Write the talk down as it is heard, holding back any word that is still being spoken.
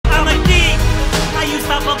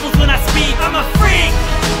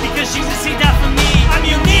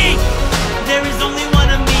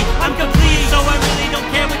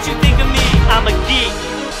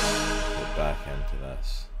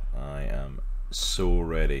so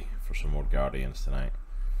ready for some more Guardians tonight.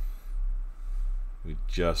 We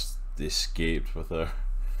just escaped with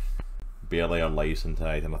barely our lives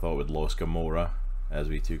intact, and I thought we'd lost Gamora as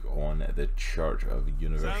we took on the Church of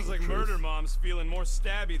Universal Sounds like Truth. Murder Mom's feeling more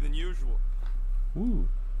stabby than usual. Ooh.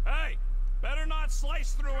 Hey, better not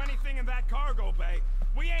slice through anything in that cargo bay.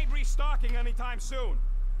 We ain't restocking anytime soon.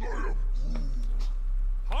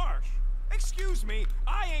 Harsh. Excuse me,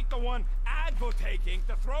 I ain't the one advocating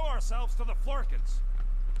to throw ourselves to the Flurkins.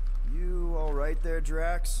 You alright there,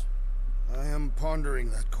 Drax? I am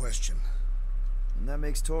pondering that question. And that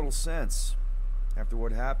makes total sense. After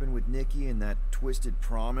what happened with Nikki and that twisted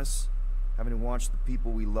promise, having to watch the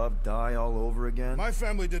people we love die all over again. My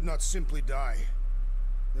family did not simply die.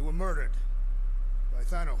 They were murdered by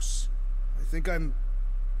Thanos. I do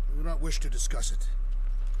not wish to discuss it.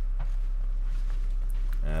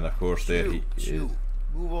 And of course there he is.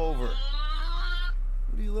 Move over.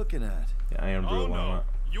 What are you looking at? The Iron Brew no.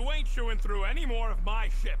 You ain't chewing through any more of my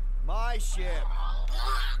ship. My ship.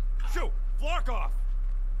 Shoo! Flark off!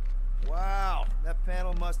 Wow, that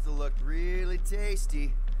panel must have looked really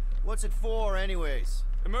tasty. What's it for, anyways?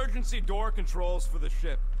 Emergency door controls for the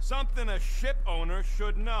ship. Something a ship owner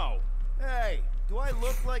should know. Hey, do I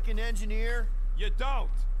look like an engineer? You don't.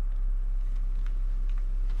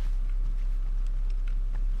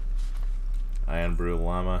 Iron Brew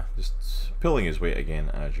Llama just pulling his weight again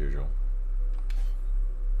as usual.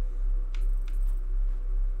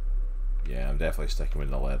 Yeah, I'm definitely sticking with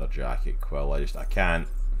the leather jacket, Quill. I can't.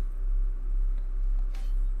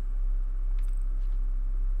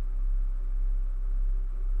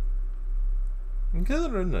 I'm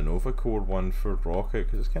considering the Nova Core one for Rocket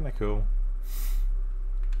because it's kind of cool.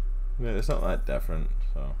 Yeah, it's not that different,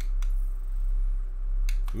 so.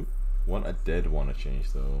 Oop, one I did want to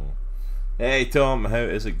change though. Hey Tom, how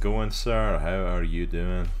is it going, sir? How are you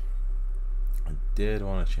doing? I did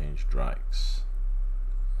want to change Drax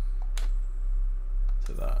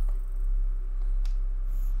to that.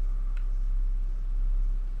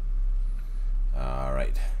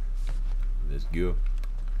 Alright, let's go.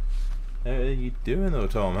 How are you doing though,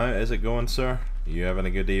 Tom? How is it going, sir? Are you having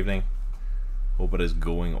a good evening? Hope it is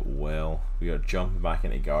going well. We are jumping back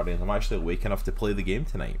into Guardians. I'm actually awake enough to play the game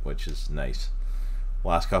tonight, which is nice.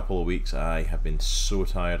 Last couple of weeks I have been so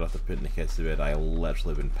tired after putting the kids to bed. I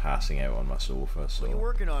literally been passing out on my sofa. So. What are you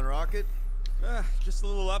working on, Rocket? Just a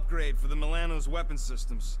little upgrade for the Milano's weapon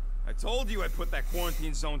systems. I told you I'd put that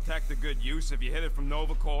quarantine zone tech to good use if you hit it from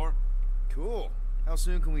Nova Core. Cool. How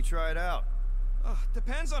soon can we try it out?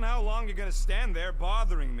 Depends on how long you're gonna stand there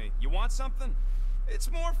bothering me. You want something? It's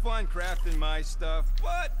more fun crafting my stuff,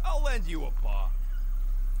 but I'll lend you a paw.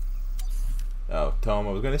 Oh, Tom,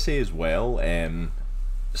 I was going to say as well,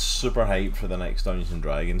 super hyped for the next Dungeons and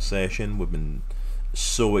Dragons session. We've been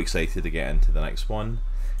so excited to get into the next one.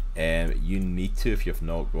 You need to, if you've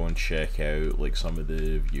not, go and check out like some of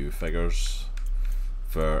the view figures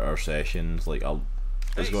for our sessions. Like,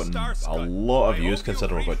 it's gotten a lot of views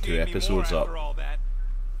considering we've got 2 episodes up.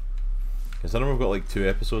 Considering we've got like 2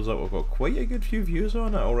 episodes up, we've got quite a good few views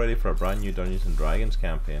on it already for a brand new Dungeons and Dragons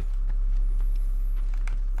campaign.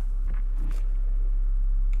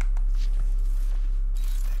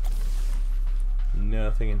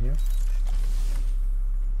 Nothing in here.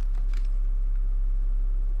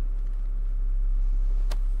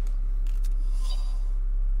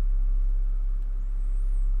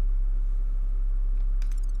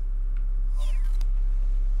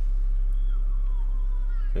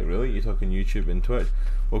 Wait, really? You're talking YouTube and Twitch?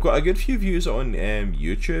 We've got a good few views on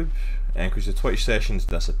YouTube, and because the Twitch sessions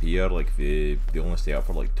disappear, like they only stay up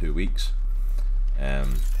for like 2 weeks.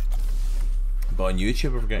 But on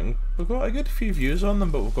YouTube we've got a good few views on them,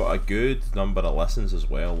 but we've got a good number of listens as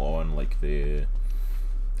well on like the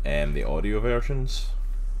audio versions.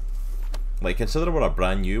 Like, consider we're a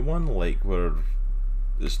brand new one, like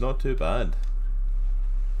it's not too bad.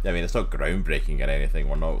 I mean, it's not groundbreaking or anything.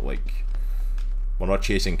 We're not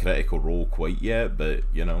chasing Critical Role quite yet, but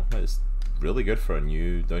you know, it's really good for a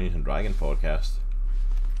new Dungeons and Dragons podcast.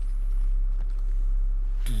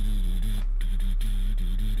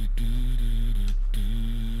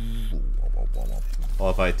 Well,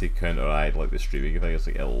 if I had to counteract like the streaming thing, it's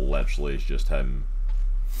like it literally is just him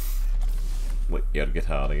like air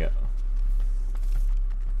guitaring it.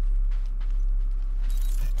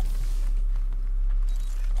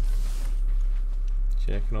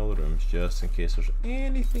 Checking all the rooms just in case there's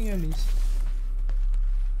anything I missed.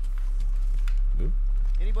 Nope.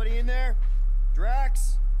 Anybody in there?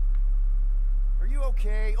 Drax? Are you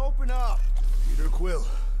okay? Open up! Peter Quill.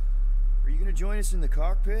 Are you gonna join us in the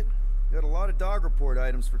cockpit? We got a lot of dog report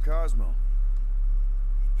items for Cosmo.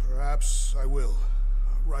 Perhaps I will.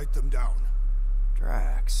 Write them down.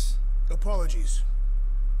 Drax. Apologies.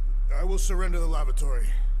 I will surrender the lavatory.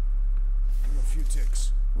 In a few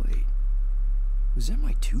ticks. Wait. Was that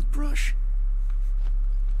my toothbrush?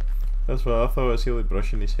 That's what I thought. Is he like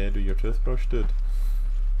brushing his head with your toothbrush, dude?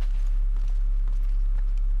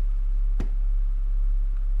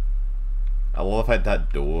 I love how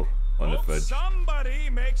that door on the Hope fridge. somebody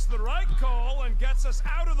makes the right call and gets us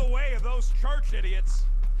out of the way of those church idiots.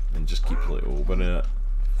 And just keeps like opening it.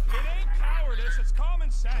 It ain't cowardice, it's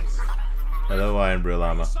common sense. Hello, Iron Brew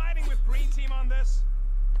Llama. Siding with Green Team on this?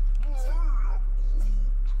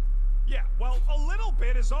 Yeah, well, a little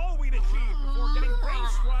bit is all we'd achieve before getting brain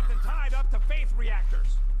scrubbed and tied up to faith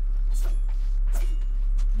reactors.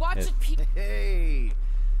 Watch it, Peter. Hey,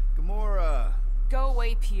 Gamora. Go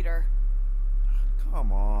away, Peter.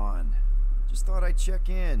 Come on. Just thought I'd check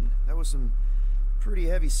in. That was some pretty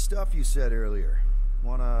heavy stuff you said earlier.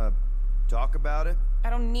 Wanna talk about it? I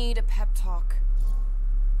don't need a pep talk.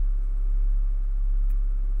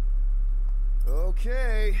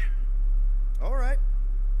 Okay. All right.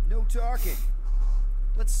 No talking.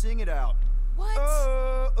 Let's sing it out. What?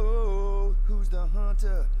 Oh, oh, who's the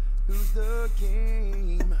hunter? Who's the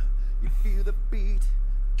game? You feel the beat,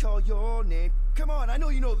 call your name. Come on, I know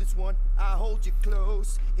you know this one. I hold you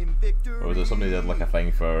close in victory. Or was it somebody that did like a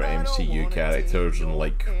thing for MCU characters and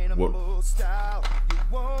like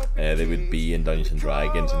what they would be in Dungeons and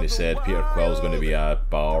Dragons, and they said Peter Quill's going to be a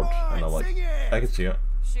bard, and I'm like, I could see it.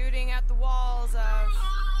 Shooting at the walls of...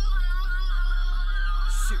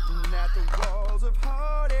 Shooting at the walls of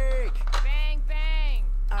heartache. Bang, bang.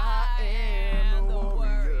 I am the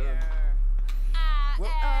warrior. Well,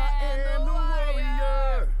 I am the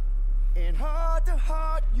warrior. And heart to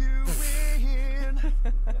heart you win.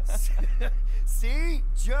 See?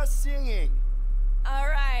 Just singing. All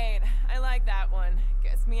right, I like that one.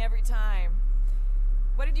 Gets me every time.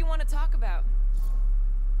 What did you want to talk about?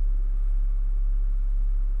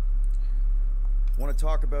 Want to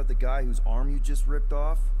talk about the guy whose arm you just ripped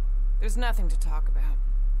off? There's nothing to talk about.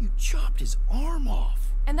 You chopped his arm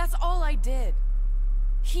off. And that's all I did.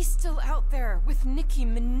 He's still out there with Nikki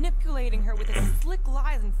manipulating her with his slick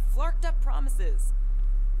lies and flarked up promises.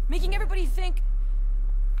 Making everybody think...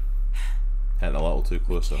 Hitting a little too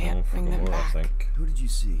close to home for Gamora, I think. Who did you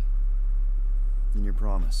see? In your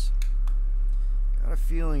promise? Got a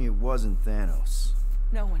feeling it wasn't Thanos.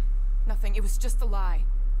 No one. Nothing. It was just a lie.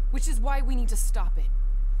 Which is why we need to stop it.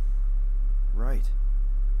 Right.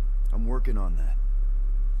 I'm working on that.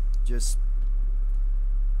 Just...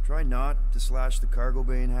 try not to slash the cargo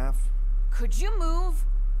bay in half. Could you move?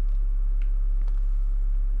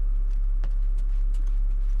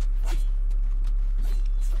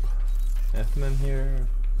 Anything in here?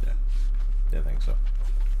 Yeah, I think so.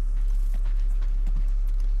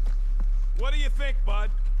 What do you think,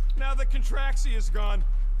 bud? Now that Contraxi is gone,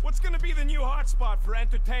 what's gonna be the new hotspot for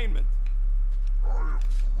entertainment?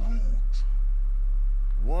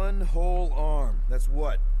 One whole arm. That's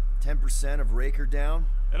what? 10% of Raker down?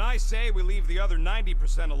 And I say we leave the other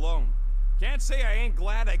 90% alone. Can't say I ain't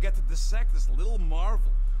glad I get to dissect this little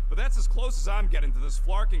marvel, but that's as close as I'm getting to this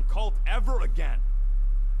flarking cult ever again.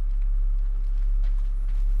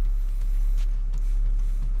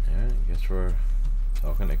 Alright, I guess we're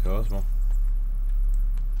talking to Cosmo.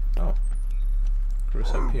 Oh.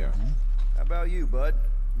 Chris up here. How about you, bud?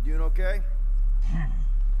 You doing okay?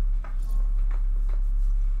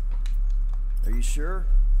 Are you sure?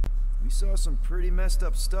 We saw some pretty messed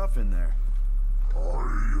up stuff in there.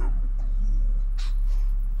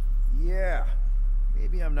 Yeah.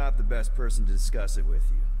 Maybe I'm not the best person to discuss it with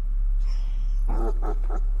you.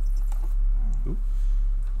 Ooh.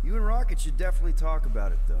 You and Rocket should definitely talk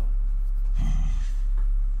about it, though.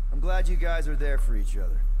 I'm glad you guys are there for each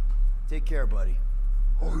other. Take care, buddy.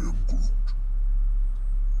 I am Groot.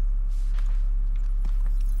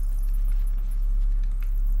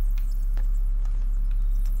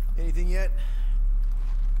 Anything yet?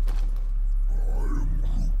 I am Groot.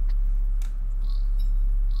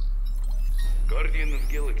 Guardian of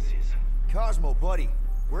Galaxies. Cosmo, buddy.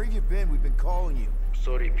 Where have you been? We've been calling you.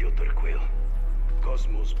 Sorry, Piotr Quill.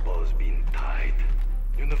 Cosmos ball's been tied.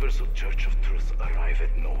 Universal Church of Truth arrive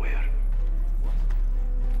at nowhere.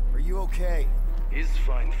 Are you okay? He's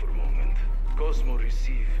fine for a moment. Cosmo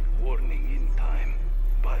receive warning in time.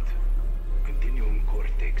 But Continuum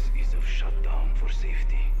Cortex is of shutdown for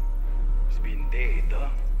safety. It's been dead, huh?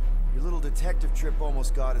 Your little detective trip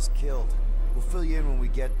almost got us killed. We'll fill you in when we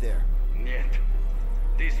get there. Нет.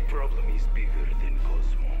 This problem is bigger than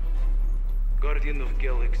Cosmo. Guardian of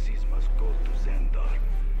Galaxies must go to Xandar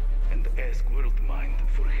and ask World Mind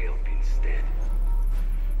for help instead.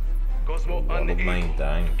 Cosmo unable mine,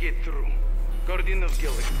 dang. to get through. Guardian of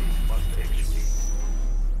Galaxies must actually.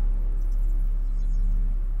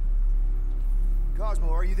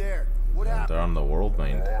 Cosmo, are you there? What happened? They're on the world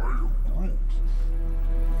mind. I am Groot.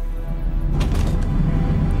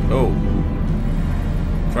 Oh.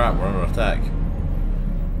 Crap, we're under attack.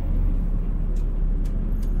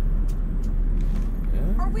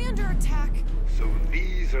 Are we under attack? So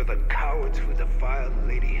these are the cowards who defiled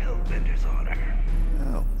Lady Hellbender's honor.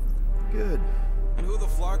 Oh, good. And who the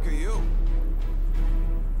flark are you?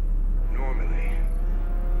 Normally,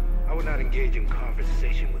 I would not engage in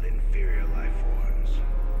conversation with inferior life forms.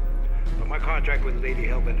 But my contract with Lady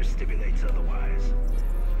Hellbender stipulates otherwise.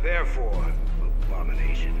 Therefore,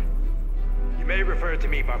 abomination. You may refer to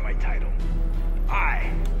me by my title.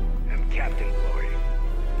 I am Captain Glory,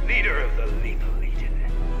 leader of the Lethal Legion.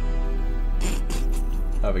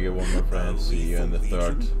 Have a good one, my friend. See you in the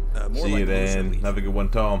third. See you then. Have a good one,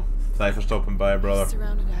 Tom. Thanks for stopping by, brother.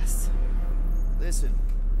 Surrounded us. Listen,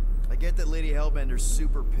 I get that Lady Hellbender's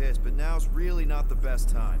super pissed, but now's really not the best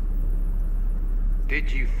time.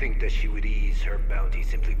 Did you think that she would ease her bounty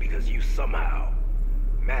simply because you somehow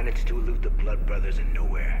managed to elude the Blood Brothers in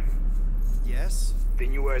nowhere? Yes?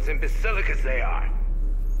 Then you are as imbecilic as they are.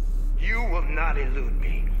 You will not elude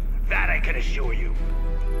me. That I can assure you.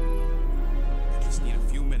 I just need a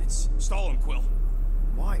few minutes. Stall him, Quill.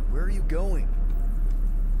 Why? Where are you going?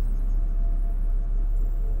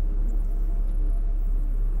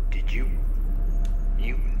 Did you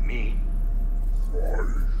mute me? I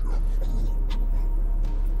am Groot.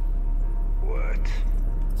 What?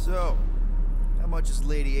 So, how much is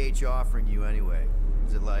Lady H offering you anyway?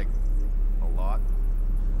 Is it like a lot?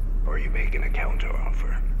 Or are you making a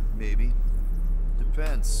counteroffer? Maybe.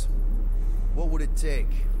 Depends. What would it take?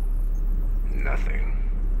 Nothing.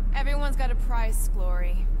 Everyone's got a price,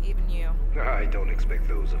 Glory. Even you. I don't expect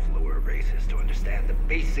those of lower races to understand the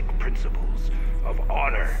basic principles of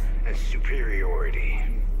honor and superiority.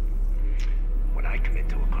 When I commit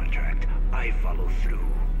to a contract, I follow through.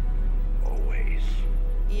 Always.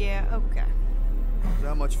 Yeah, okay. So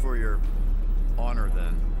how much for your honor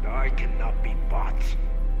then? I cannot be bought.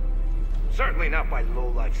 Certainly not by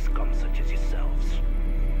low-life scum such as yourselves.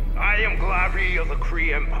 I am Glary of the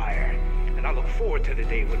Kree Empire, and I look forward to the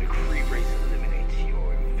day when the Kree race eliminates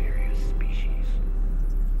your inferior species.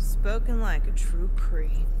 Spoken like a true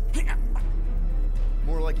Kree.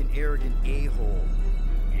 More like an arrogant a-hole.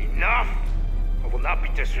 Enough! I will not be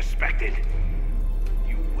disrespected.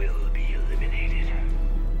 You will be eliminated.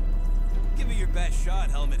 Give it your best shot,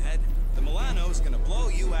 Helmet Head. The Milano's gonna blow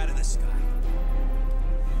you out of the sky.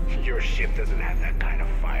 Your ship doesn't have that kind of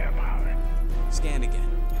firepower. Scan again.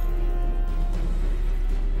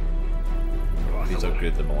 Please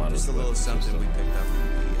upgrade the Milano's Just a little weapon something we system. picked up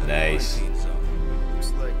from the Nice. quarantine zone.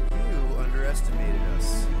 Looks like you underestimated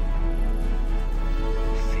us.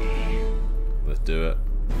 See? Let's do it.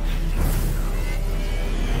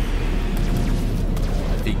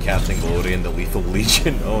 Defeat Captain Glory and the Lethal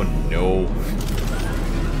Legion. Oh no.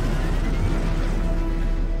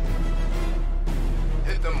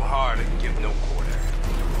 Hit them hard and give no quarter.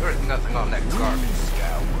 There's nothing on that garbage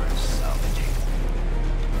scow worth salvaging.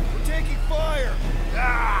 We're taking fire!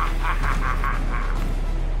 I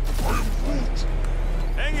am Groot.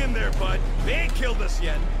 Hang in there, bud. They ain't killed us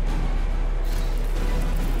yet.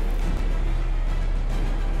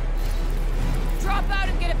 Drop out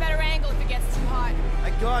and get a better angle if it gets too hot. I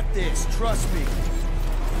got this, trust me.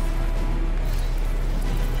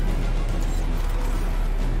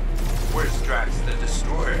 Where's Drax the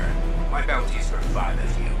Destroyer? My bounty's for 5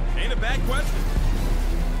 of you. Ain't a bad question.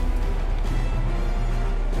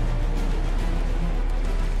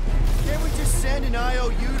 Can't we just send an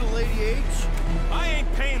IOU to Lady H? I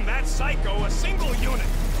ain't paying that psycho a single unit.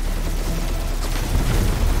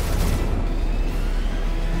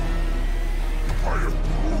 I am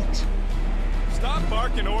Groot. Stop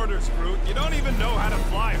barking orders, Groot. You don't even know how to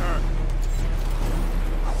fly her.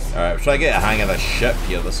 Alright, try to get a hang of the ship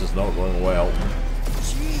here. This is not going well.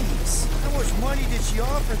 Jeez, how much money did she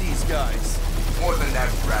offer these guys? More than that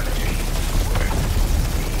gravity.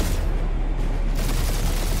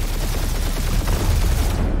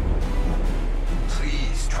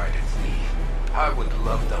 Please try to flee. I would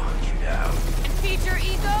love to hunt you down. Feed your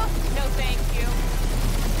ego? No thank you.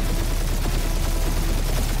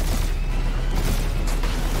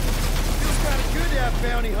 Feels kind of good to have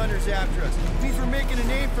bounty hunters after us. Means we're making a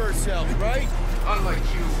name for ourselves, right? Unlike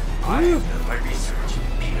you, I have done my research.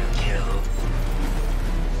 Peter Kill.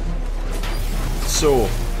 So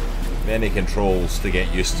many controls to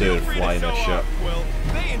get used to Feel free flying to a show ship. off, Quill.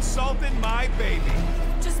 They insulted my baby.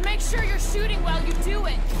 Just make sure you're shooting while you do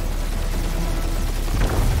it.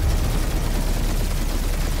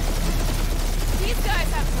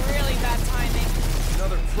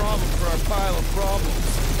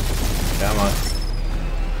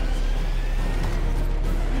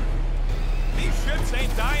 ships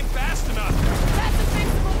ain't dying fast enough. That's a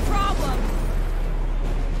fixable problem.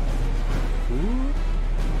 Ooh.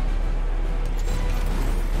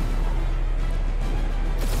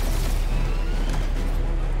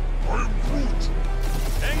 I am Groot.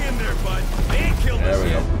 Hang in there, bud. They ain't killed There us we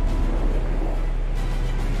yet. go.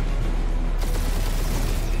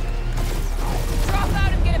 Drop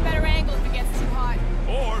out and get a better angle if it gets too hot.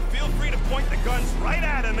 Or feel free to point the guns right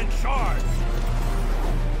at him and charge.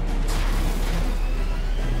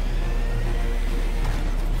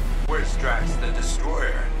 Where's Drax the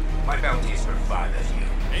Destroyer? My bounty's for 5 of you.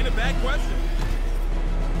 Ain't a bad question.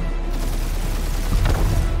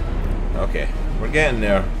 Okay, we're getting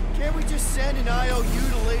there. Can't we just send an IOU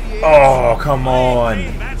to Lady A? Oh, come I ain't on.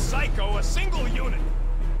 paying that psycho a single unit.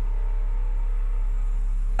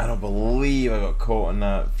 I don't believe I got caught on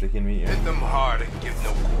that freaking meteor. Hit them hard and give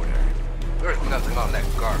no quarter. There's nothing on that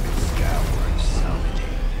garbage scow worth salvaging.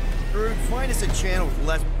 Groot, find us a channel with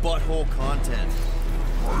less butthole content.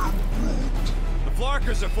 I am Groot. The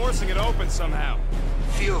Flarkers are forcing it open somehow.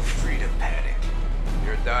 Feel free to panic.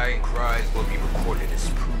 Your dying cries will be recorded as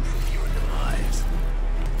proof of your demise.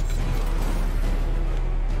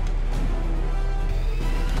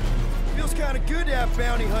 Feels kind of good to have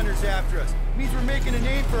bounty hunters after us. Means we're making a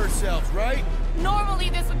name for ourselves, right? Normally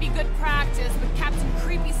this would be good practice, but Captain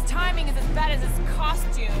Creepy's timing is as bad as his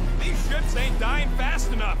costume. These ships ain't dying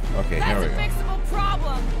fast enough. Okay, here That's we a go. fixable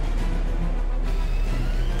problem.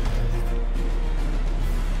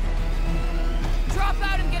 Drop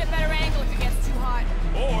out and get a better angle if it gets too hot.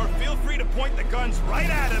 Or feel free to point the guns right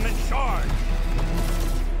at him and charge.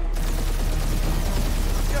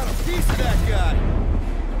 Got a piece of that guy.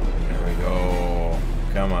 There we go.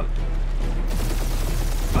 Come on.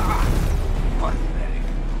 Pathetic.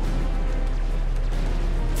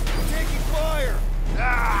 We're taking fire.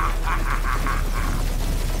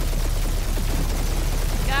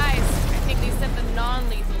 Guys, I think they sent the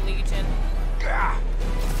non-lethal legion.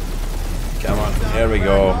 Come on. There we Back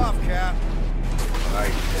go. off, Cap. I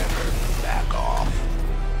never back off.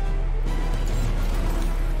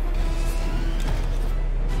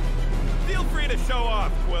 Feel free to show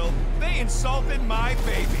off, Quill. They insulted my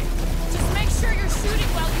baby. Just make sure you're shooting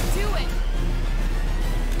while you do it.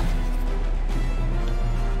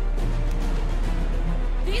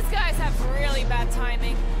 These guys have really bad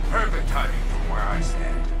timing. Perfect timing from where I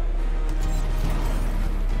stand.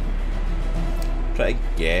 Try to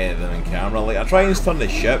get them in camera. Like I try and stun the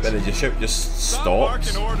ship, and the ship just Stop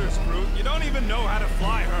stops. barking orders, Groot. You don't even know how to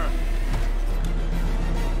fly her.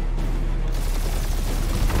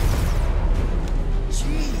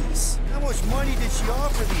 Jeez, how much money did she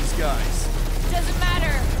offer these guys? Doesn't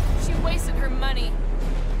matter. She wasted her money.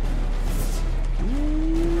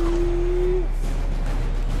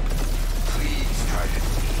 Please try to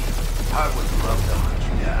leave. I would love to hunt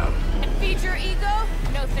you down. And feed your ego?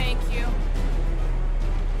 No thank you.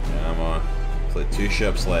 Come on. It's like 2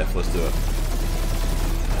 ships left. Let's do it.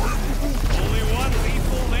 Only one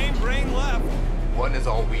lethal name brain left. One is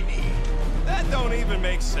all we need. That don't even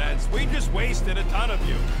make sense. We just wasted a ton of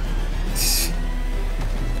you.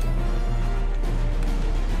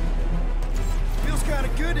 Feels kind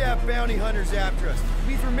of good to have bounty hunters after us.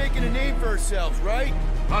 Means we're making a name for ourselves, right?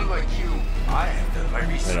 Unlike you, I have done my Where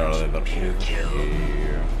are research. they? Peter kill.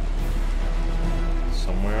 Here.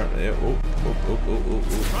 Somewhere there. Oh, oh, oh, oh, oh,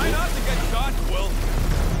 oh. Try not to get shot, Quill.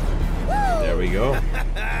 There we go.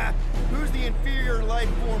 Who's the inferior life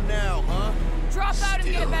form now, huh? Drop out and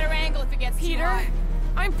get a Still. better angle if it gets too hot. Peter,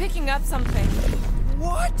 I'm picking up something.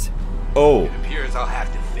 What? Oh. It appears I'll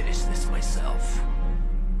have to finish this myself.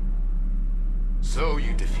 So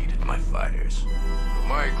you defeated my fighters. But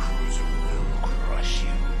my cruiser will crush you.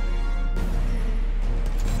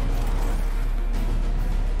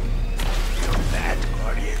 Feel that,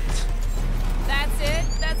 Guardians? That's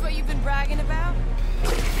it? That's what you've been bragging about?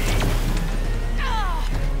 What do you mean? Ah!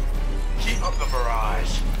 Keep up the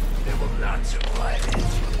barrage. They will not survive it.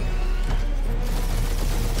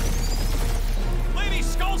 Lady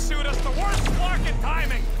Skullsuit has the worst flarking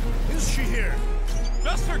timing. Is she here?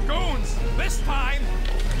 Just her goons. This time.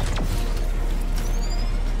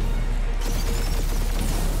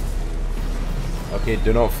 Okay,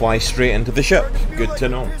 do not fly straight into the ship. Starting feel Good like to a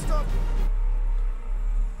know. pissed off-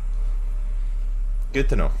 Good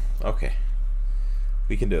to know. Okay.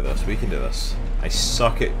 We can do this. We can do this. I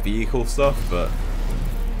suck at vehicle stuff, but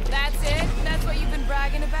That's it? That's what you've been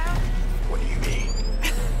bragging about? What do you mean?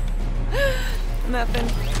 Nothing.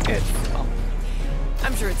 It's, well,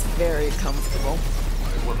 I'm sure it's very comfortable.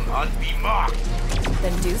 I will not be mocked.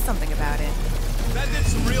 Then do something about it. That did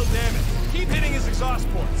some real damage. Keep hitting his exhaust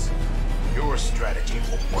ports. Your strategy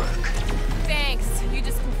will work. Thanks. You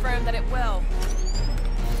just confirmed that it will.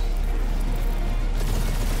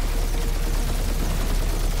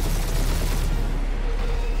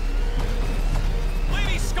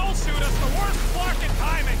 Lady Skullsuit has the worst fucking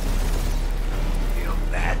timing. Feel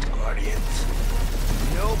that, Guardians?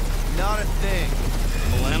 Nope, not a thing.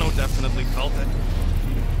 Milano definitely felt it.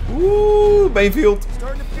 Ooh, Bayfield.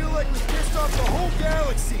 Starting to feel like we pissed off the whole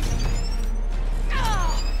galaxy.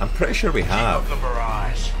 I'm pretty sure we have. The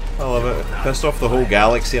barrage. I love it. Pissed off the whole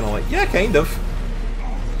galaxy, and I'm like, yeah, kind of.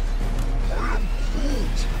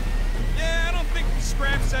 Yeah, I don't think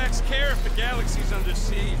scrap sacks care if the galaxy's under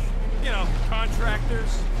siege. You know,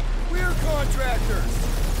 contractors. We're contractors.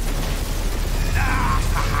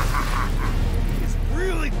 It's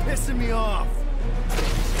really pissing me off.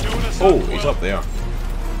 Doing us Oh, up he's well. up there.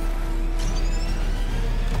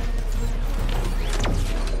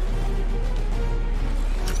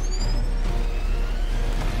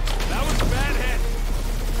 That was a bad hit.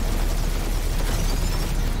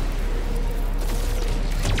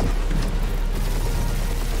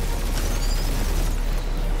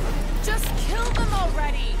 Just kill them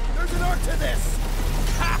already. There's an art to this.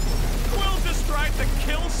 Ha! Quill just tried to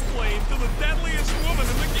kill Spleen to the deadliest woman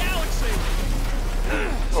in the galaxy.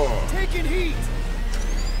 Taking heat.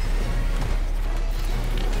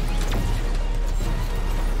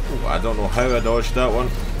 Ooh, I don't know how I dodged that one.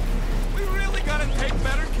 We really gotta take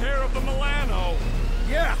better care of the Milano.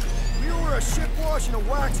 Yeah, we owe her a shit wash and a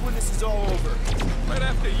wax when this is all over. Right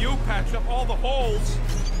after you patch up all the holes.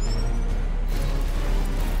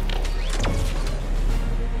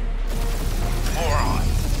 Moron.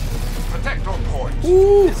 Protect our points.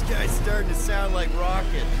 This guy's starting to sound like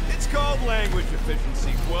Rocket. It's called language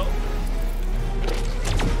efficiency, Quill.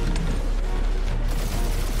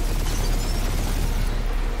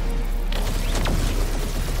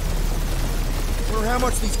 Wonder how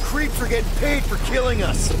much these creeps are getting paid for killing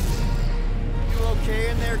us. You okay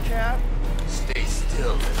in there, Cap? Stay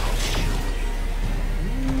still and I'll shoot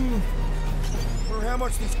you. Wonder how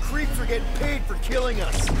much these creeps are getting paid for killing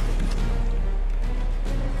us.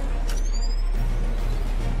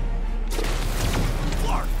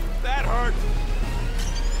 Clark, that hurt.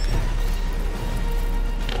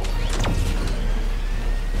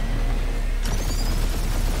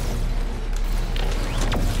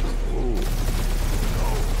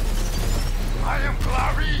 I am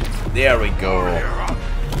Clary. There we go.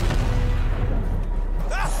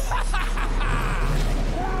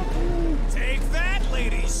 Take that,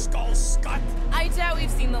 Lady Skull Scut. I doubt we've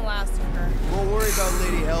seen the last of her. We'll worry about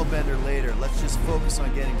Lady Hellbender later. Let's just focus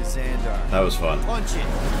on getting to Xandar. That was fun. Punch it.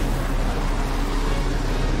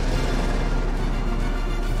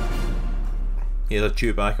 He had a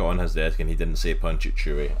Chewbacca on his desk and he didn't say punch it,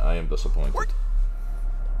 Chewie. I am disappointed.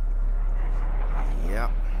 Yeah.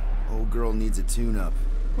 Old girl needs a tune-up.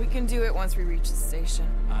 We can do it once we reach the station.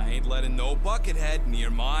 I ain't letting no buckethead near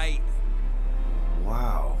my...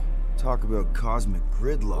 Wow. Talk about cosmic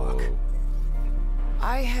gridlock. Whoa.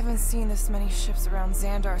 I haven't seen this many ships around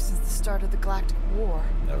Xandar since the start of the Galactic War.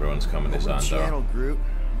 Everyone's coming to Open Xandar. channel, Groot.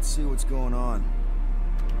 Let's see what's going on.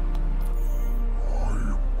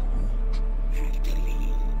 Have to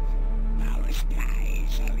leave. Our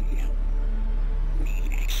supplies are low.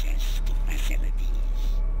 Need access to facilities.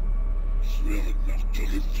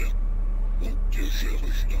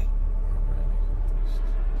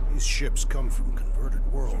 These ships come from converted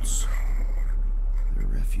worlds. They're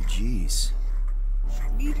refugees.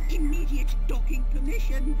 Need immediate docking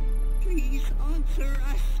permission. Please answer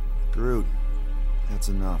us. Groot, that's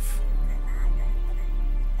enough.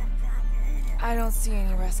 I don't see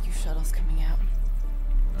any rescue shuttles coming out.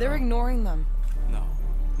 They're ignoring them. No.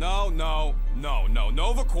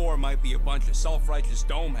 Nova Corps might be a bunch of self-righteous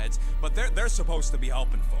domeheads, but they're supposed to be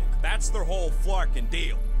helping folk. That's their whole flarkin'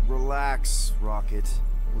 deal. Relax, Rocket.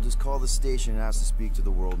 We'll just call the station and ask to speak to the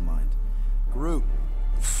World Mind. Groot.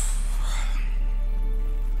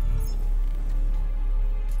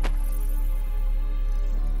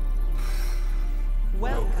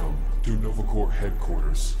 Welcome. To Nova Corps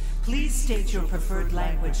headquarters. Please state your preferred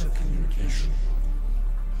language of communication.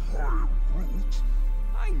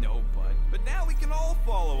 I know, bud, but now we can all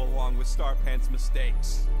follow along with Starpant's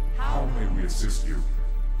mistakes. How may we assist you?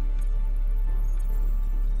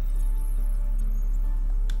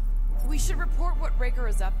 We should report what Raker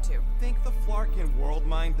is up to. Think the Flarkin World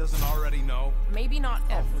Mind doesn't already know? Maybe not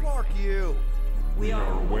everything. Fuck you. We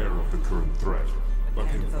are aware of the current threat, but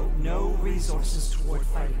can Devote no resources toward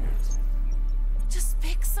fighting it. Just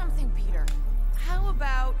pick something, Peter. How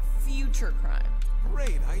about future crime?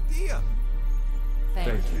 Great idea.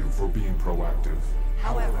 Thank you for being proactive.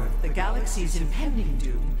 However, the galaxy's impending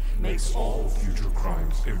doom makes all future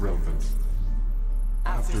crimes irrelevant.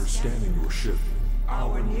 After scanning your ship,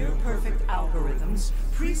 our near-perfect algorithms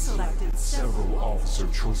pre-selected several officer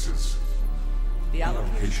choices. The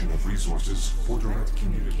Allocation of resources for direct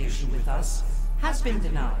communication with us has been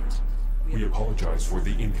denied. We apologize for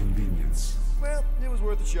the inconvenience. Well, it was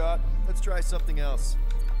worth a shot. Let's try something else.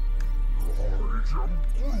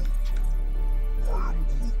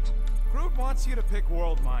 Groot wants you to pick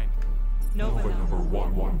World Mind. Nova number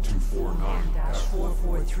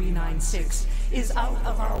 11249 is out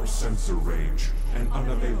of our sensor range and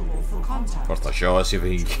unavailable for contact. First I show us see if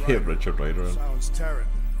we can get Richard Rider in. Sounds Terran.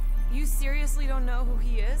 You seriously don't know who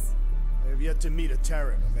he is? I have yet to meet a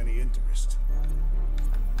Terran of any interest.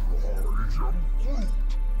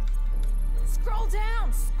 Scroll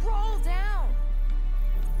down! Scroll down!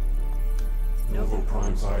 Nova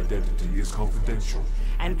Prime's identity is confidential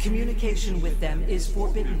and communication with them is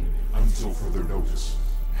forbidden until further notice.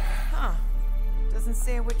 Huh. Doesn't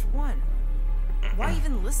say which one. Why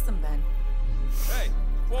even list them then? Hey,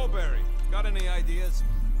 Woolberry, got any ideas?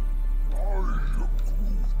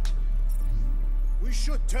 We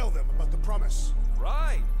should tell them about the promise.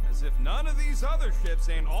 Right, as if none of these other ships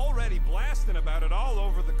ain't already blasting about it all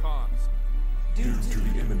over the comms. Due to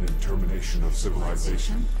the imminent termination of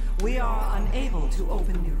civilization, we are unable to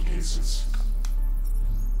open new cases.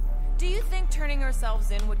 Do you think turning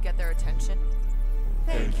ourselves in would get their attention?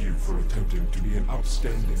 Thank you for attempting to be an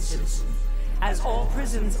upstanding citizen. As all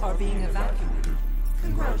prisons are being evacuated,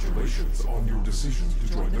 congratulations on your decision to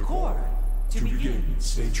join the Corps. To begin,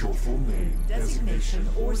 state your full name, designation,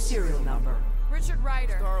 or serial number. Richard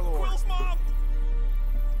Rider. Star-Lord. Quill's mom!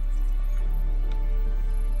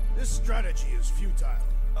 This strategy is futile.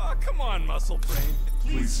 Oh, come on, muscle brain.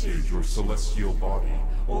 Please state your celestial body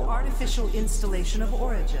or artificial installation of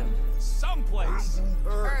origin. Someplace.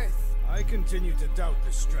 Earth. I continue to doubt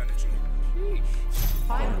this strategy.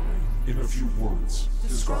 Finally, in a few words,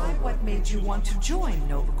 describe what made you want to join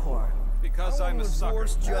Nova Corps. Because I'm a sucker.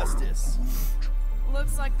 Enforce justice.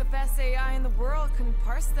 Looks like the best AI in the world couldn't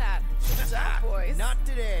parse that. Good job, boys. Not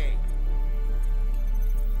today.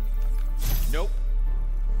 Nope.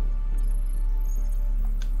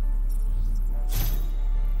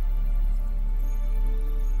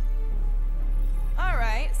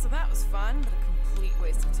 Alright, so that was fun, but a complete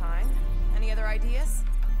waste of time. Any other ideas?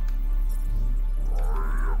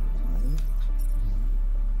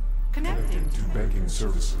 Connecting to banking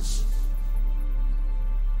services.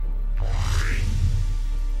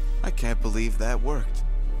 I can't believe that worked.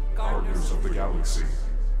 Guardians of the Galaxy.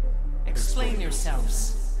 Explain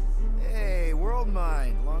yourselves. Hey, World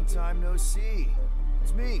Mind. Long time no see.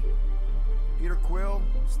 It's me. Peter Quill,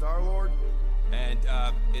 Star-Lord. And,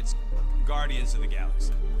 it's Guardians of the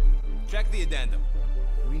Galaxy. Check the addendum.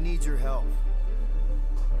 We need your help.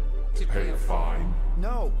 To pay a fine?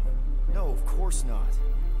 No. No, of course not.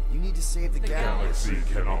 You need to save the galaxy.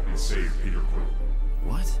 Cannot be saved, Peter Quill.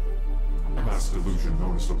 What? A mass delusion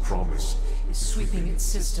known as the Promise is sweeping its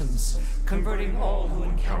systems, converting all who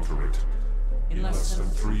encounter it. In less than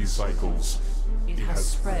 3 cycles, it has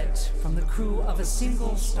spread from the crew of a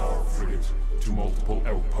single star frigate to multiple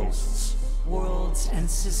outposts, worlds and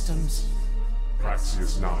systems.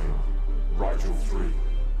 Praxius 9, Rigel 3.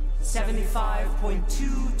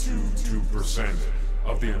 75.222%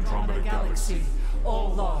 of the Andromeda Galaxy,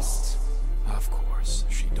 all lost. Of course,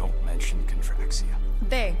 she don't mention Contraxia.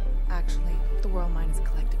 They, actually. The world mind is a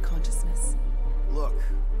collective consciousness. Look,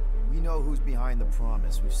 we know who's behind the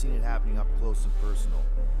Promise. We've seen it happening up close and personal.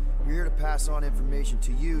 We're here to pass on information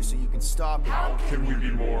to you so you can stop it. How can we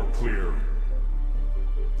be more clear?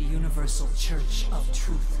 The Universal Church of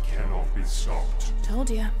Truth cannot be stopped.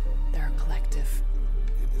 Told ya, they're a collective.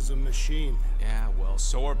 It is a machine. Yeah, well,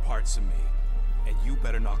 so are parts of me. And you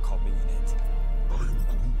better not call me an it.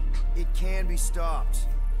 It can be stopped.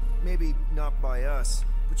 Maybe not by us,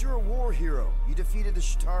 but you're a war hero. You defeated the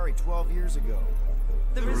Shatari 12 years ago.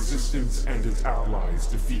 The Resistance and its allies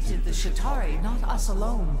defeated the Shatari, not us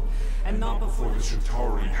alone. And not before the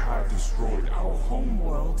Shatari had destroyed our home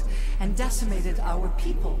world and decimated our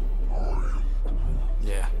people.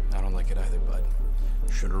 Yeah, I don't like it either, bud.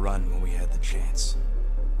 Should've run when we had the chance.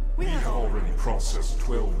 We have already processed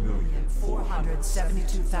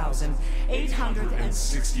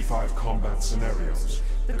 12,472,865 combat scenarios.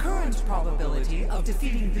 The current probability of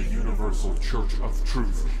defeating the Universal Church of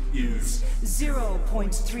Truth is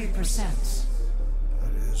 0.3%.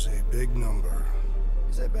 That is a big number.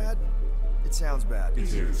 Is that bad? It sounds bad.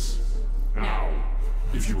 It is. Now,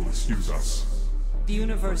 if you will excuse us. The The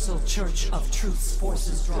Universal Church of Truth's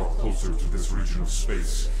forces draw Closer to this region of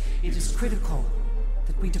space. It is critical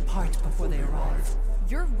that we depart before they arrive.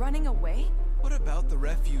 You're running away? What about the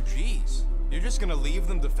refugees? You're just gonna leave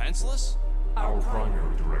them defenseless? Our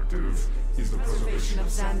primary directive is the preservation Of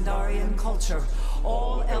Xandarian culture.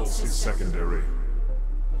 All else is secondary.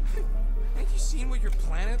 Ain't you seen what your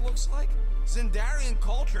planet looks like? Xandarian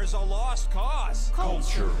culture is a lost cause.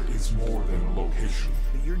 Culture is more than a location.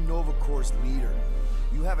 But you're Nova Corps' leader.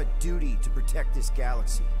 You have a duty to protect this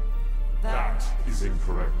galaxy. That is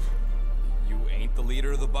incorrect. You ain't the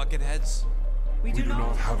leader of the Bucketheads? We We do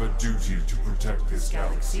not have a duty to protect this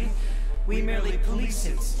galaxy. We merely police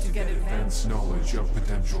it to get advance. Advance knowledge of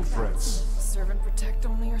potential threats. Serve and protect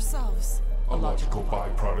only yourselves. A logical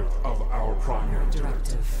byproduct of our primary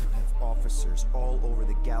directive. I have officers all over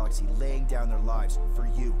the galaxy laying down their lives for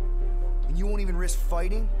you. And you won't even risk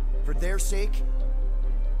fighting? For their sake?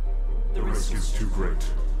 The risk is too great.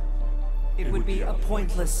 It would be a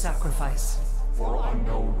pointless sacrifice. For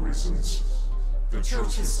unknown reasons. The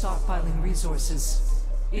Church is stockpiling resources.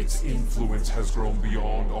 Its influence has grown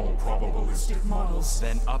beyond all probabilistic Models.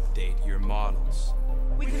 Then update your models.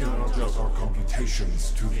 We We cannot cannot adjust our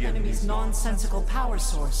computations to the enemy's enemy's nonsensical power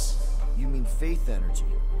source. You mean faith energy?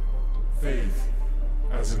 faith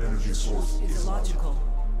as an energy source Is is illogical.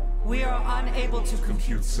 We are unable to compute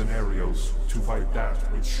compute scenarios to fight that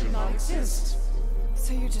which should not not exist.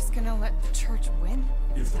 So you're just gonna let the church win?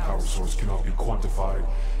 If the power source cannot be quantified,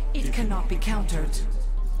 It cannot be countered.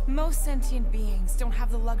 Most sentient beings don't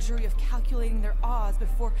have the luxury of calculating their odds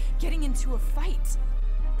before getting into a fight.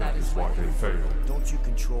 that is why they fail. Don't you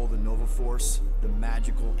control the Nova Force? The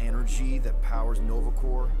magical energy that powers Nova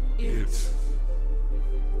Corps? It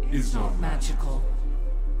is not Magical.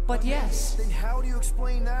 But yes, Then how do you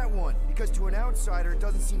explain that one? Because to an outsider, it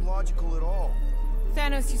doesn't seem logical at all.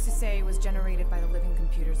 Thanos used to say it was generated by the living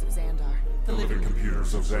computers of Xandar. the living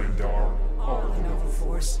computers of Xandar are the Nova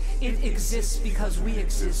Force. It exists because we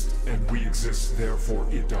exist. and we exist, therefore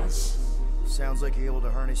it does. Sounds like you're able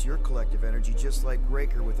to harness your collective energy just like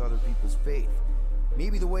Raker with other people's faith.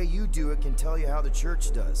 Maybe the way you do it can tell you how the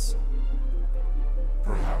church does.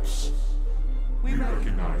 Perhaps. We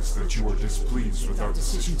recognize that you are displeased with our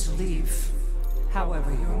Decision decision. to leave.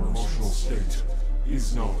 However, your Our emotional emotions state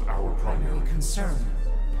is not our primary concern.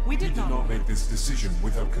 We We did did not make this decision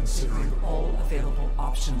without considering all available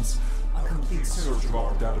options. A complete search. search of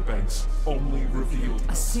our databanks only revealed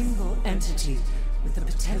A single entity with the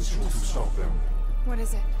potential to stop them. What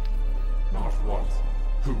is it? Not what,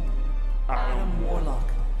 who, Adam Warlock,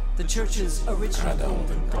 the church's original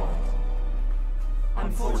golden God.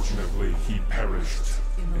 Unfortunately, he perished.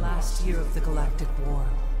 in the last year of the Galactic War.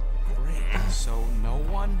 So no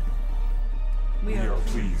one? We We are are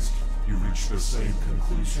pleased you reached the same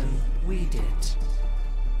conclusion. we did.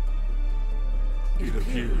 It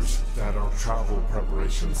appears that our travel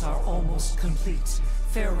preparations Are almost complete.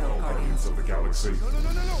 Farewell, Guardians. Guardians of the Galaxy.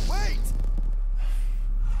 No, wait!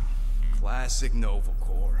 Classic Nova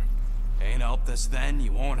Corps. Ain't helped us then,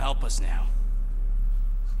 you won't help us now.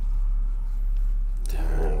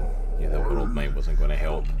 Yeah, the world mind wasn't going to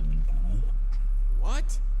help.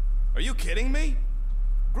 What? Are you kidding me?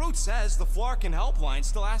 Groot says the Flarkin helpline's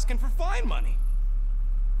still asking for fine money.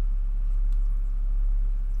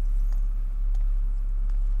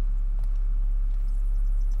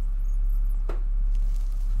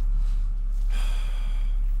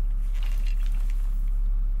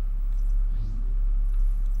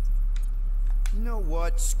 You know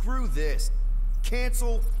what? Screw this.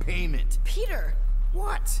 Cancel payment. Peter!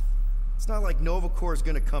 What? It's not like Nova Corps is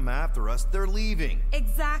gonna come after us. They're leaving.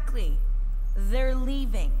 Exactly. They're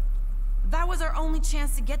leaving. That was our only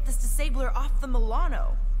chance to get this disabler off the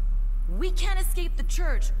Milano. We can't escape the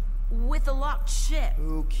church with a locked ship.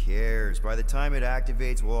 Who cares? By the time it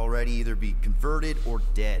activates, we'll already either be converted or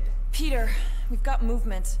dead. Peter, we've got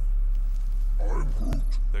movement.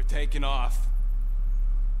 They're taking off.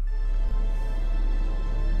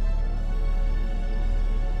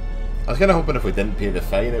 I was kind of hoping if we didn't pay the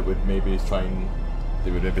fine, it would maybe try and they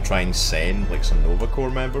would maybe try and send like some Nova Corps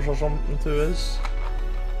members or something to us.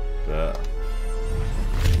 But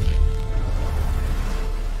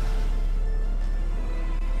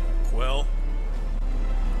Quill?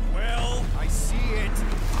 Quill? I see it.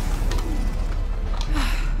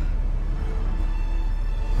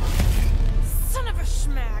 Son of a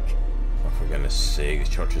schmack! oh, for goodness sake, the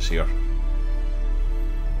church is here.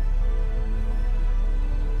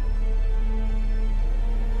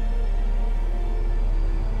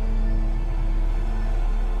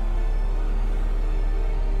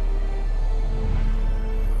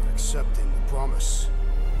 Accepting the promise.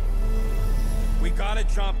 We got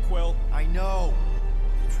gotta jump, Quill. I know.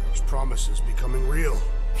 Atrium's promise is becoming real.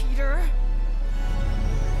 Peter?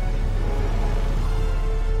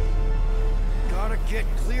 Gotta get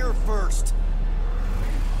clear first.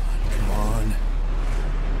 Come on.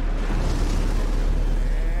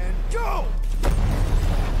 And go!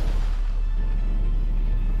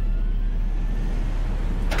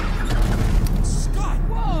 Scott!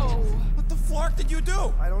 Whoa! What the flark did you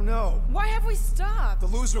do? I don't know. Why have we stopped? The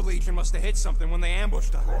Loser Legion must have hit something when they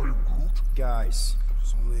ambushed us. Guys.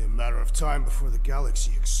 It's only a matter of time before the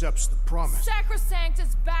galaxy accepts the promise. Sacrosanct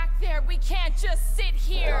is back there. We can't just sit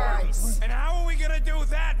here. Guys. And how are we gonna do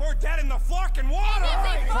that? We're dead in the flarkin' water! If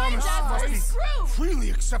they find Promise us, must we're be screwed. freely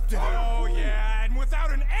accepted. Oh yeah, and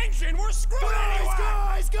without an engine, we're screwed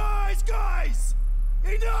anyway! Guys!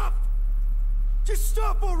 Enough! Just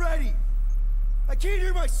stop already! I can't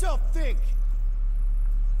hear myself think.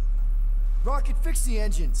 Rocket, fix the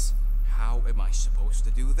engines. How am I supposed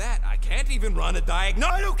to do that? I can't even run a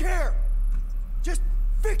diagnostic. I don't care! Just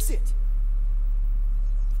fix it!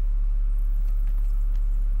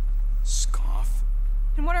 Scoff.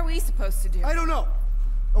 And what are we supposed to do? I don't know,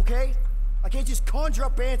 okay? I can't just conjure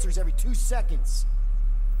up answers every 2 seconds.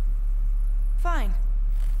 Fine.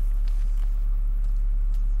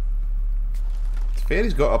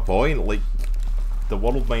 Fairy's got a point, like, the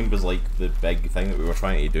world mind was like the big thing that we were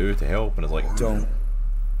trying to do to help, and it's like, Don't.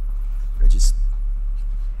 I just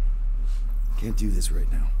can't do this right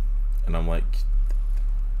now. and I'm like,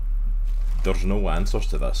 there's no answers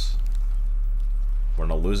to this. We're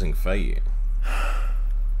in a losing fight. I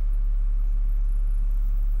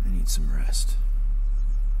need some rest.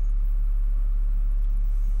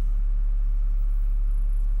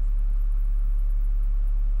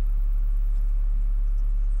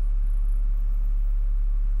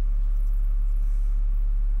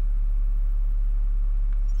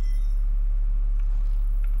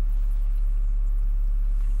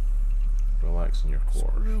 Relax in your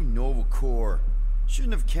core. Screw Nova Corps.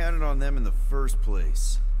 Shouldn't have counted on them in the first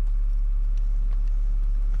place.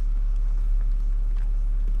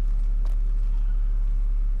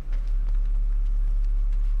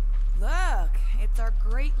 Look, it's our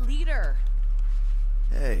great leader.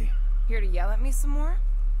 Hey. Here to yell at me some more?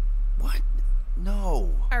 What?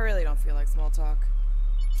 No. I really don't feel like small talk.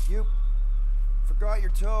 You forgot your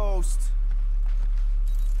toast.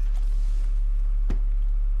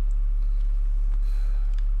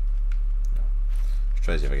 Let's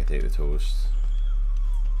try to see if I can take the toast.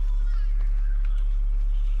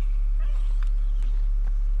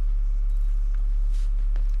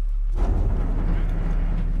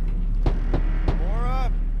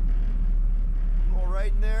 Laura? You all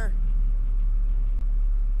right in there?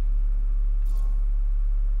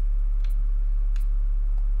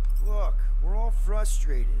 Look, we're all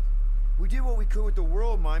frustrated. We did what we could with the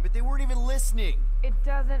world mind, but they weren't even listening. It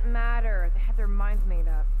doesn't matter. They have their minds made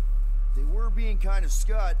up. They were being kind of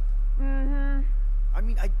scut. Mm-hmm. I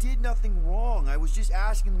mean, I did nothing wrong. I was just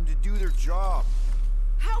asking them to do their job.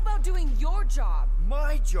 How about doing your job?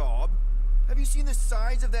 My job? Have you seen the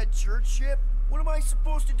size of that church ship? What am I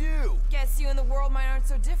supposed to do? Guess you and the world mind aren't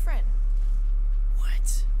so different.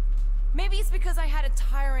 What? Maybe it's because I had a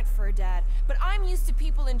tyrant for a dad, but I'm used to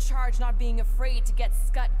people in charge not being afraid to get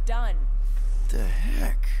scut done. The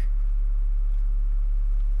heck?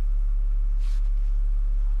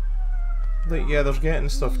 Like, yeah, there's getting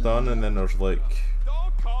stuff done, and then there's like,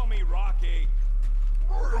 Don't call me Rocky.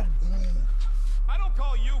 I don't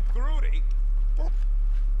call you Groody.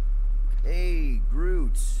 Hey,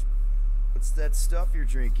 Groot. What's that stuff you're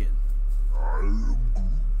drinking? I am Groot.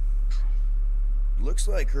 Looks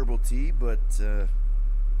like herbal tea, but,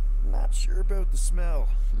 not sure about the smell.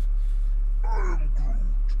 I am Groot.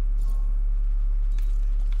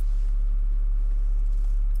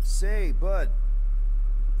 Say, bud,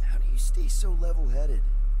 how do you stay so level-headed?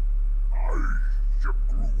 I am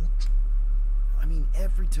Groot. I mean,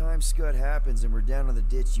 every time Scud happens and we're down in the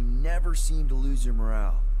ditch, you never seem to lose your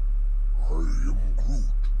morale. I am Groot.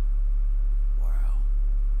 Wow.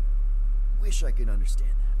 Wish I could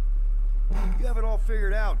understand that. You have it all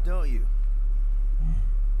figured out, don't you?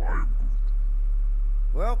 I am Groot.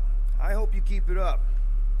 Well, I hope you keep it up.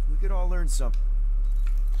 We could all learn something.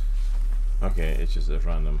 okay, it's just there's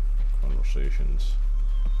random conversations.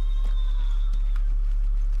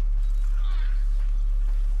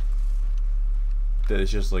 That is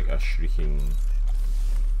just like a shrieking.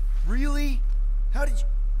 Really? How did you...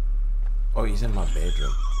 Oh, he's in my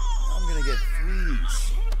bedroom. I'm gonna get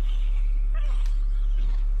fleas.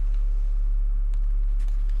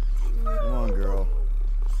 Come on, girl.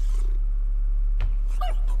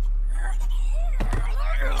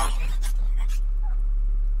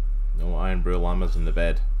 Iron Brew Llamas in the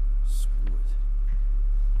bed. Screw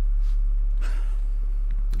it.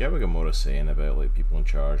 I get what Gamora's saying about like people in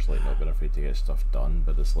charge like not being afraid to get stuff done,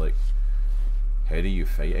 but it's like, how do you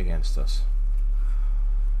fight against us?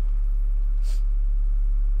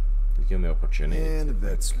 Let's give them the opportunity. And the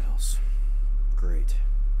bed smells great.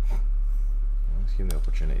 Let's give them the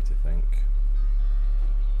opportunity to think.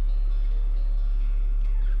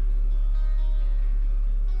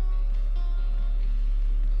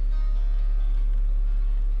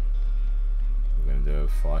 We're going to do a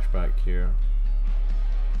flashback here.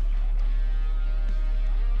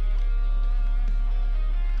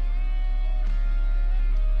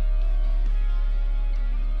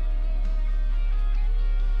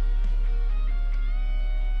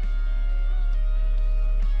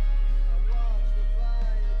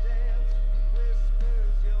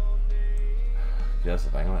 That's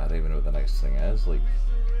the thing, like, I don't even know what the next thing is. Like,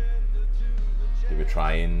 do we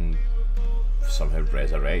try and somehow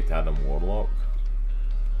resurrect Adam Warlock?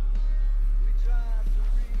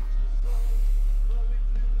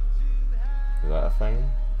 Is that a thing?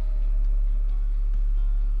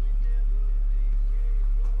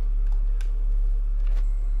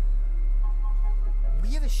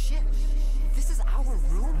 We have a ship. This is our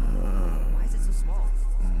room. Why is it so small?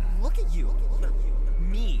 Look at you.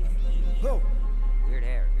 Me. Whoa. Weird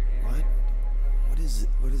hair. What? What is it?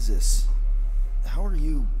 What is this? How are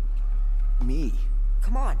you... me?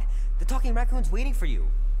 Come on. The talking raccoon's waiting for you.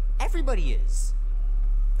 Everybody is.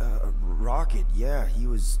 Rocket, yeah, he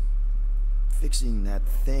was fixing that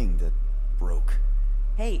thing that broke.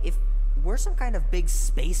 Hey, if we're some kind of big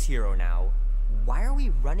space hero now, why are we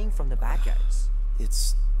running from the bad guys?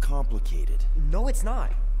 It's complicated. No, it's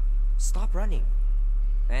not. Stop running.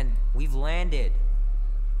 And we've landed.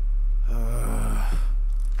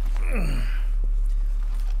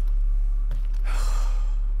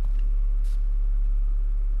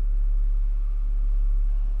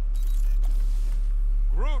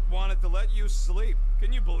 Groot wanted to let you sleep.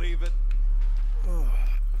 Can you believe it?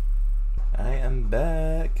 I am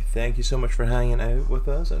back. Thank you so much for hanging out with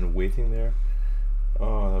us and waiting there.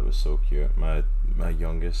 Oh, that was so cute. My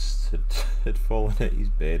youngest had fallen out his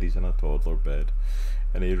bed. He's in a toddler bed,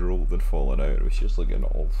 and he rolled and fallen out. It was just like on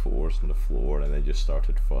all fours on the floor, and they just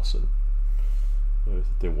started fussing. So I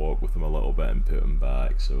had to walk with him a little bit and put him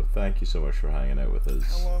back. So thank you so much for hanging out with us.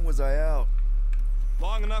 How long was I out?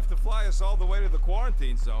 Long enough to fly us all the way to the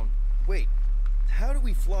quarantine zone. Wait, how do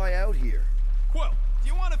we fly out here? Quill, do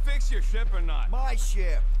you want to fix your ship or not? My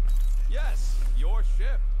ship. Yes, your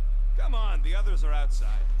ship. Come on, the others are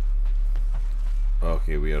outside.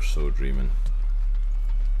 Okay, we are so dreaming.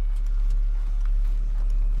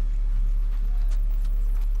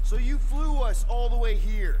 So you flew us all the way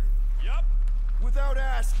here? Yup. Without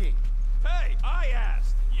asking? Hey, I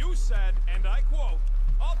asked. You said, and I quote,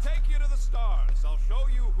 "I'll take you to the stars. I'll show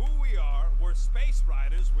you who we are. We're space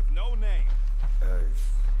riders with no name."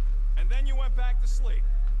 And then you went back to sleep.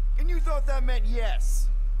 And you thought that meant yes?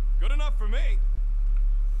 Good enough for me.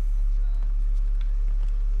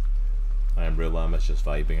 Iron Brew Llama's just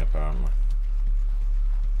vibing apparently.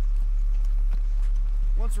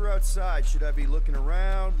 Once we're outside, should I be looking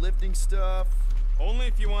around, lifting stuff? Only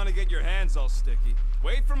if you want to get your hands all sticky.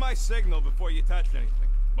 Wait for my signal before you touch anything.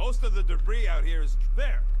 Most of the debris out here is...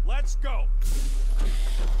 There, let's go!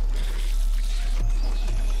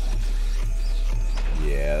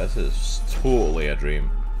 Yeah, this is totally a dream.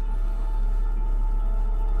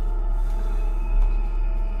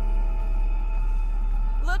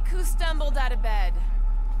 Look who stumbled out of bed.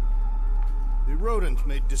 The rodent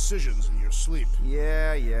made decisions in your sleep.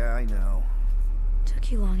 Yeah, I know.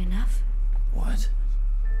 Took you long enough. What?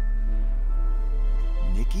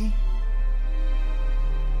 Nikki?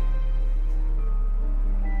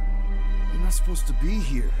 You're not supposed to be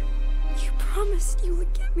here. You promised you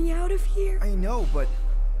would get me out of here. I know, but...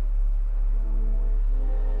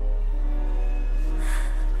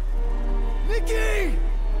 Nikki!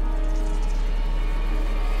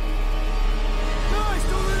 Guys,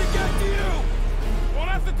 don't let it get to you! Won't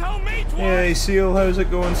have to tell me twice! Hey Seal, how's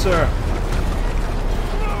it going, sir?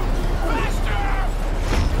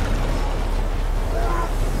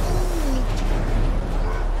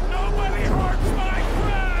 Nobody hurts my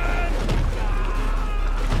friend!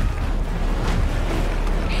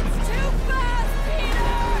 It's too fast,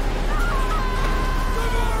 Peter!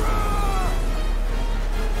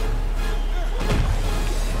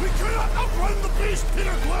 We cannot outrun the beast,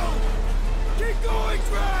 Peter Quill! Keep going,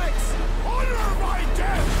 Drax! Honor my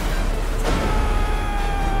death!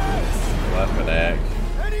 Left my deck.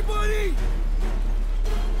 Anybody?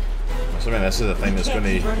 So I mean, this is the thing that's going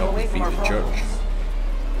to help defeat the church.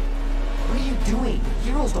 We doing?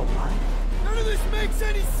 Heroes don't run. None of this makes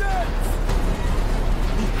any sense!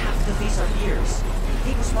 We have to face our fears.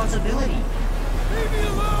 Take responsibility. Leave me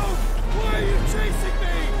alone! Why are you chasing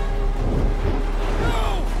me?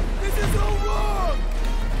 No! This is all wrong!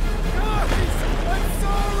 Guys! I'm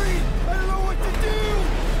sorry! I don't know what to do!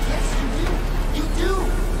 Yes, you do!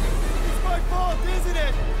 It's my fault, isn't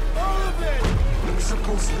it? All of it! You're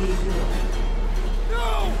supposed to be a hero.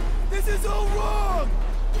 No! This is all wrong!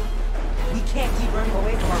 We can't keep running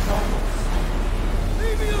away from our problems.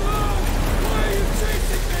 Leave me alone! Why are you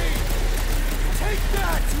chasing me? Take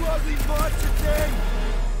that, you ugly monster thing!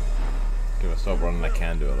 Okay, stop running, I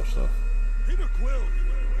can do other stuff. Peter Quill!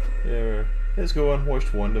 Yeah, let's go and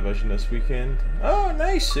watched WandaVision this weekend. Oh,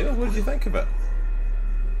 nice! What did you think of it?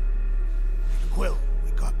 Quill,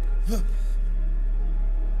 wake up.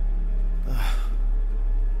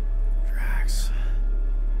 Drax.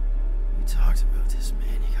 We talked about this,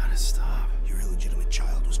 man. You gotta stop. Your illegitimate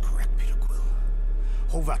child was correct, Peter Quill.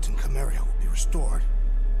 Hovat and Chimeria will be restored.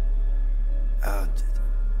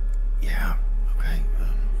 Yeah, okay.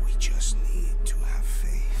 We just need to have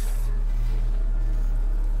faith.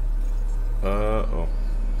 Oh.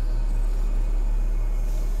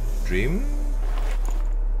 Dream?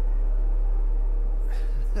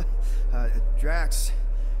 Drax,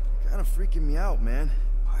 you're kind of freaking me out, man.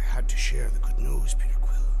 I had to share the good news, Peter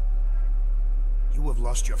Quill. You have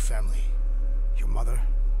lost your family. Your mother,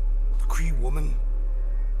 the Kree woman.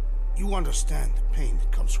 You understand the pain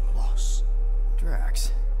that comes from loss.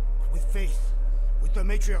 Drax. But with faith, with the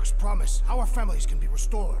Matriarch's promise, our families can be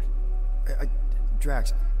restored.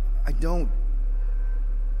 Drax, I don't...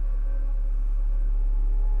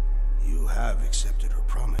 You have accepted her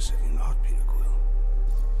promise, have you not, Peter Quill?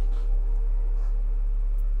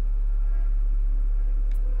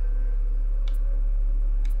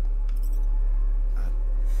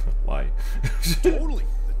 Why? Totally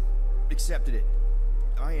accepted it.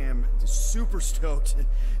 I am super stoked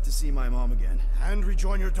to see my mom again. And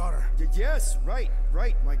rejoin your daughter. Yes, right.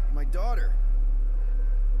 My daughter.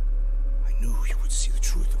 I knew you would see the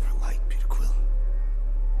truth of her light, Peter Quill.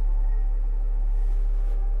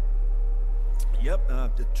 Yep,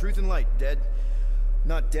 the truth and light. Dead.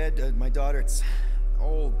 Not dead. My daughter, it's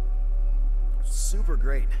all super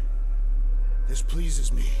great. This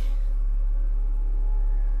pleases me.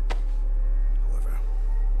 However,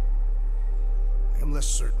 I am less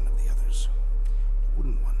certain of the others. The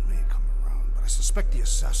wooden one may come around, but I suspect the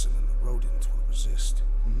assassin and the rodent will resist.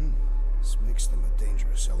 This makes them a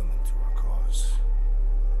dangerous element to our cause.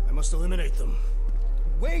 I must eliminate them.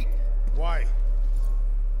 Wait! Why?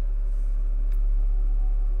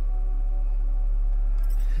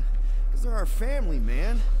 Because they're our family,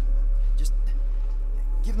 man. Just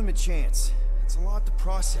give them a chance. It's a lot to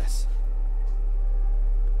process.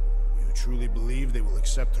 You truly believe they will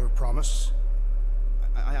accept her promise?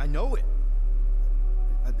 I know it.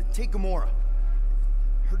 Take Gamora.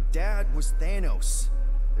 Her dad was Thanos.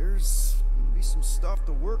 There's gonna be some stuff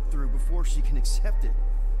to work through before she can accept it.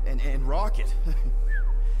 And Rocket.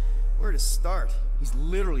 Where to start? He's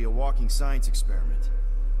literally a walking science experiment.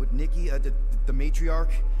 What Nikki, the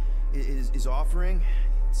matriarch, is offering,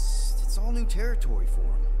 it's all new territory for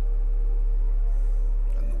him.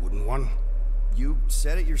 And the wooden one? You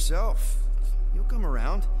said it yourself. He'll come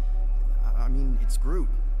around. I mean, it's Groot,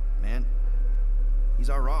 man. He's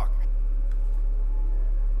our rock.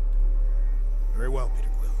 Very well, Peter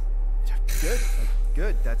Quill. Good.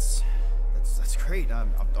 Good. That's great.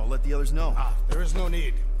 I'll let the others know. There is no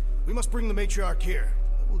need. We must bring the matriarch here.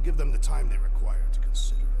 That will give them the time they require to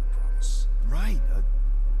consider her promise. Right.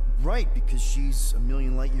 Right, because she's a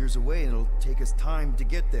million light years away, and it'll take us time to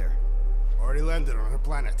get there. Already landed on her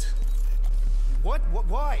planet. What?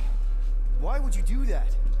 Why? Why would you do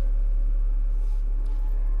that?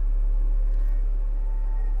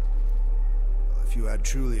 Well, if you had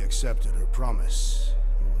truly accepted her promise,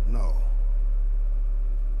 you would know.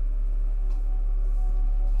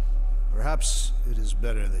 Perhaps it is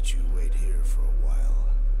better that you wait here for a while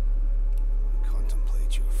and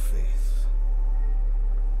contemplate your faith.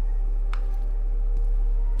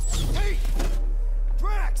 Hey!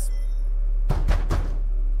 Drax!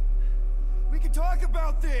 We can talk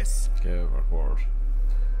about this! Okay, of course.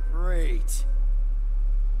 Great.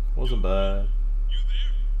 Wasn't bad. You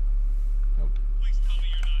there? Nope. Please tell me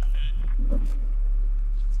you're not dead.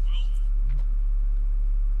 Well?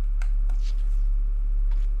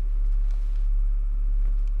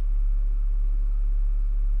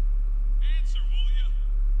 Answer, will ya?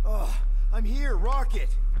 Oh, I'm here, Rocket.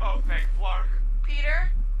 Oh, thank Flark.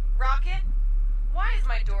 Peter? Rocket? Why is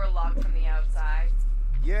my door locked from the outside?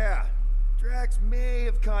 Yeah, Drax may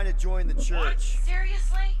have kind of joined the church. What?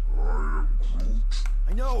 Seriously?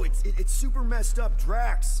 I know, it's super messed up.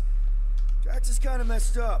 Drax is kind of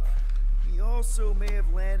messed up. He also may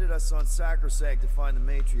have landed us on Sacrosanct to find the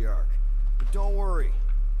matriarch. But don't worry.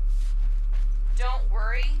 Don't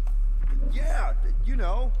worry? Yeah, you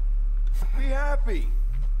know. Be happy.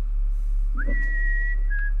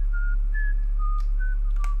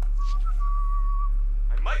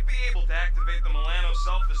 I might be able to activate the Milano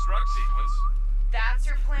self-destruct sequence. That's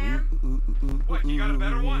your plan? What, you got a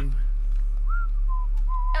better one?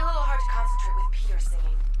 A little hard to concentrate with Peter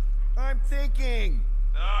singing. I'm thinking.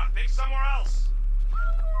 Think somewhere else.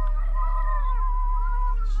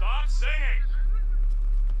 Stop singing.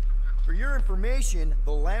 For your information,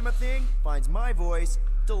 the llama thing finds my voice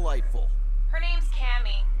delightful. Her name's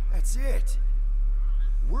Cammy. That's it.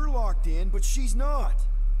 We're locked in, but she's not.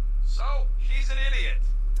 So, she's an idiot.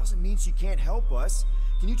 Doesn't mean she can't help us.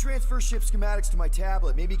 Can you transfer ship schematics to my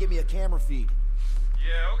tablet? Maybe get me a camera feed.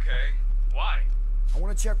 Yeah, okay. Why? I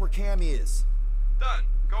want to check where Cammy is. Done.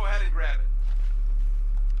 Go ahead and grab it.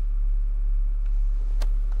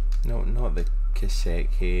 No, not the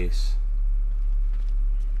cassette case.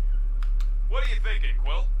 What are you thinking,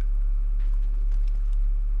 Quill?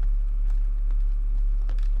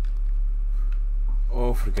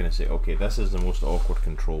 Oh, for goodness sake. Okay, this is the most awkward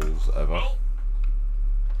controls ever. Quill?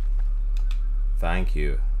 Thank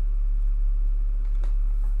you.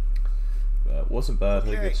 But wasn't bad,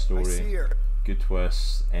 had a good story. Good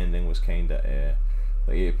twist. Ending was kinda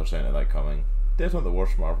like 80% of that coming. Definitely the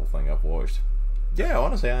worst Marvel thing I've watched. Yeah,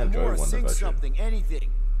 honestly I enjoyed WandaVision. Sing something,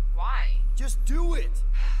 anything. Why? Just do it.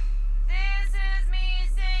 This is me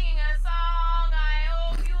singing a song. I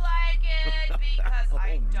hope you like it because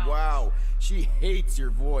I don't. Wow, she hates your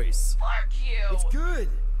voice. Fuck you. It's good.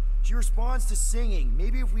 She responds to singing.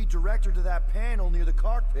 Maybe if we direct her to that panel near the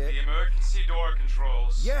cockpit. The emergency door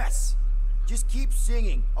controls. Yes. Just keep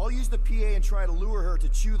singing. I'll use the PA and try to lure her to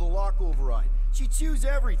chew the lock override. She chews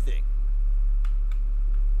everything.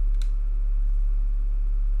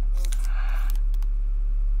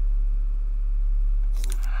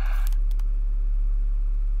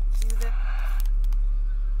 Do the...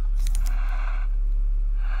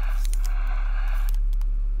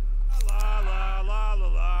 La la la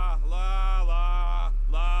la la la la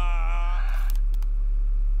la.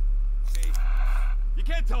 See, you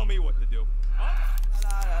can't tell me what to do. Huh?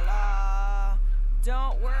 La la la.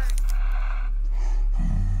 Don't worry.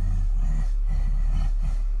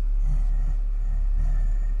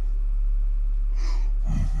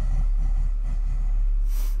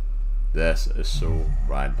 This is so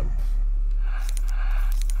random.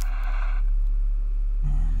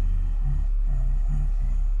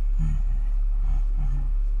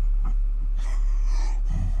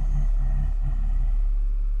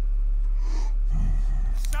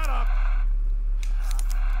 Shut up.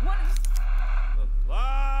 What?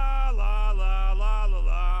 La la la la la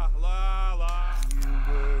la la la.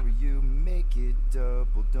 You worry, you make it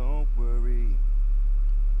double. Don't worry.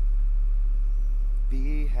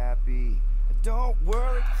 Be happy. Don't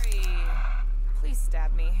worry. Please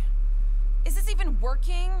stab me. Is this even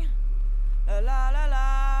working? La la la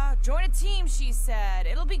la. Join a team, she said.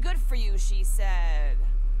 It'll be good for you, she said.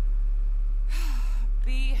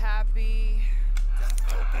 Be happy.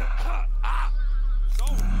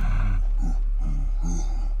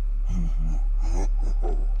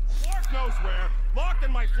 Flark knows where. Locked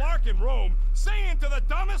in my flarkin' room, singing to the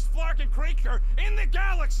dumbest flarkin' creature in the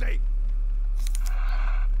galaxy.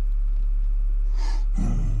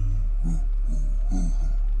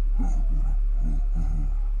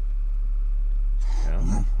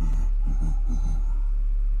 Yeah.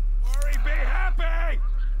 Worry, be happy!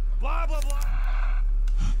 Blah, blah,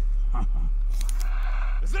 blah.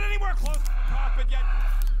 Is it anywhere close to the cockpit yet?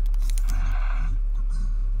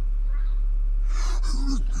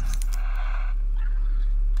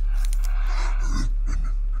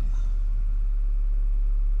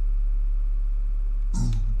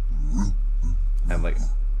 And like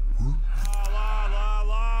La, la, la,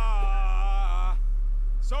 la.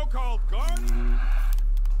 So-called guardian.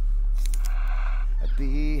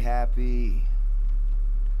 Be happy.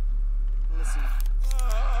 Listen.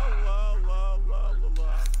 La, la, la, la, la,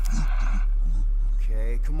 la.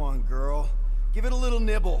 Okay, come on, girl. Give it a little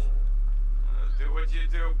nibble. Do what you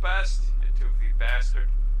do best, you toothy bastard.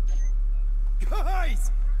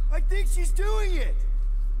 Guys! I think she's doing it!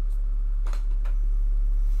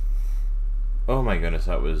 oh my goodness,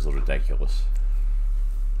 that was ridiculous.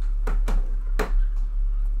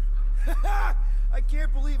 I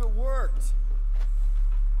can't believe it worked.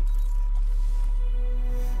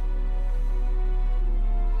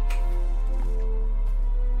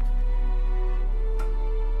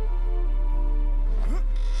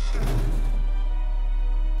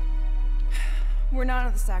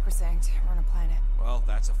 at the sacrosanct. We're on a planet. Well,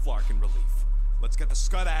 that's a flarkin' relief. Let's get the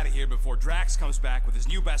scud out of here before Drax comes back with his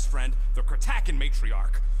new best friend, the Kratakan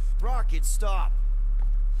matriarch. Rocket, stop!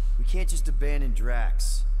 We can't just abandon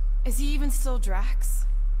Drax. Is he even still Drax?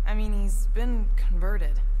 I mean, he's been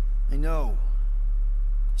converted. I know.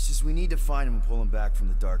 It's just we need to find him and pull him back from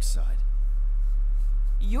the dark side.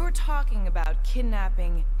 You're talking about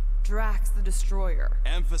kidnapping Drax the Destroyer.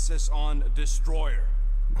 Emphasis on destroyer.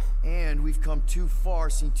 And we've come too far,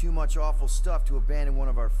 seen too much awful stuff to abandon one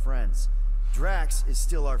of our friends. Drax is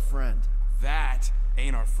still our friend. That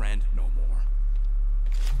ain't our friend no more.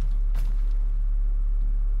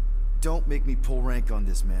 Don't make me pull rank on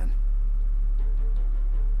this, man.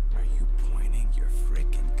 Are you pointing your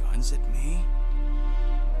frickin' guns at me?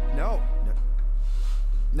 No,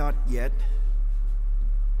 not yet.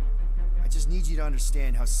 I just need you to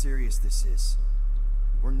understand how serious this is.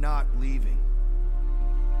 We're not leaving.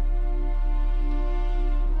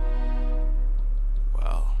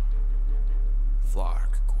 Well,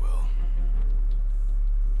 Flark, Quill.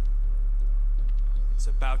 It's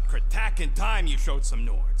about Kratakan time you showed some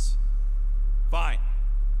Nords. Fine.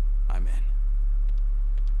 I'm in.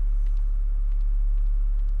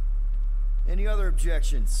 Any other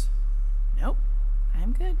objections? Nope.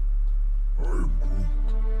 I'm good.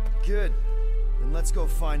 Good. Then let's go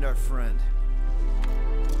find our friend.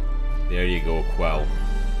 There you go, Quill.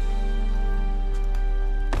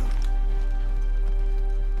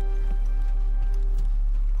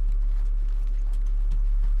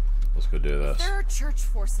 Let's go do this. There are church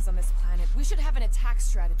forces on this planet. We should have an attack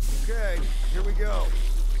strategy. Okay, here we go.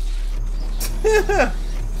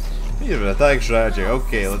 You have an attack strategy.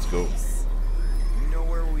 Okay, let's go. You know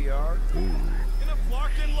where we are? Ooh. In a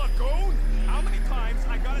Flarkin lagoon? How many times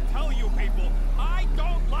I gotta tell you people, I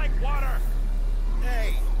don't like water!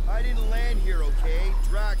 Hey, I didn't land here, okay?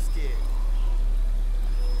 Drax did.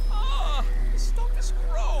 Ah, this stuff is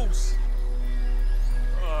gross!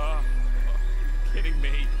 Kidding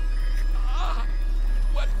me?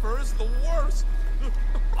 Wet fur is the worst!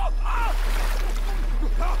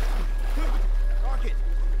 Rocket!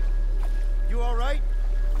 You alright?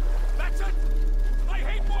 That's it! I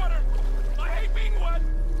hate water! I hate being wet!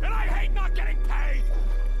 And I hate not getting paid!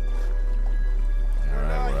 We're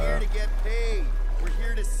not here to get paid. We're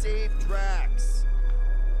here to save Drax.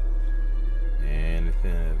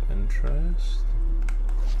 Anything of interest?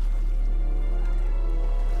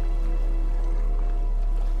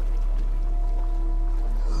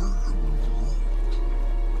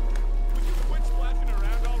 Quit splashing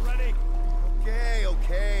around already!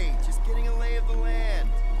 Okay. Just getting a lay of the land.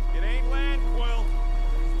 It ain't land, Quill.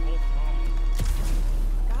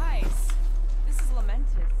 Guys, this is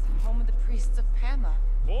Lamentus, home of the priests of Pama.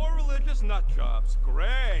 More religious nut jobs.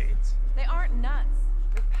 Great! They aren't nuts.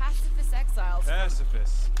 They're pacifist exiles.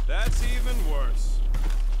 Pacifists. That's even worse.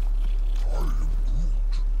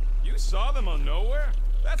 You saw them on Nowhere?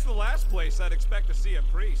 That's the last place I'd expect to see a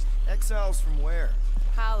priest. Exiles from where?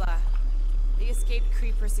 Hala. They escaped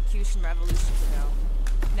Kree persecution revolutions ago.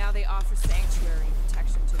 Now they offer sanctuary and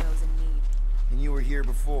protection to those in need. And you were here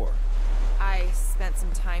before? I spent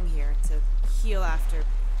some time here to heal after...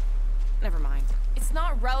 Never mind. It's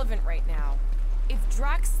not relevant right now. If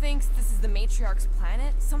Drax thinks this is the Matriarch's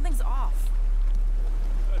planet, something's off.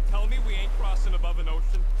 Tell me we ain't crossing above an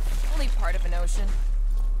ocean. Only part of an ocean.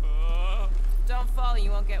 Don't fall,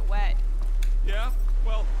 you won't get wet. Yeah?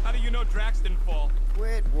 Well, how do you know Drax didn't fall?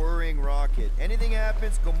 Quit worrying, Rocket. Anything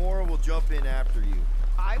happens, Gamora will jump in after you.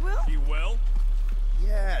 I will? He will?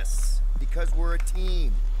 Yes, because we're a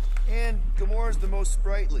team. And Gamora's the most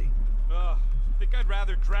sprightly. I think I'd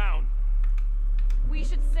rather drown. We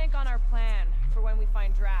should sync on our plan for when we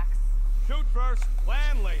find Drax. Shoot first,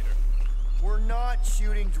 plan later. We're not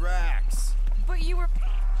shooting Drax. But you were...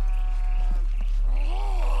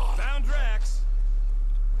 Found Drax.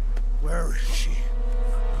 Where is she?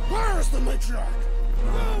 Where is the matriarch?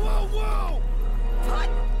 Whoa, whoa, whoa! Put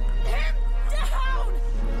him down!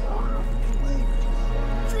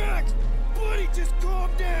 Drax! Buddy, just calm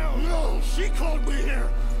down! No, she called me here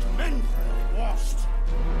to mend what I lost.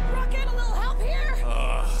 Rocket, a little help here?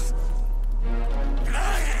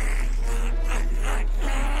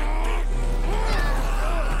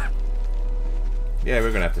 Yeah,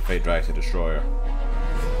 we're gonna have to fight Drax the Destroyer.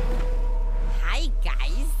 Hi,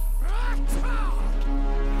 guys.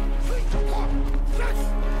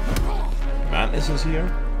 Mantis is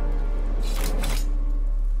here.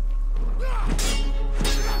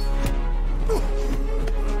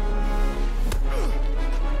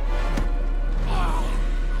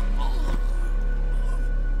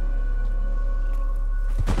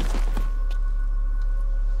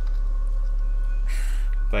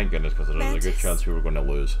 thank goodness, because there was a good chance we were going to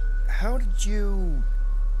lose. How did you...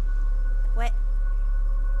 What?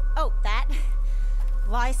 Oh, that?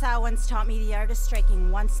 Lysa once taught me the art of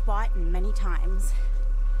striking one spot and many times.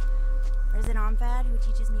 There's an Omfad who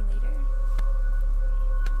teaches me later.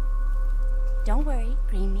 Don't worry,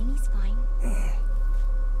 Green Meanie's fine.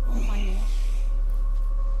 We'll find it.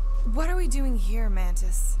 What are we doing here,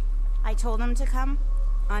 Mantis? I told him to come,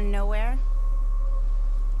 on nowhere.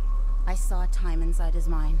 I saw time inside his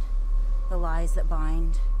mind. The lies that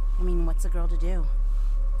bind. I mean, what's a girl to do?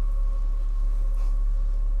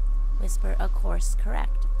 Whisper a course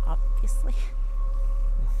correct, obviously.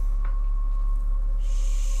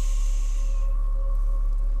 Shh.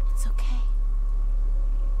 It's okay.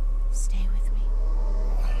 Stay with me.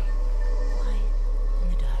 Quiet in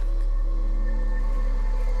the dark.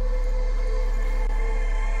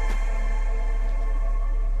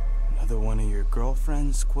 Another one of your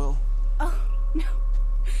girlfriends, Quill? Oh, no.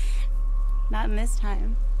 Not in this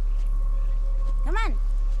time. Come on.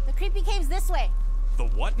 The creepy cave's this way. The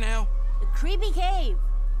what now? The creepy cave,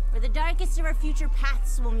 where the darkest of our future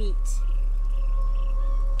paths will meet.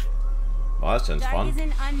 Well, that sounds Dark fun. as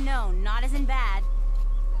in unknown, not as in bad.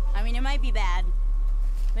 I mean, it might be bad,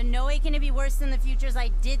 but no way can it be worse than the futures I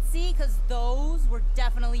did see, because those were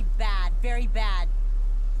definitely bad, very bad.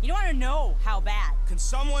 You don't want to know how bad. Can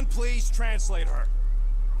someone please translate her?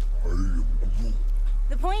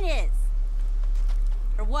 The point is,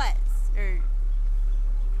 or was, or...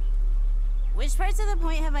 Which parts of the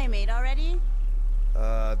point have I made already?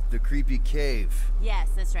 The creepy cave. Yes,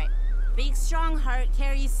 that's right. Big, strong heart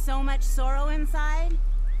carries so much sorrow inside.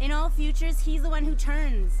 In all futures, he's the one who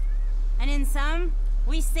turns. And in some,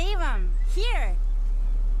 we save him. Here.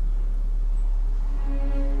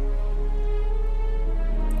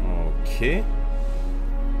 Okay.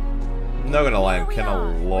 Not gonna lie, I'm kind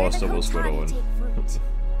of lost at what's going on.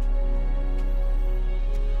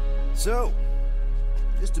 So,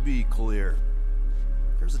 just to be clear,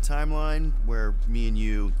 there's a timeline where me and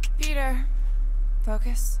you... Peter,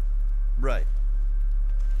 focus. Right.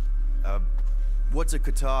 What's a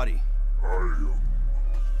Katati?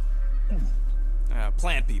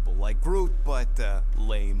 Plant people, like Groot, but,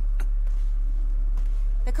 lame.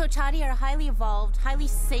 The Kotati are a highly evolved, highly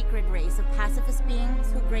sacred race of pacifist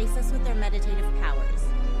beings who grace us with their meditative powers.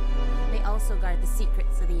 They also guard the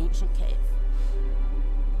secrets of the ancient cave.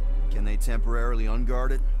 Can they temporarily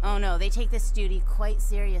unguard it? Oh no, they take this duty quite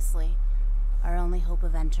seriously. Our only hope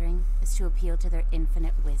of entering is to appeal to their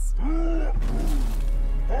infinite wisdom.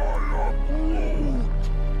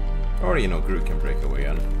 Or, you know, Groot can break away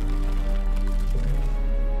in.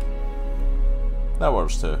 That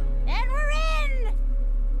works too. And we're in!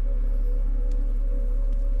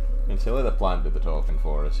 And so let the plant do the talking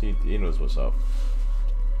for us. He knows what's up.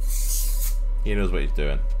 He knows what he's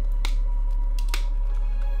doing.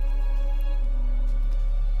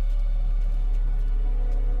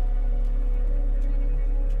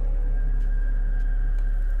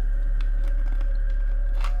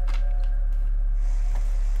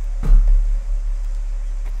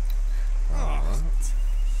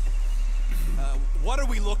 What are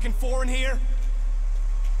we looking for in here?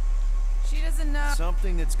 She doesn't know.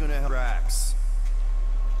 Something that's gonna help Drax.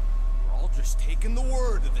 We're all just taking the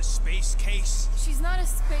word of the space case. She's not a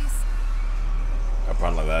space.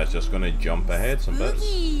 Apparently that's just gonna jump ahead some bits.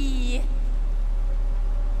 Spooky!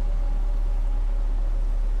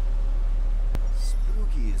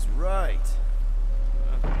 Spooky is right.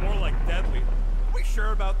 More like deadly. Are we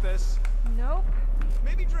sure about this? Nope.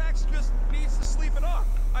 Maybe Drax just needs to sleep it off.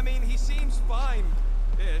 I mean, he seems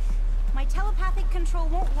fine-ish. My telepathic control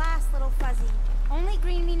won't last, little fuzzy. Only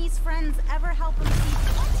Green Meanie's friends ever help him see.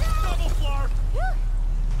 Watch out! Double floor! Whew!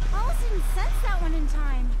 Almost didn't sense that one in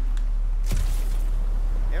time.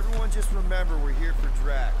 Everyone just remember we're here for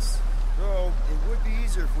Drax. Though, it would be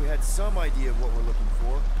easier if we had some idea of what we're looking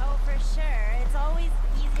for. Oh, for sure. It's always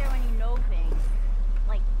easier when you know things.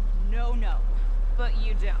 Like, no. But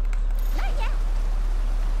you don't. Not yet.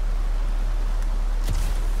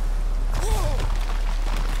 Whoa!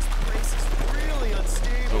 This place is really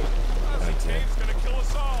unstable. This cave's gonna kill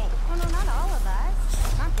us all. Oh no, not all of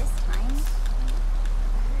us. Not this time.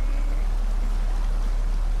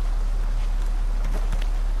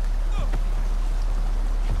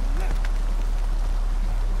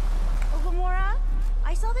 Oh, Gamora,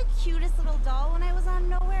 I saw the cutest little doll when I was on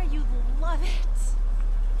Nowhere. You'd love it.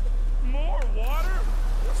 More water?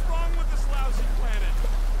 What's wrong with this lousy planet?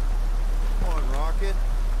 Come on, Rocket.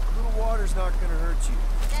 A little water's not gonna hurt you.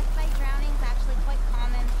 Death by drowning is actually quite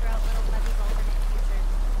common throughout Little Fuzzy's alternate futures.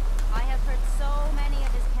 I have heard so many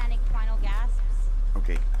of his panicked final gasps.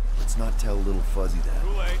 Okay, Let's not tell little Fuzzy that. Too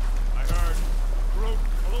late. I heard. Groot,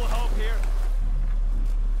 a little help here.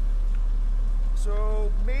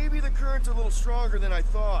 So, maybe the current's a little stronger than I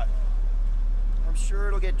thought. I'm sure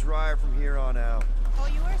it'll get drier from here on out. Oh,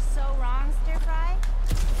 you were so wrong, Stir Fry.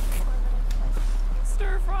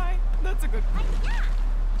 Stir Fry? That's a good one. Yeah!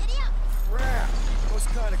 Giddy up! Crap! That was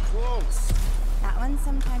kind of close. That one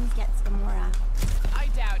sometimes gets Gamora. I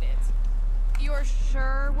doubt it. You're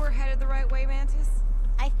sure we're headed the right way, Mantis?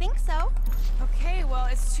 I think so. Okay, well,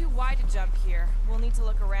 it's too wide to jump here. We'll need to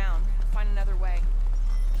look around, find another way.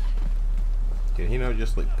 Can he not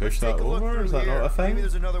just like push that over? Is that not a thing? Maybe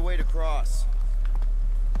there's another way to cross.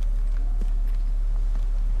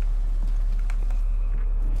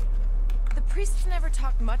 The priests never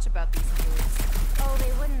talked much about these caves. Oh,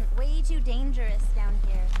 they wouldn't. Way too dangerous down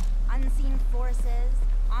here. Unseen forces,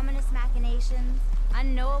 ominous machinations,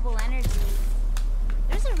 unknowable energies.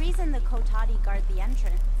 There's a reason the Kotati guard the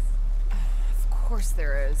entrance. Of course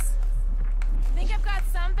there is. I think I've got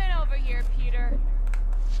something over here, Peter.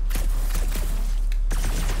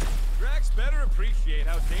 Drax better appreciate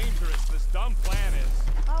how dangerous this dumb plan is.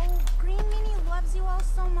 Oh, Green Meanie loves you all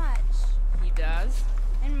so much. He does?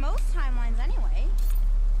 In most timelines, anyway.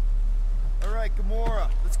 Alright, Gamora,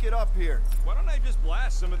 let's get up here. Why don't I just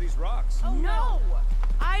blast some of these rocks? Oh, no!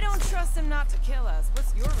 I don't trust him not to kill us.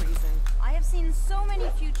 What's your reason? I have seen so many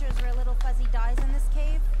futures where little Fuzzy dies in this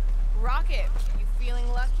cave. Rocket, you feeling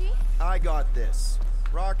lucky? I got this.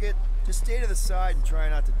 Rocket, just stay to the side and try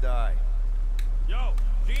not to die. Yo,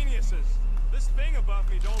 geniuses! This thing above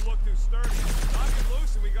me don't look too sturdy. Knock it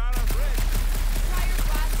loose and we got our bridge. Try your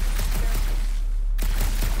glasses, Peter.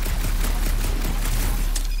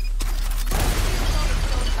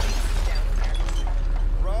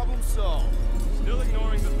 Problem solved. Still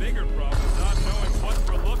ignoring the bigger problem, not knowing what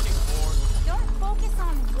we're looking for. Don't focus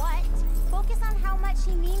on what. Focus on how much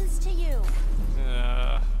he means to you. Think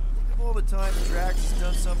of all the times Drax has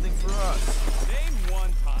done something for us. Name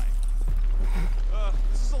one time.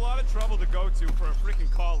 This is a lot of trouble to go to for a freaking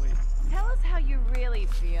colleague. Tell us how you really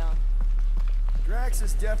feel. Drax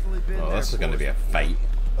has definitely been there. Oh, this is gonna be a fight.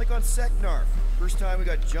 Like on Seknarf. First time we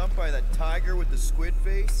got jumped by that tiger with the squid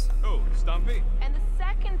face. Oh, Stumpy? And the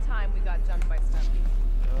second time we got jumped by Stumpy.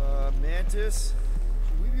 Mantis?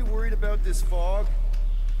 Should we be worried about this fog?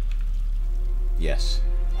 Yes,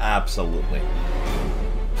 absolutely.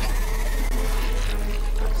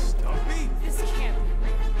 Stumpy? This can't be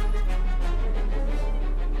real.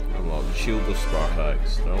 Unlock the Shield of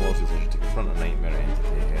Spartax. There are losses as you confront a nightmare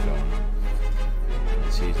entity head on.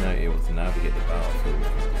 And so he's now able to navigate the battlefield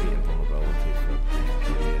with complete invulnerability for a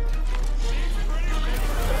brief period.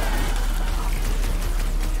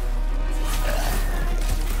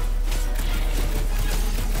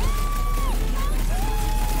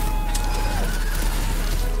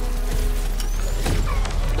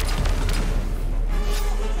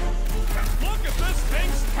 Look at this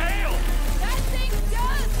thing's tail! That thing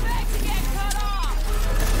does beg to get cut off!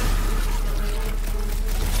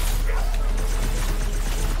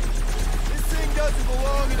 This thing doesn't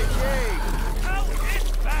belong in a cave. Hell,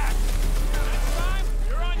 it's back! Next time,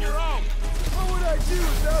 you're on your own. What would I do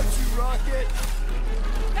without you, Rocket?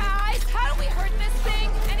 Guys, how do we hurt this thing?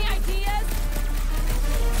 Any ideas?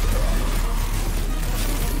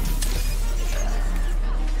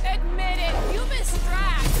 Admit it, you missed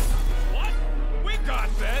Drax. What? We got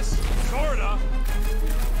this. Sorta.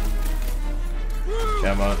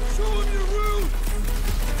 Come on. Show him your roots!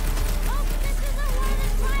 Oh, this is a war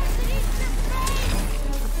that flies beneath your brain!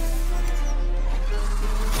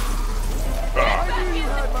 I knew you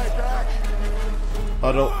had my back.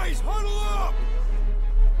 Huddle. Guys, huddle up!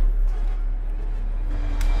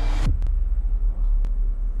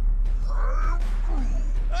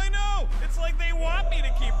 I know! It's like they want me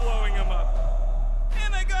to keep blowing them up.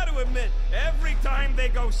 And I gotta admit, every time they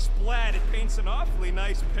go splat, it paints an awfully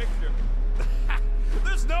nice picture.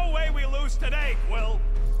 There's no way we lose today, Quill.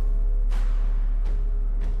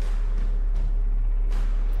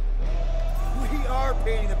 We are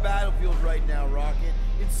painting the battlefield right now, Rocket,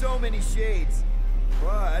 in so many shades.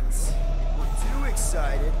 But if we're too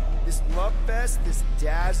excited, this love fest, this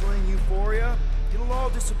dazzling euphoria, it'll all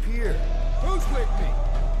disappear. Who's with me?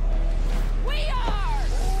 We are!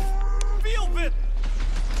 Feel it!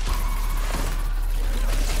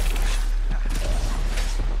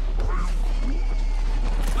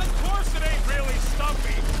 Of course it ain't really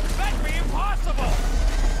Stumpy. That'd be impossible.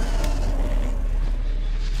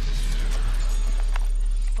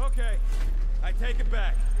 Okay, I take it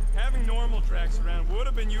back. Having normal Drax around would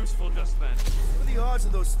have been useful just then. What are the odds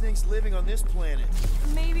of those things living on this planet?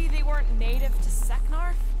 Maybe they weren't native to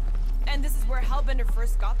Seknarf? And this is where Hellbender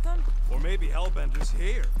first got them? Or maybe Hellbender's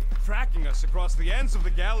here, tracking us across the ends of the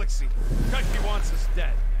galaxy, because she wants us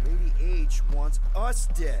dead. Lady H wants us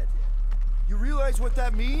dead. You realize what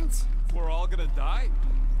that means? We're all gonna die?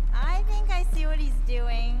 I think I see what he's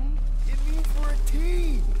doing. It means we're a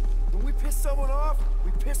team. When we piss someone off,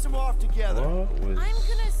 we piss them off together. I'm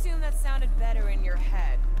gonna assume that sounded better in your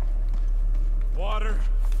head. Water,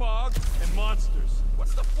 fog, and monsters.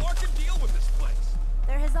 What's the fucking deal with this place?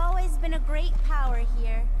 There has always been a great power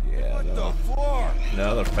here. Yeah. What the fuck?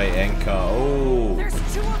 Another fight Inca. Oh. There's 2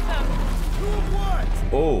 of them. Who what?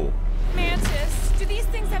 Oh. Mantis, do these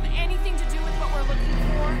things have anything to do with what we're looking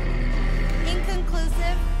for?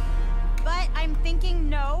 Inconclusive, but I'm thinking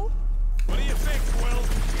no. What do you think, Quill?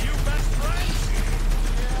 You best friends?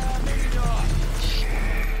 Yeah, maybe not.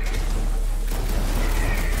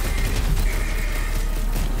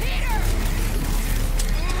 Peter!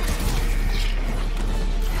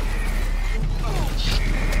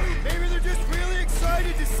 Maybe they're just really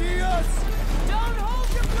excited to see us. Don't hold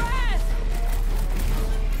your breath!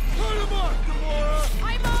 Put them up, Gamora!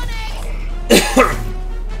 I'm on it!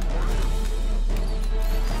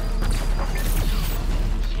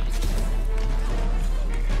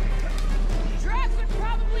 Drax would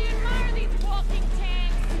probably admire these walking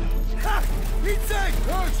tanks! Ha! He'd say,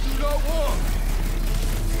 "Tanks do not walk."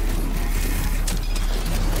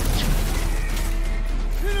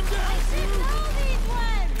 Hit him down! I should know these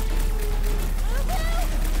ones! Woohoo!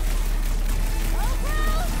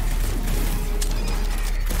 Woohoo!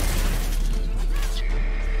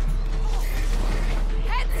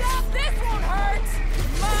 Heads up, this won't hurt!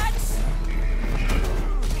 Much!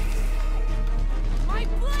 My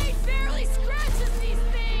blade barely scratches these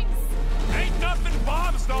things! Ain't nothing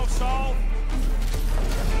bombs don't solve.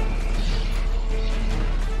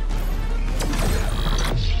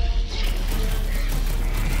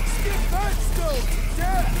 Skip that stone!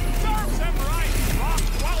 Death! Serves him right. Rock,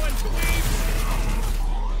 well, and bleeds.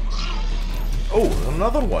 Oh,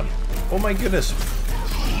 another one. Oh my goodness.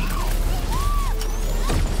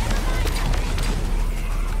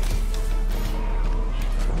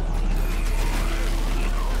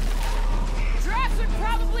 Drax would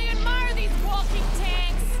probably admire these walking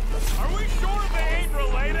tanks! Are we sure they ain't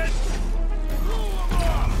related? Rule 'em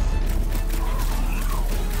off.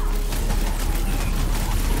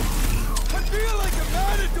 I feel like a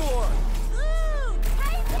matador! Ooh!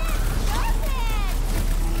 Titan! Love it!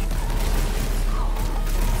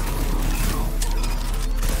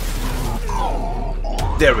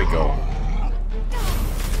 There we go.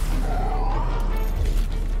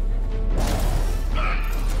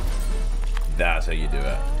 That's how you do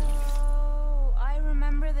it. Oh, I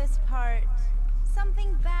remember this part.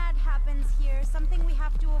 Something bad happens here, something we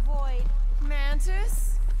have to avoid.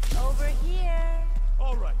 Mantis? Over here.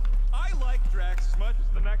 All right. I like Drax as much as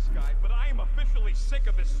the next guy, but I am officially sick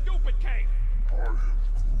of this stupid cave.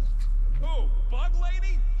 Who? Bug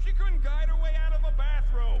Lady? She couldn't guide her way out of a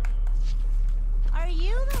bathrobe. Are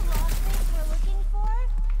you the lost things we're looking for?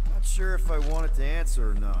 Not sure if I wanted to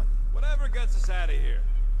answer or not. Whatever gets us out of here.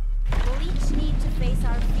 We'll each need to face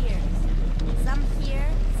our fears. Some here,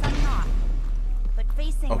 some not. But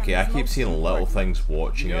facing Okay, them I is keep most seeing little important. things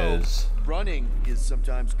watching You know, us. running is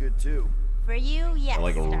sometimes good too. For you, yes.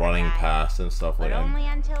 Like Star running Guy. past and stuff But like that. only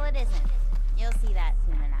until it isn't. You'll see that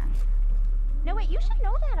soon enough. No, wait, you should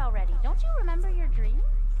know that already. Don't you remember your dreams?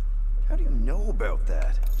 How do you know about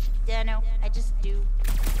that? No, I just do.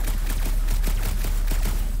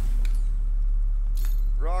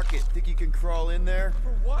 Rocket, think you can crawl in there?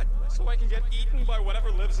 For what? So I can get eaten by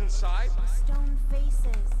whatever lives inside? Stone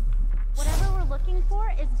faces. Whatever we're looking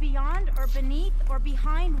for is beyond or beneath or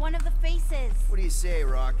behind one of the faces. What do you say,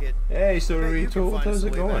 Rocket? Hey, I so bet you can Rito, find how's us a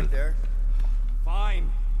it way going? back there. Fine.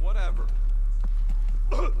 Whatever.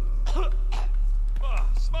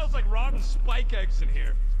 Smells like rotten spike eggs in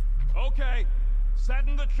here. Okay.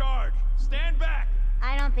 Setting the charge. Stand back.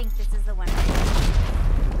 I don't think this is the one.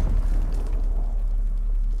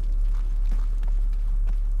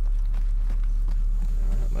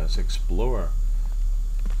 Let's explore.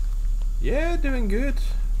 Yeah, doing good.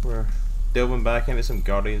 We're delving back into some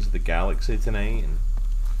Guardians of the Galaxy tonight. And...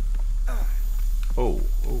 Oh.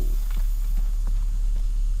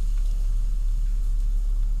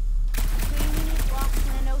 Lost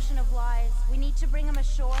in an ocean of lies. We need to bring him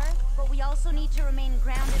ashore, but we also need to remain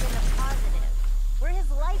grounded in the positive. We're his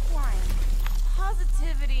lifeline.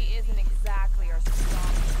 Positivity isn't exactly our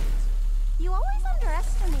strong suit. You always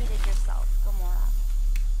underestimated yourself, Gamora.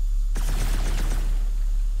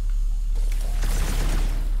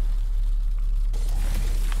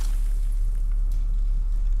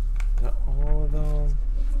 All of them.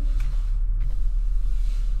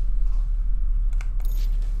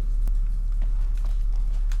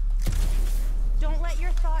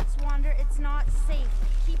 thoughts wander, it's not safe.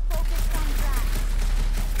 Keep focused on that.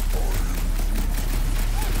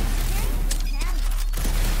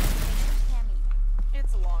 Tammy.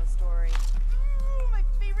 It's a long story. Ooh, my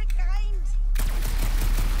favorite kind.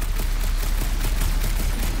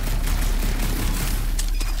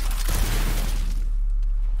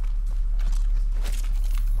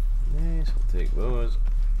 Nice, we'll take those.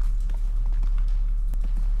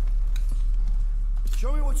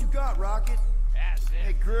 Show me what you got, Rocket.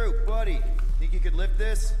 Hey, Groot, buddy. Think you could lift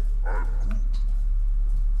this? How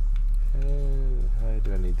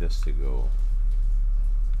do I need this to go?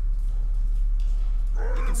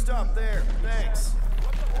 You can stop there. Thanks.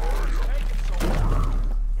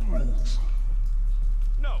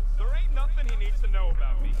 No, there ain't nothing he needs to know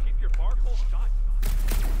about me. Keep your barcode shut.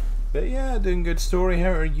 But yeah, doing good story. How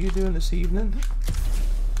are you doing this evening?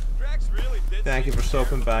 Drax really did. Thank you for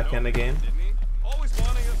stopping back in again. Didn't he? Always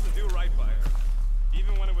wanting us to do right by her,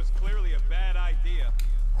 even when it was clearly a bad idea.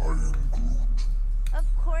 Of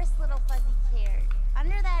course, little fuzzy cared.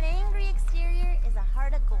 Under that angry exterior is a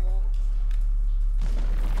heart of gold.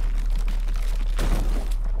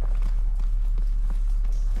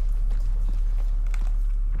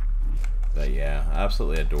 But yeah,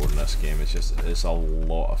 absolutely adoring this game. It's a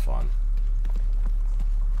lot of fun.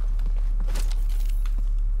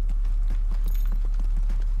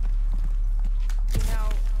 You know,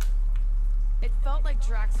 it felt like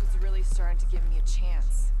Drax was really starting to give me a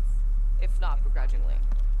chance. If not begrudgingly.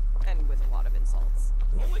 And with a lot of insults.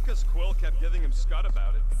 Only because Quill kept giving him scud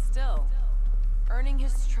about it. Still, earning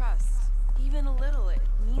his trust, even a little, it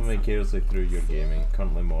means How many carelessly through your gaming?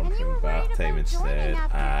 Currently monitoring bath time instead.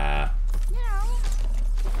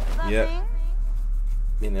 Yep.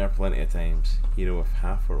 Been there plenty of times. Hero with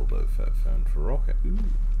half-world outfit found for Rocket. Ooh.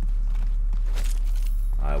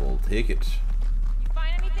 I will take it. You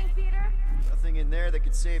find anything, Peter? Nothing in there that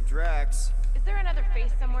could save Drax. Is there another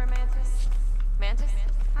face somewhere, Mantis? Mantis?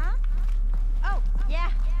 Huh? Oh,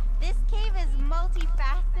 yeah. This cave is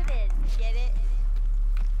multifaceted. Get it?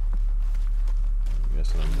 I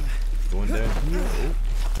guess I'm going down here.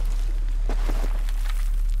 Oh.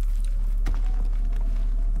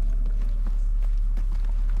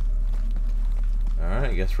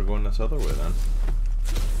 Alright, I guess we're going this other way then.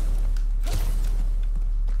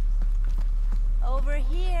 Over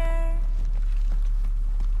here.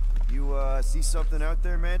 You, see something out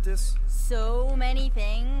there, Mantis? So many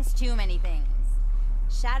things, too many things.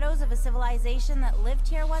 Shadows of a civilization that lived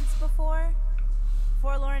here once before.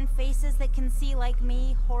 Forlorn faces that can see like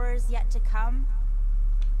me, horrors yet to come.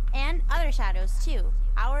 And other shadows, too.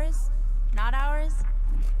 Ours, not ours.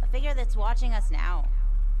 A figure that's watching us now.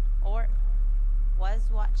 Or was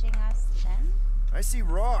watching us then? I see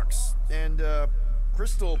rocks and,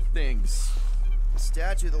 crystal things. A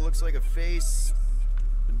statue that looks like a face.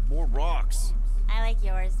 And more rocks. I like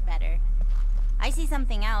yours better. I see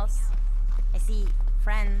something else. I see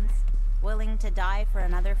friends willing to die for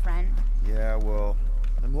another friend. Yeah, well,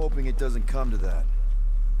 I'm hoping it doesn't come to that.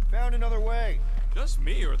 Found another way. Just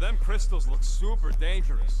me, or them crystals look super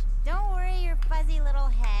dangerous. Don't worry your fuzzy little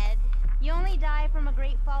head. You only die from a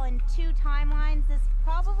great fall in 2 timelines. This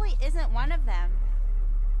probably isn't one of them.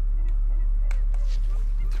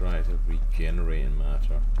 Try to regenerate in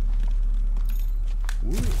matter.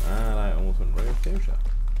 Ooh, and I almost went right off camera.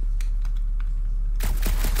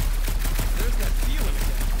 There's that feeling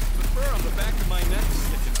again. The fur on the back of my neck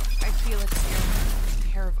sticking up. I feel it's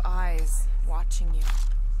your pair of eyes watching you.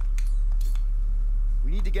 We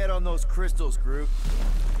need to get on those crystals, Groot.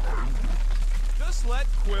 Just let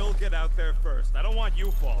Quill get out there first. I don't want you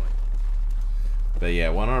falling. But yeah,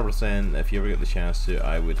 100%, if you ever get the chance to,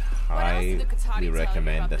 I would highly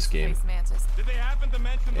recommend this game.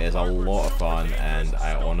 It is a lot of fun, and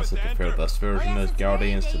I honestly prefer this version as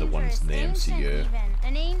Guardians to the ones in the MCU.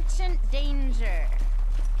 An ancient danger.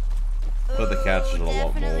 But the characters are a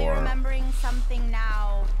lot Definitely more. remembering something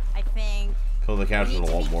now, I think. So the characters are a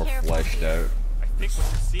lot more fleshed out. I think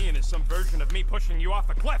what you're seeing is some version of me pushing you off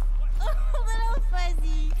a cliff. Oh, little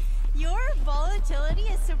fuzzy. Your volatility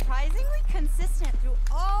is surprisingly consistent through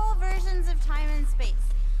all versions of time and space.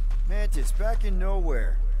 Mantis, back in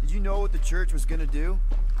nowhere. Did you know what the church was gonna do?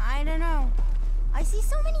 I don't know. I see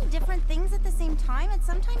so many different things at the same time, it's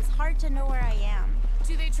sometimes hard to know where I am.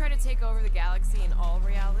 Do they try to take over the galaxy in all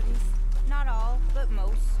realities? Not all, but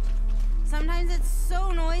most. Sometimes it's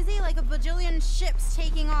so noisy, like a bajillion ships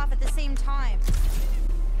taking off at the same time.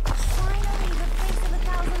 Finally, the face of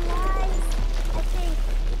 1,000 lives, I think.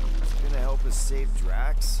 It's gonna help us save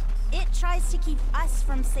Drax? It tries to keep us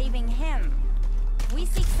from saving him. We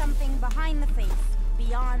seek something behind the face,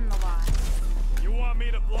 beyond the lies. You want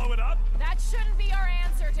me to blow it up? That shouldn't be our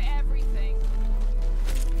answer to everything.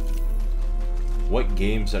 What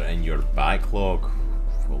games are in your backlog?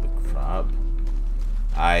 Holy crap.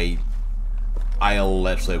 I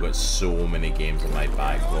literally got so many games in my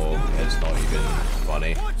backlog, it's not even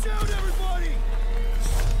funny. Watch out, everybody!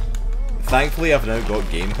 Thankfully, I've now got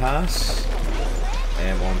Game Pass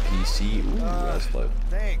on PC. Ooh, that's loud.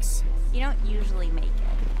 Thanks. You don't usually make it.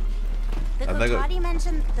 The Glotati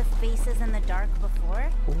mentioned the faces in the dark before.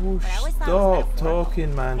 Oh, but I always thought it was stop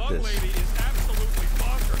talking, Mantis. Bug Lady is absolutely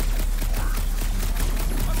bonkers.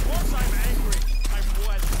 Of course I'm angry. I'm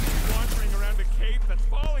what? Wandering around a cave that's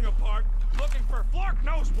falling apart, looking for Flark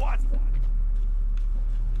knows what.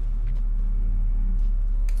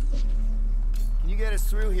 Can you get us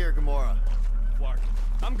through here, Gamora? Flark,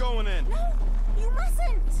 I'm going in. No, you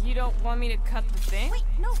mustn't. You don't want me to cut the thing? Wait,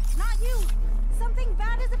 no, not you. Something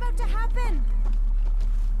bad is about to happen.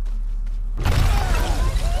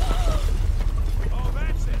 Oh,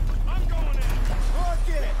 that's it. I'm going in.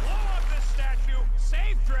 Rocket! Blow up this statue,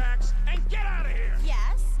 save Drax, and get out of here.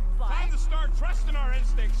 Yes, but... Time to start trusting our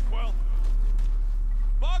instincts, Quill.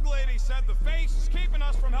 Bug Lady said the face is keeping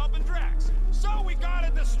us from helping Drax, so we gotta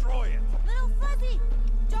destroy it. Little Fuzzy,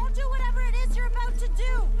 don't do whatever it is you're about to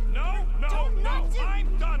do. No, I'm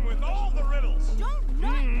done with all the riddles. Don't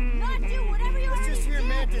not do whatever you want to do. Let's just hear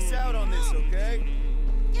Mantis out on this, okay?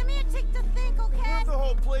 Give me a tick to think, okay? What if the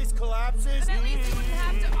whole place collapses? Then at least you wouldn't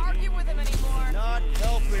have to argue with him anymore. Not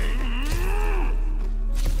helping.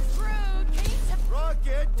 Rude. Can you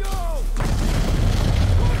Rocket, go!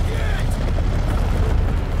 Rocket!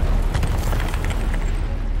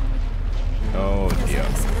 Oh dear.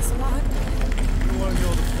 You want to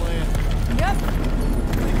know the plan? Yep.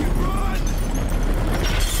 Make it run!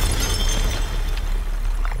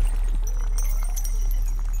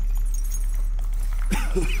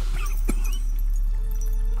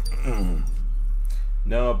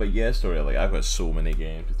 No, but yeah, story, like, I've got so many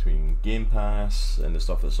games between Game Pass and the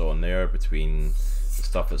stuff that's on there, between the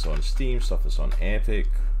stuff that's on Steam, stuff that's on Epic.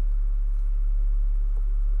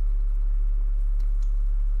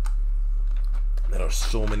 There are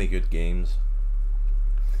so many good games.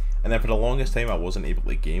 And then for the longest time I wasn't able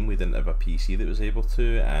to game. We didn't have a PC that was able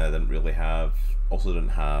to, and I didn't really have, also didn't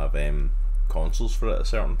have consoles for it at a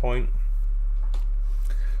certain point.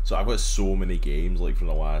 So I've got so many games, like, from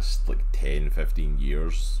the last, like, 10-15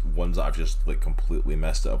 years, ones that I've just, like, completely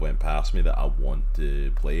missed that have went past me that I want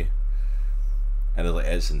to play. And it's, like,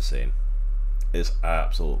 it's insane. It's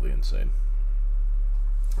absolutely insane.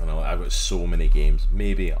 And I've got so many games.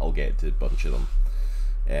 Maybe I'll get to a bunch of them.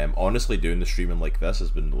 Honestly, doing the streaming like this has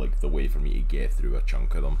been, like, the way for me to get through a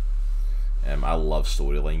chunk of them. I love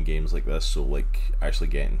storyline games like this, so, like, actually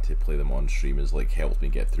getting to play them on stream is, like, helps me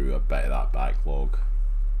get through a bit of that backlog.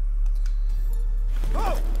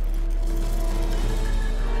 Oh!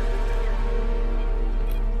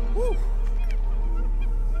 Woo!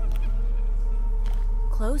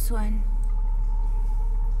 Close one.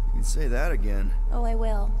 You can say that again. Oh, I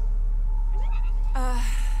will.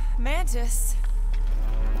 Mantis.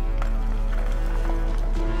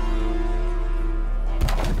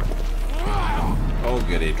 Oh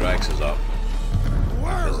goody, Drax is up.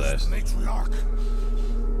 Where's the matriarch?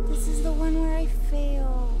 This is the one where I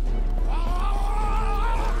failed.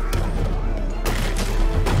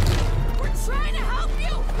 We're trying to help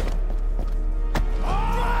you!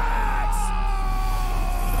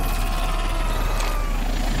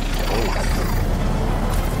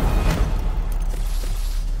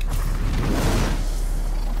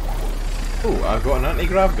 Oh, I've got an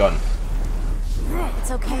anti-grav gun.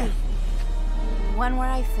 It's okay. The one where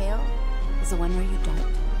I fail is the one where you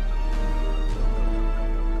don't.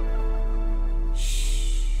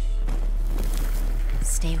 Shh.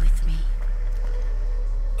 Stay with me.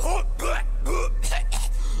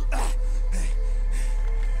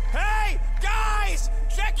 Hey, guys!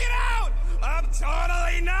 Check it out! I'm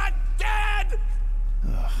totally not dead!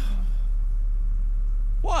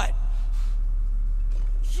 What?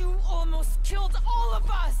 You almost killed all of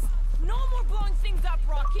us! No more blowing things up,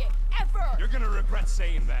 Rocket! Ever! You're gonna regret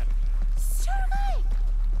saying that. Sergei!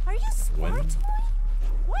 Are you smart, boy?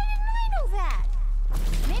 Why didn't I know that?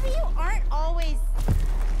 Maybe you aren't always...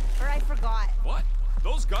 Or I forgot. What?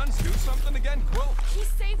 Those guns do something again, Quill? He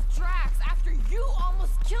saved Drax after you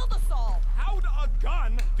almost killed us all! How'd a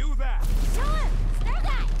gun do that? Show him!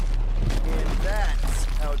 Sergei! And that's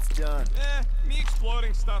how it's done. Me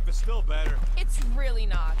exploding stuff is still better. It's really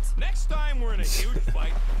not. Next time we're in a huge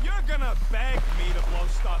fight, you're gonna beg me to blow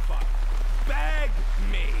stuff up. Beg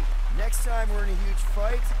me. Next time we're in a huge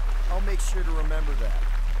fight, I'll make sure to remember that.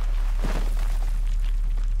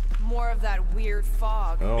 More of that weird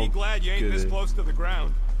fog. Oh, Be glad you ain't this close to the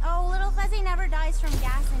ground. Oh, little Fuzzy never dies from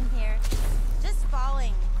gas in here. Just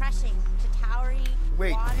falling, crushing, Chitauri,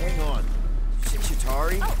 Wait, water. hang on.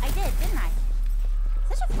 Chitauri? Oh, I did, didn't I?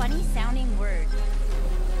 Such a funny sounding word.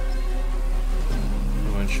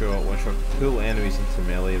 One shot, pull enemies into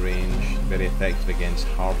melee range, very effective against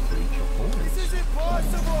hard to reach opponents. This is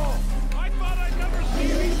impossible! I thought I'd never see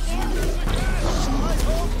these fuckers again! I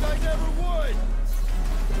hoped I never would!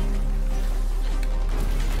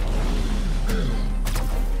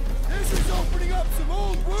 This is opening up some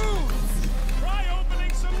old wounds! Try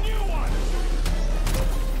opening some new ones!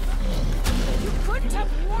 You couldn't have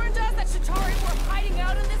warned us that Chitauri were hiding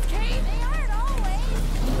out in this cave? They aren't always.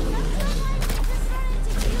 Sometimes I just run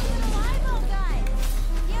into cute little eyeball guys.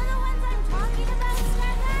 You know the ones I'm talking about,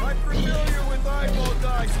 Skylar? I'm familiar with eyeball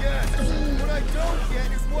guys, yes. What I don't get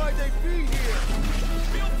is why they be here.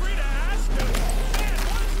 Feel free to ask them. Man,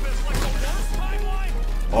 what is this, like the worst timeline?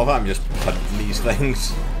 All that I'm just punting these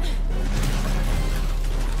things.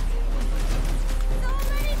 So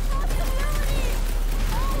many possibilities!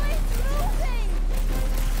 Always moving!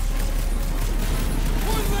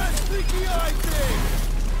 One last sneaky eye thing!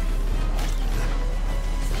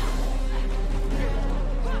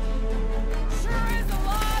 Sure is a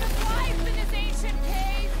lot of life in this ancient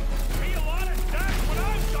cave. Be a lot of death when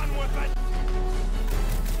I'm done with it.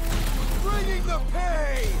 Bringing the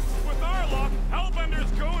pain! With our luck,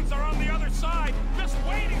 Hellbender's goons are on the other side, just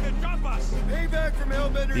waiting to dump us. Payback from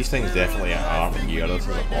Hellbender's. These things definitely aren't here. This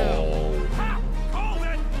is all. Ha! Called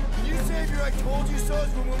it! You savior, I told you so's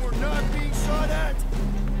when we're not being shot at.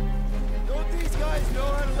 Don't these guys know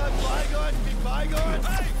how to let bygones be bygones?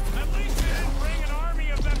 Hey, at least they didn't bring an army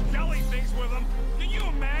of them jelly things with them. Can you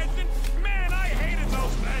imagine? Man, I hated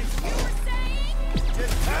those things. You were saying?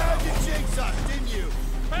 Just had to jinx us, didn't you?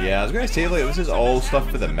 Yeah, I was gonna say, like, this is all stuff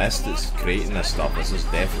for the Mist that's creating this stuff. This is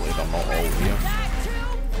definitely, they're not all here. That too?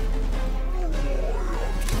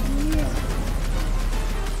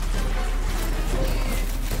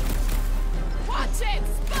 Watch it,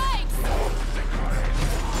 Spikes!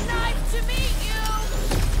 Nice to meet you!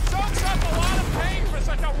 Soaks up a lot of pain for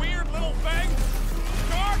such a weird little thing.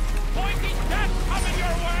 Dark, pointy death coming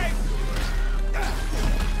your way.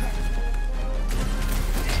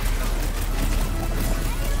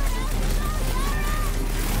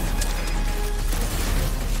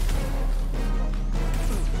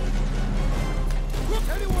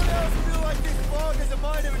 Anyone else feel like this fog has a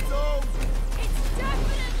mind of its own? It's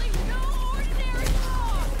definitely no ordinary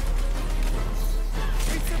fog!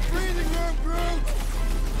 It's a breathing room, Groot!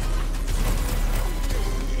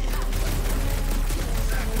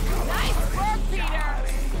 Nice work, Peter!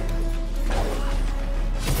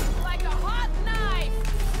 Like a hot knife!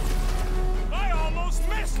 I almost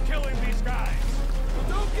missed killing these guys.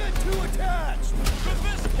 Don't get too attached! Could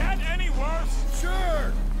this get any worse?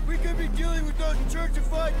 Sure! We could be dealing with those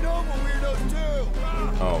churchified noble weirdos too!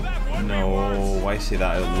 Oh, no. Why say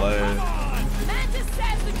that out loud? Mantis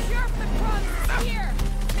says the cure for the crux is here!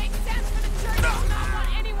 Makes sense for the church to not want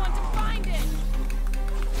anyone to find it!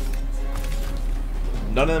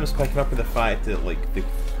 None of them is picking up with the fact that, like, the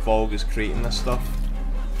fog is creating this stuff.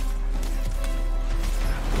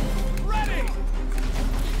 Ready!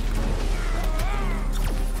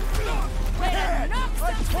 Dad! I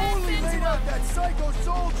totally laid out that psycho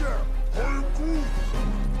soldier! I am Groot!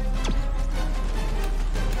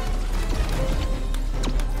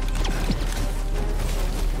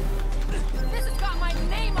 This has got my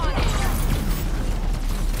name on it!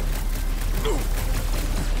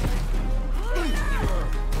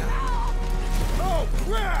 Oh,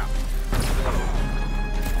 crap!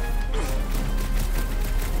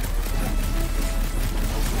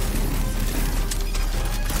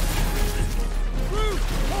 Groot!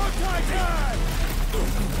 Hawkeye time!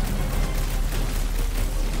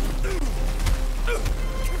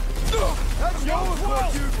 That Yellow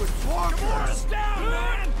dude was bonkers! Down,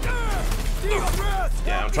 man! Deep breath!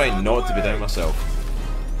 Yeah, I'm trying not to be down myself.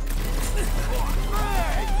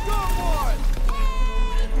 Hey, come on!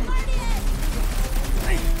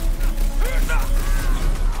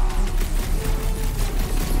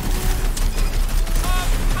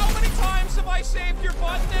 How many times have I saved your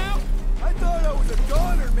butt now? I thought I was a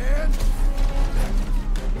goner, man!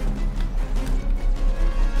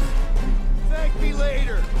 Thank me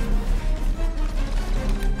later!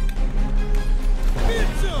 Get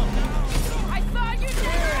some! I thought you'd never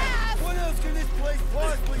ask! What else can this place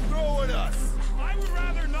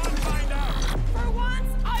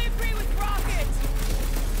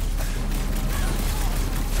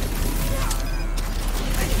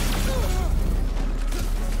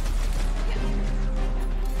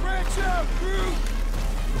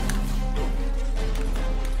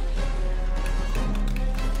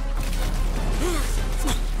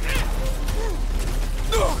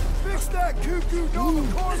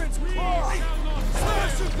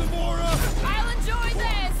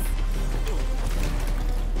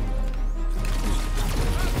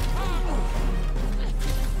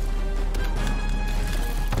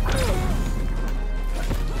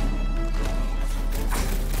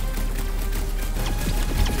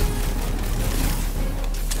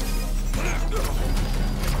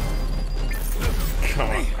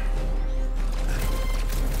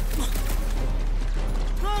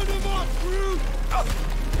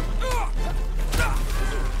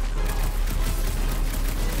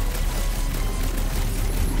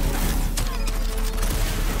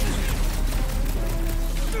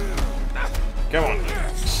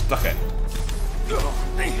stuck it.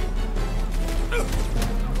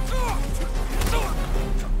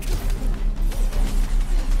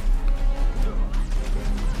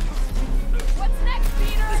 What's next,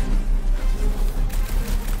 Peter?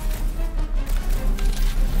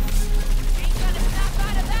 Ain't gonna snap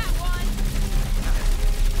out of that one.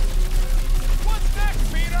 What's next,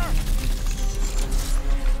 Peter?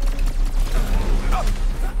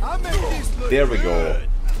 I made this look There we go. good.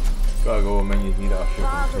 Gotta go, minions need our ship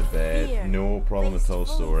Fog to of bed. fear. No problem at all,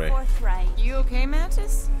 story. Forthright. You okay,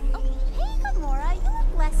 Mantis? Oh, hey, Gamora, you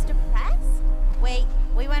look less depressed. Wait,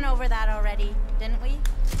 we went over that already, didn't we?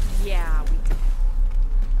 Yeah, we did.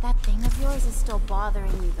 That thing of yours is still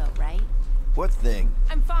bothering you, though, right? What thing?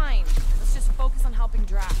 I'm fine. Let's just focus on helping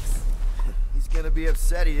Drax. He's gonna be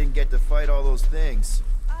upset he didn't get to fight all those things.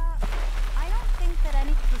 I don't think that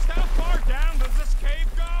any... Just how far down does this cave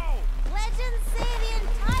go? Legends say the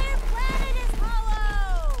entire planet is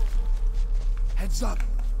hollow! Heads up.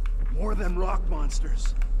 More than rock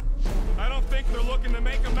monsters. I don't think they're looking to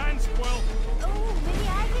make amends, Quill. Oh, maybe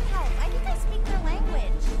I can help. I think I speak their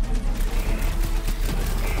language.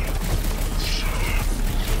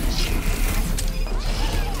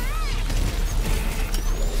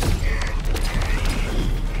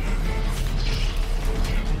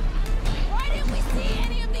 Why didn't we see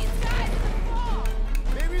any of these guys in the fall?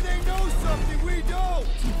 Maybe they know something we don't.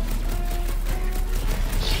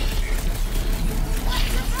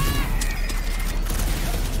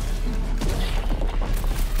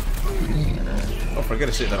 Oh, for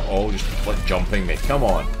goodness sake, they're all just like jumping me. Come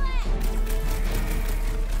on.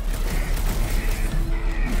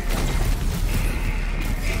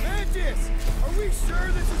 Mantis, are we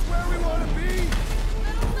sure this is where we want to be?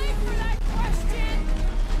 Little late for that question.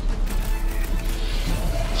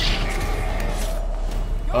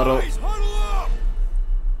 Huddle. Guys, huddle up!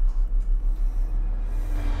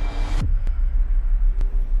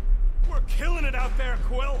 We're killing it out there,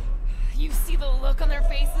 Quill. You see the look on their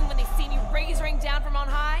faces when they see you rain down from on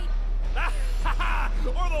high?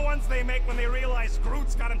 Or the ones they make when they realize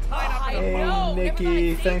Groot's got him tied up in a Hey, bow.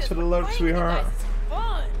 Nikki, thanks for the lurk, sweetheart.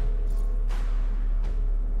 Fun.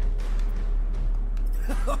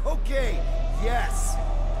 Okay, yes.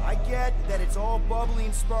 I get that it's all bubbly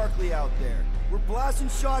and sparkly out there. We're blasting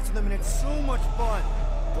shots at them and it's so much fun.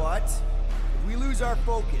 But if we lose our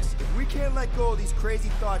focus, if we can't let go of these crazy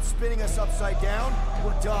thoughts spinning us upside down,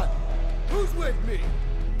 we're done. Who's with me?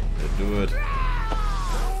 Do it.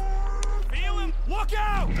 Feel him? Look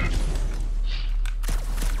out!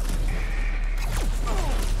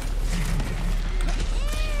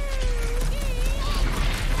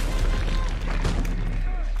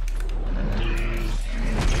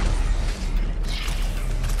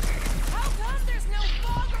 How come there's no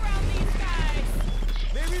fog around these guys?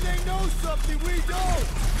 Maybe they know something we don't.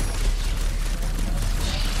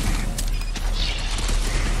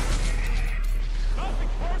 Nothing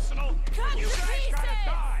personal. Cut You to guys pieces. gotta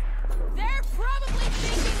die. They're probably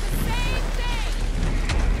thinking the same thing.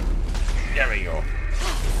 There we go.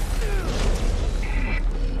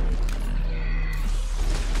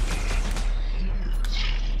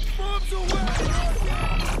 Bombs away!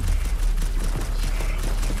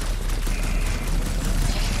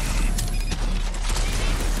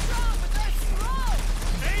 Strong, but they're slow.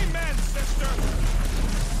 Amen, sister.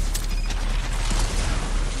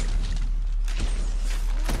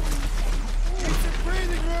 It's a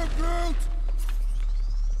breathing room, Groot!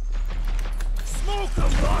 Smoke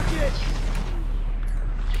them, Rocket!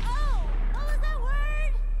 Oh, what was that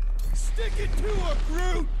word? Stick it to him,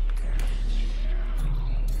 Groot!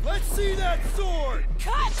 Let's see that sword!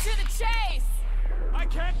 Cut to the chase. I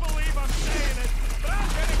can't believe I'm saying it, but I'm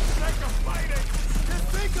getting sick of fighting. Just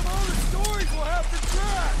think of all the stories we'll have for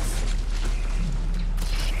Drax!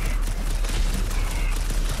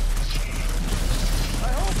 I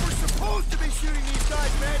hope we're supposed to be shooting these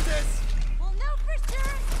guys, Mantis! We'll know for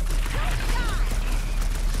sure. Next time.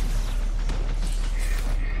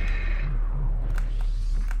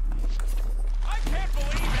 I can't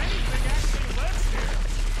believe anything actually lives here.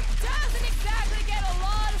 Doesn't exactly get a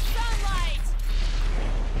lot of sunlight.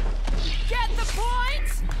 Get the point?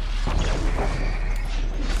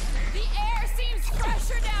 The air seems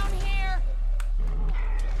fresher down here.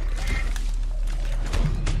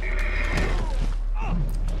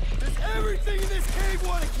 Does everything in this cave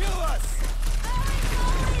want to kill us?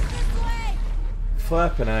 Always this way.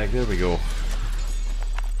 Flapping egg, there we go.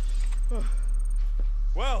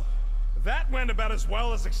 Well, that went about as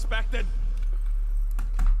well as expected.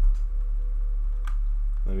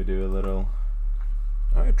 Let me do a little...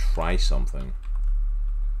 I'm gonna try something.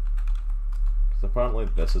 Because apparently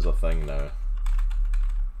this is a thing now.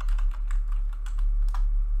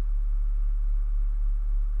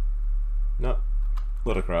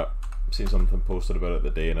 Load of crap. Seen something posted about it the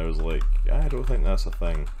day and I was like, I don't think that's a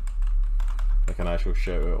thing. Like an actual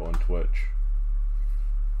shout out on Twitch.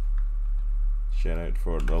 Shout out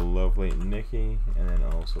for the lovely Nikki and then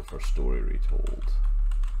also for Story Retold.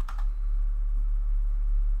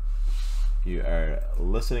 If you are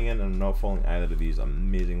listening in and not following either of these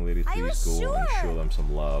amazing ladies, please go and show them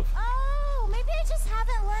some love. Oh, maybe I just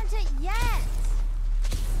haven't learned it yet.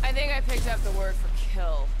 I think I picked up the word for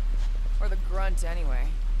kill. Or the grunt, anyway.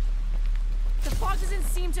 The fog doesn't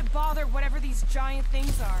seem to bother whatever these giant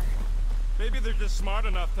things are. Maybe they're just smart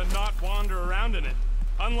enough to not wander around in it.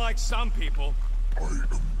 Unlike some people. I am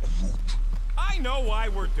Groot. I know why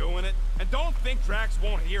we're doing it, and don't think Drax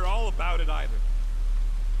won't hear all about it either.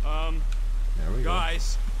 There we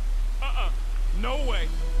guys. No way.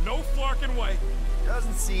 No flarkin' way.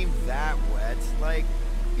 Doesn't seem that wet. Like,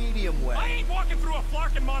 medium wet. I ain't walking through a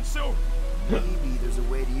flarkin' monsoon. Maybe there's a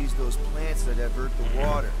way to use those plants to divert the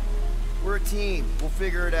water. We're a team. We'll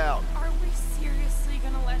figure it out. Are we seriously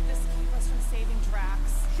gonna let this keep us from saving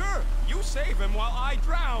Drax? Sure, you save him while I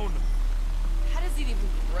drown. How does it even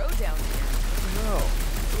grow down here? No,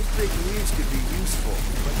 those big leaves could be useful,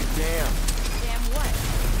 like a dam. Damn what?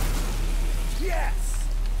 Yes!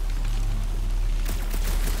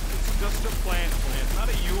 It's just a plant, not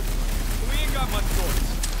a you. We ain't got much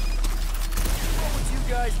choice. What would you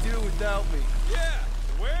guys do without me? Yeah,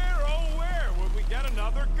 where, oh where would we get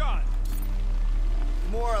another gun?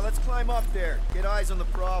 Mora, let's climb up there. Get eyes on the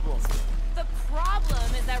problem. The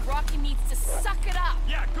problem is that Rocky needs to suck it up.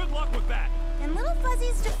 Yeah, good luck with that. In Little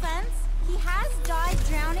Fuzzy's defense, he has died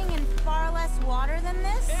drowning in far less water than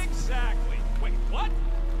this. Exactly. Wait, what?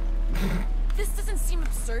 This doesn't seem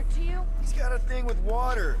absurd to you? He's got a thing with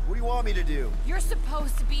water. What do you want me to do? You're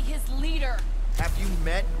supposed to be his leader. Have you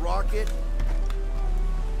met Rocket?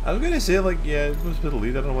 I was gonna say, like, yeah, it was the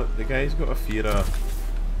leader and what the guy's got a fear of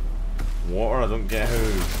water. I don't get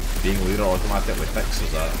how being leader automatically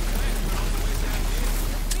fixes that.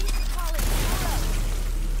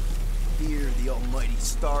 Fear the almighty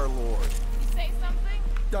Star-Lord. You say something?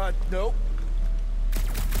 Nope.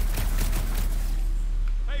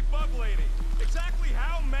 Hey, Bug Lady, exactly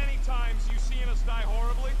how many times you seen us die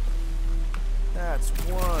horribly? That's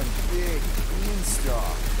one big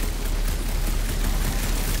beanstalk.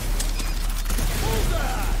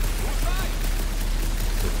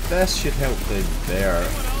 So this should help the bear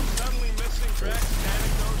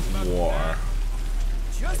water.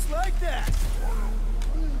 Just like that.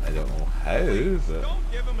 I don't know how, but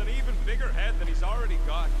Don't give him an even bigger head than he's already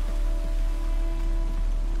got.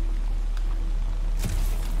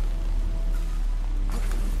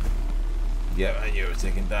 yeah, I knew I was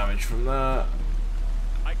taking damage from that.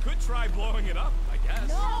 I could try blowing it up, I guess.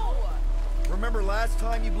 No! Remember last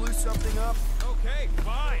time you blew something up? Okay,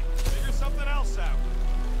 fine. Figure something else out.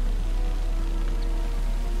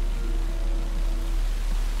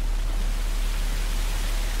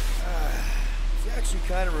 It's actually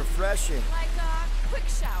kind of refreshing. Like a quick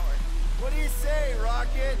shower. What do you say,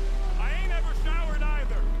 Rocket? I ain't ever showered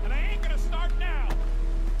either, and I ain't gonna start now.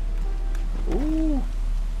 Ooh,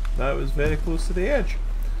 that was very close to the edge.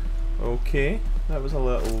 Okay, that was a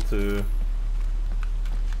little too...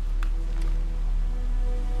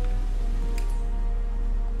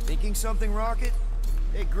 Thinking something, Rocket?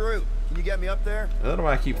 Hey, Groot, can you get me up there? I don't know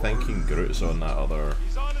why I keep thinking Groot's on that other...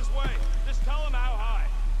 He's on his way. Just tell him how high.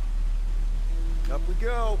 Up we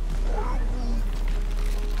go.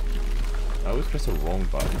 I always press the wrong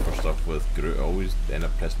button for stuff with Groot. I always end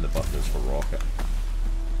up pressing the buttons for Rocket.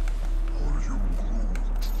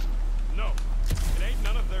 No, it ain't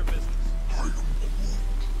none of their business.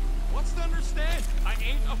 What's to understand? I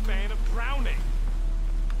ain't a fan of drowning.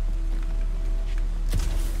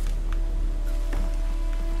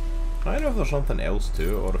 I don't know if there's something else to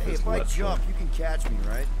it, or if Hey, it's if I literal. jump, you can catch me,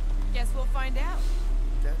 right? Guess we'll find out.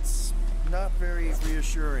 That's not very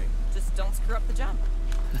reassuring. Just don't screw up the jump.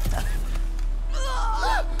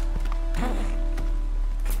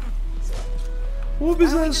 What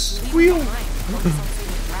was that squeal? Be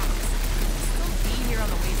here on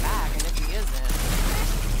the way back, and if he isn't...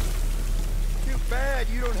 Too bad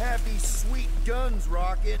you don't have these sweet guns,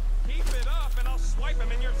 Rocket. Keep it up, and I'll swipe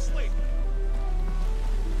him in your sleep.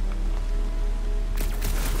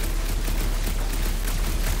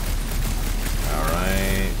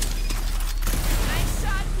 Alright. Nice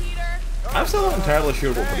shot, Peter. I'm still not entirely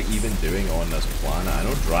sure what we're even doing on this planet. I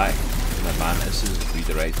know Drax, the Mantis, is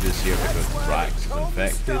redirected us here because Drax is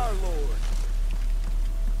infected.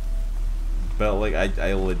 But like,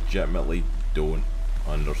 I legitimately don't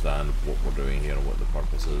understand what we're doing here and what the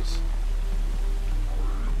purpose is.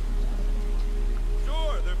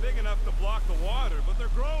 Sure, they're big enough enough to block the water, but they're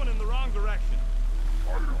growing in the wrong direction.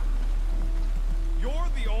 You're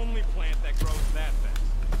the only plant that grows that fast.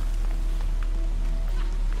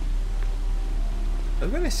 I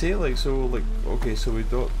was gonna say, like, so, like, okay, so we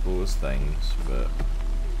got those things, but...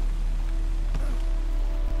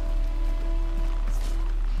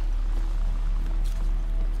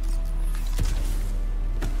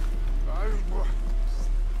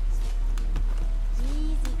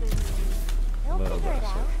 Easy, good news. They'll figure it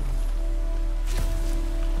out.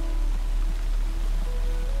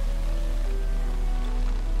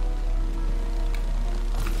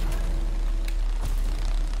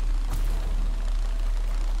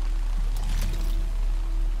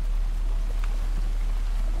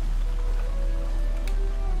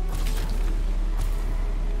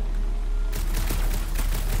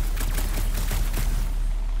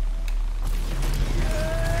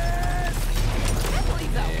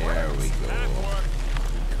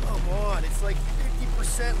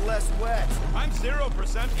 Less wet. I'm 0%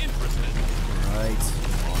 interested. Right.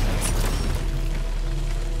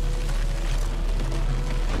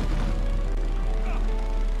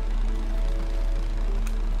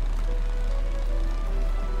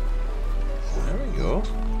 There we go.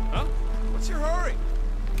 Huh? What's your hurry?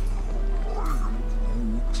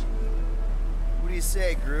 What do you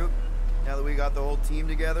say, Groot? Now that we got the whole team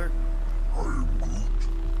together?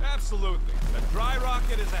 Absolutely. A dry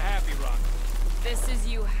rocket is a happy rocket. This is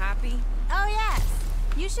you happy? Oh, yes.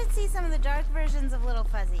 You should see some of the dark versions of Little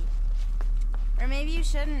Fuzzy. Or maybe you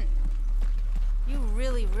shouldn't. You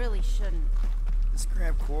really, really shouldn't. Does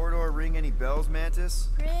Cramped Corridor ring any bells, Mantis?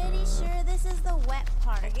 Pretty sure this is the wet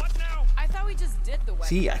part. What now? I thought we just did the wet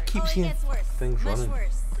See, I part. keep seeing it gets worse. things Much running.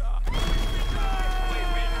 worse.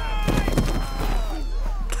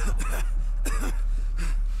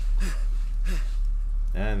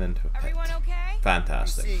 And then to a pit. Everyone okay?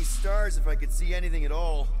 Fantastic. I'd be seeing stars if I could see anything at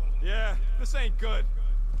all. Yeah, this ain't good.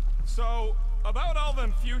 So, about all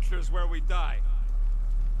them futures where we die.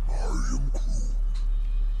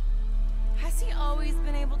 Has he always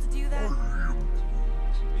been able to do that?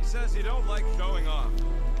 He says you don't like showing off.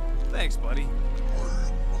 Thanks, buddy.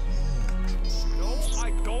 No,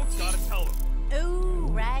 I don't gotta tell him. Ooh,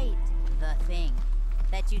 right. The thing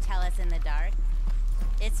that you tell us in the dark.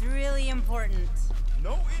 It's really important.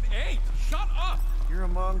 No, it ain't. Shut up. You're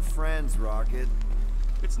among friends, Rocket.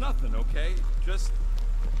 It's nothing, okay? Just...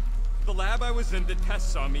 the lab I was in did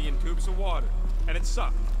tests on me in tubes of water. And it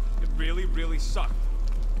sucked. It really, really sucked.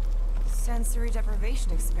 Sensory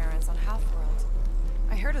deprivation experiments on Half-World.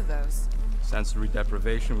 I heard of those. Sensory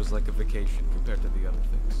deprivation was like a vacation compared to the other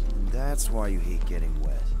things. And that's why you hate getting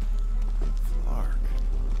wet. Clark,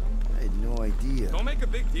 I had no idea. Don't make a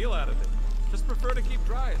big deal out of it. Just prefer to keep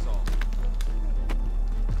dry is all.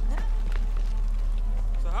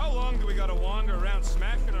 So how long do we gotta wander around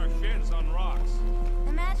smashing our shins on rocks?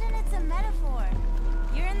 Imagine it's a metaphor.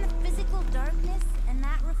 You're in the physical darkness, and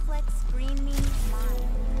that reflects Green Mean's mind.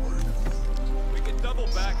 We could double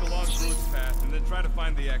back along Groot's path and then try to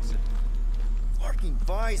find the exit. Fucking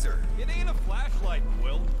visor. It ain't a flashlight,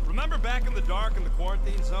 Quill. Remember back in the dark in the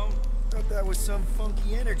quarantine zone? Thought that was some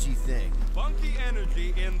funky energy thing. Funky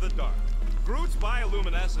energy in the dark. Groot's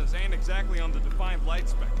bioluminescence ain't exactly on the defined light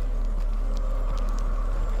spectrum.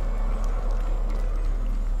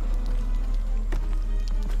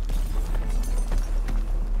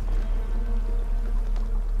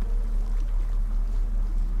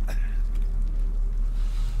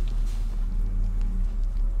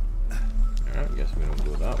 Alright, guess we don't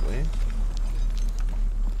go that way.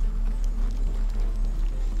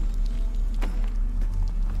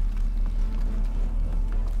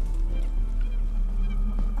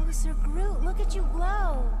 Oh, Sir Groot, look at you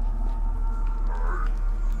glow.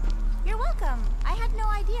 You're welcome. I had no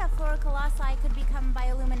idea Flora Colossi could become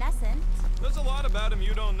bioluminescent. There's a lot about him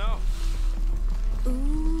you don't know.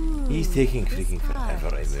 Ooh. He's taking freaking forever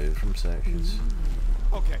to move from sections.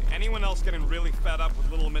 Okay, anyone else getting really fed up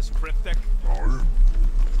with Little Miss Cryptic?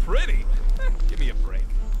 Pretty? Give me a break.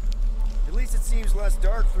 At least it seems less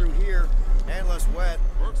dark through here, and less wet.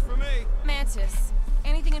 Works for me. Mantis,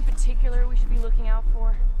 anything in particular we should be looking out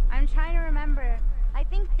for? I'm trying to remember. I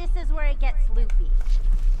think this is where it gets loopy.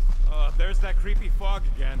 There's that creepy fog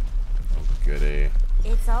again. Oh, goody.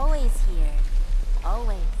 It's always here.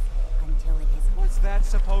 Always. Until it isn't. What's that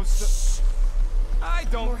supposed to... I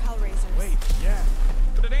don't... More Hellraisers. Wait, yeah.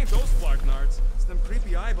 But it ain't those Flargnards. It's them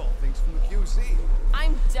creepy eyeball things from the QZ.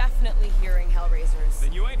 I'm definitely hearing Hellraisers.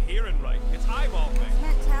 Then you ain't hearing right. It's eyeball things.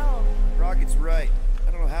 Can't tell. Rocket's right.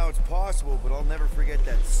 I don't know how it's possible, but I'll never forget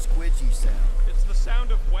that squidgy sound. It's the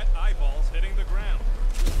sound of wet eyeballs hitting the ground.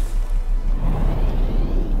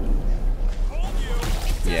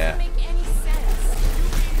 Yeah. Make any sense. You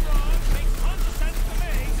being wrong makes tons of sense to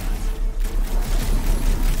me.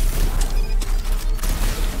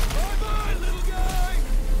 Bye-bye, little guy!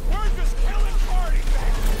 We're just killing party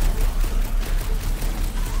facts!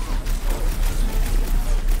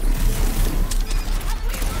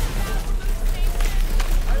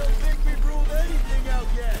 I don't think we've ruled anything out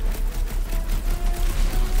yet.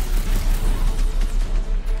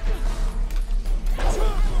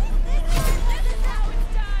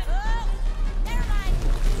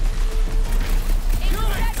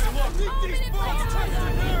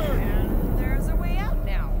 And there's a way out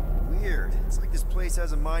now. Weird. It's like this place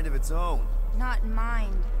has a mind of its own. Not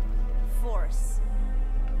mind. Force.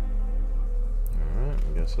 Alright,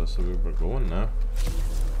 I guess that's the way we're going now.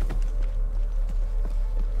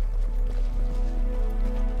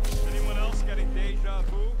 Anyone else getting deja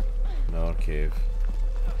vu? Another cave.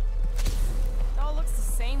 It all looks the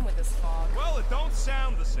same with this fog. Well, it don't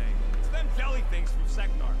sound the same. It's them jelly things from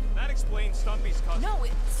Seknar. That explains Stumpy's cousin. No,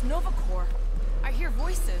 it's Novacore. I hear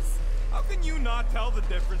voices. How can you not tell the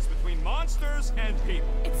difference between monsters and people?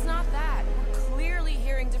 It's not that. We're clearly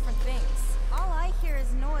hearing different things. All I hear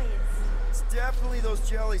is noise. It's definitely those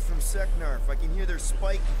jellies from Seknar. If I can hear their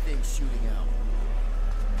spiky things shooting out.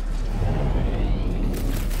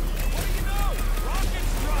 What do you know? Rocket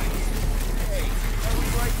strikes! Hey, that was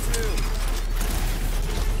right too.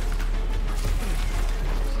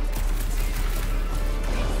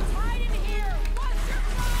 It's tight in here! Watch your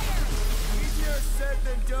fire! Easier said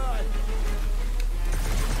than done.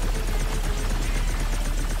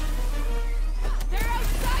 They're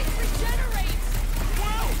outside to regenerate!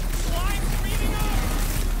 Whoa! Slime speeding up!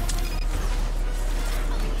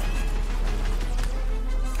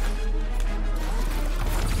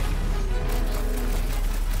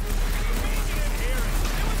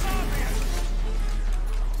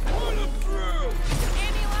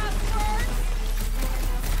 Any last words?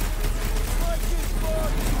 Like this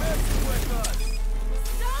fog is messing with us.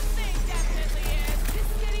 Something definitely is. This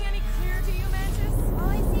getting any clearer to you, Mantis? All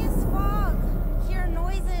I see is fog. Hear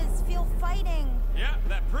noises. Feel fighting. Yeah,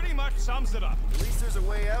 that pretty much sums it up. At least there's a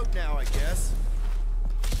way out now, I guess.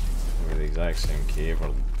 We're in the exact same cave,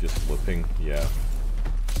 or just looping, yeah.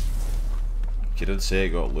 She did say it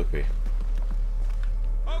got loopy.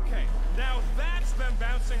 Okay, now that's them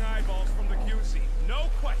bouncing eyeballs from the QC. No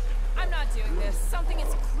question. I'm not doing this. Something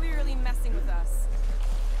is clearly messing with us.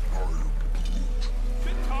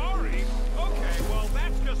 Chitari? Okay, well,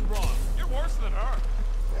 that's just wrong. You're worse than her.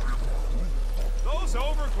 Those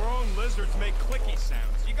overgrown lizards make clicky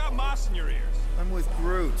sounds. You got moss in your ears. I'm with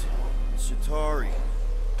Groot. Chitari.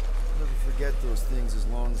 I'll never forget those things as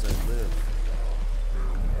long as I live.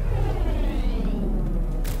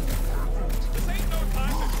 This ain't no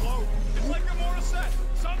time to gloat. It's like a Morissette.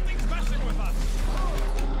 Something's messing with us.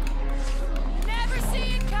 Never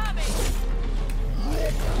see it coming!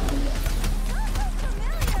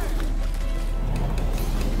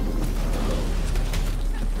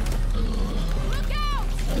 Look out!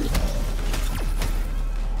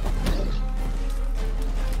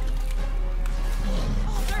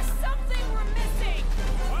 Oh, there's something we're missing!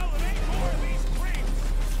 Well, it ain't more of these creeps.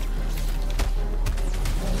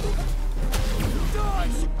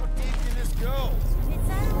 Dodge! How deep can this go? It's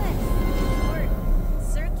endless. Or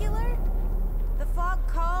circular? The fog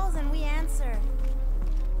calls and we answer.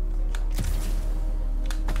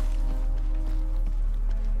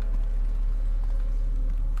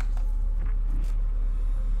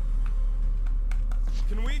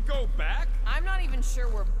 Can we go back? I'm not even sure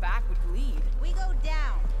where back would lead. We go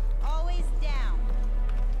down. Always down.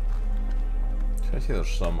 I see there's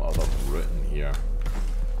some other route in here.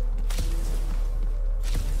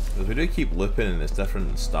 Because we do keep looping and it's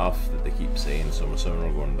different stuff that they keep saying, so I'm assuming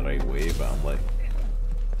we're going the right way, but I'm like...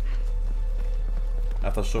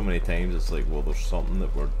 After so many times, it's like, well, there's something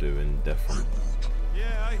that we're doing different.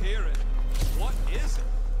 Yeah, I hear it. What is it?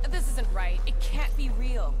 This isn't right. It can't be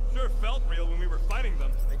real. Sure felt real when we were fighting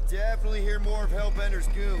them. I definitely hear more of Hellbender's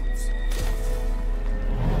goons.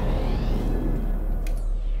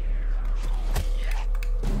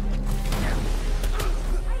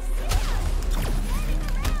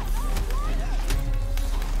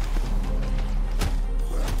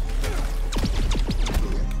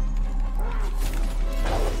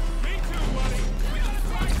 Me too, buddy. We gotta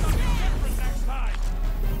try something different next time.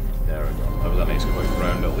 There we go. That was a nice quick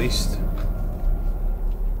round at least.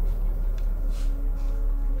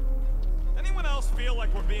 Anyone else feel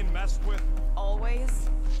like we're being messed with? Always?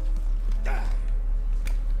 I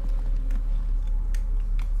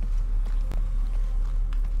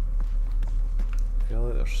feel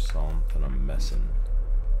like there's something I'm missing.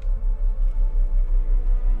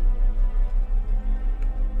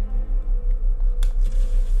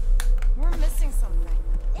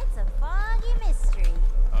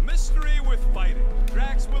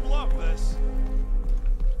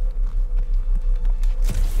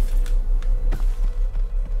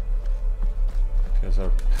 Because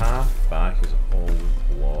our path back is all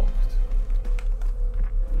blocked.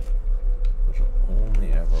 There's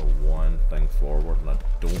only ever one thing forward, and I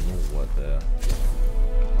don't know what the...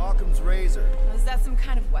 Occam's razor. Is that some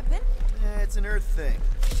kind of weapon? It's an Earth thing.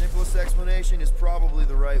 Simplest explanation is probably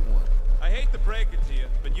the right one. I hate to break it to you,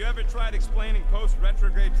 but you ever tried explaining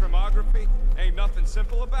post-retrograde thermography? Ain't nothing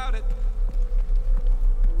simple about it.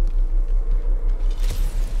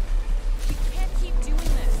 We can't keep doing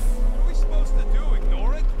this. What are we supposed to do?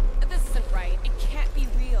 Ignore it? This isn't right. It can't be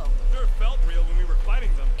real. Sure felt real when we were fighting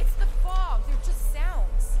them. It's the fog. They're just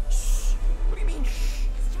sounds. Shh. What do you mean, shh?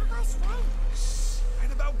 Starguy's right. Shh.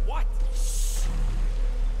 Right about what? Shh.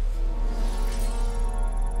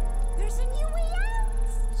 There's a new way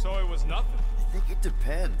out. So it was nothing? I think it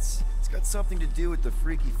depends. It's got something to do with the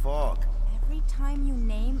freaky fog. Every time you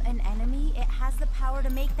name an enemy, it has the power to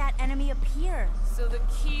make that enemy appear. So the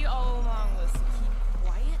key all along was to keep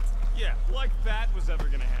quiet? Yeah, like that was ever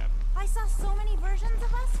gonna happen. I saw so many versions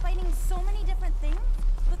of us fighting so many different things,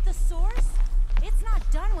 but the source, it's not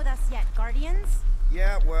done with us yet, Guardians.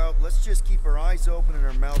 Yeah, well, let's just keep our eyes open and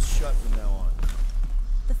our mouths shut from now on.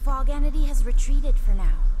 The fog entity has retreated for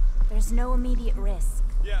now. There's no immediate risk.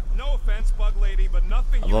 Yeah, no offense, Bug Lady, but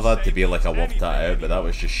nothing. I'd love that to be like I worked that out, but that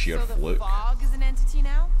was just sheer so the fluke. fog is an entity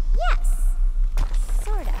now? Yes.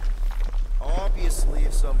 Sort of. Obviously,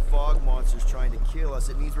 if some fog monster's trying to kill us,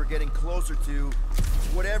 it means we're getting closer to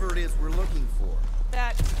whatever it is we're looking for.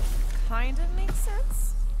 That kind of makes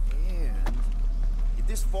sense. And if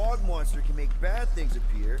this fog monster can make bad things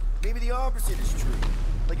appear, maybe the opposite is true.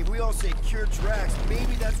 Like if we all say cure Drax,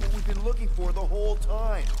 maybe that's what we've been looking for the whole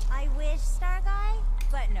time. I wish, Starguy,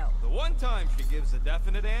 but no. The one time she gives a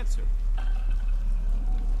definite answer.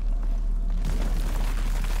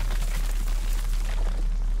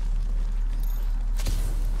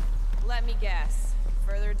 Let me guess.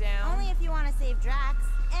 Further down? Only if you want to save Drax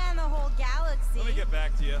and the whole galaxy. Let me get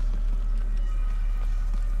back to you.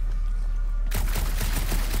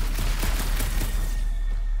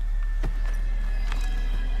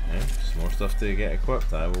 Yeah, some more stuff to get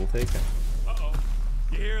equipped, I will take it. Uh-oh.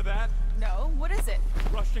 You hear that? No, what is it?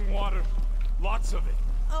 Rushing water. Lots of it.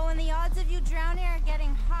 Oh, and the odds of you drowning are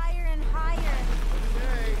getting higher and higher.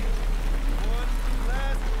 Okay, one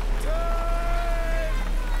last time!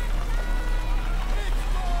 It's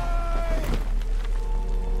mine!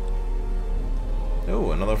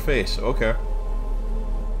 Oh, another face. Okay.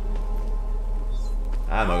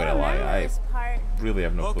 I'm not gonna lie, I really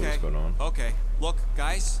have no clue what's going on. Okay. Look,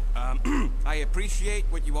 guys, I appreciate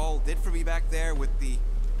what you all did for me back there with the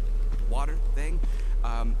water thing,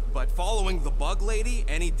 but following the Bug Lady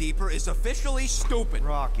any deeper is officially stupid.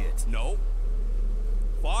 Rocket. No.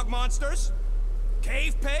 Fog monsters?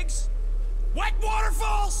 Cave pigs? Wet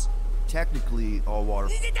waterfalls? Technically, all water.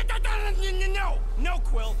 No,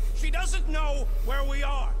 Quill. She doesn't know where we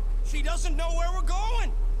are. She doesn't know where we're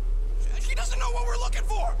going. She doesn't know what we're looking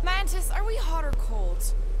for. Mantis, are we hot or cold?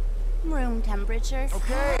 Room temperature.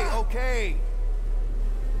 Okay, okay.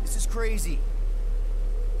 This is crazy.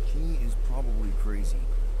 She is probably crazy.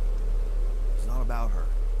 It's not about her.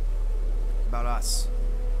 It's about us.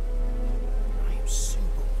 I am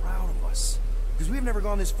super proud of us. Because we've never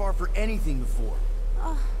gone this far for anything before.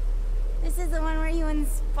 Oh, this is the one where you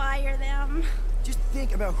inspire them. Just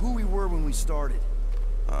think about who we were when we started.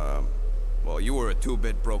 Well, you were a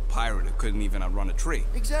two-bit broke pirate who couldn't even outrun a tree.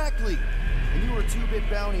 Exactly. And you were a two-bit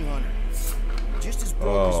bounty hunter. Just as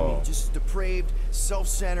broke as me, just as depraved,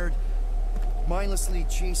 self-centered, mindlessly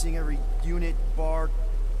chasing every unit, bar,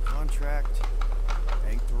 contract,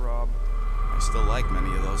 bank to rob. I still like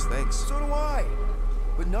many of those things. So do I.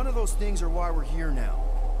 But none of those things are why we're here now.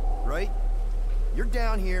 Right? You're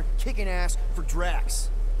down here kicking ass for Drax.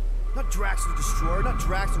 Not Drax the Destroyer, not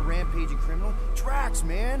Drax the rampaging criminal. Drax,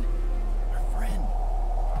 man. Our friend.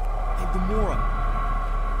 Hey, Gamora.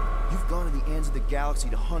 You've gone to the ends of the galaxy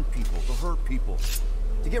to hunt people, to hurt people,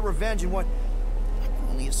 to get revenge in what I can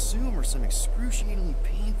only assume are some excruciatingly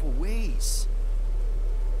painful ways.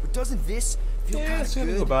 But doesn't this feel kind of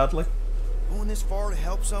good? Go badly. Going this far to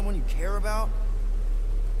help someone you care about?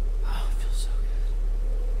 Oh, it feels so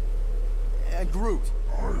good. And Groot.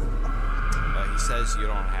 He says you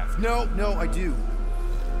don't have to. No, I do.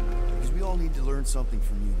 Because we all need to learn something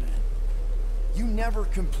from you, man. You never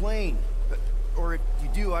complain. Or if you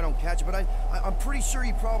do, I don't catch it, but I'm pretty sure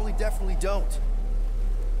you probably definitely don't.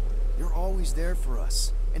 You're always there for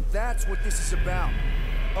us. And that's what this is about.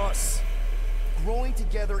 Us. Growing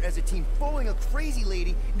together as a team, following a crazy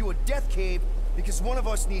lady into a death cave because one of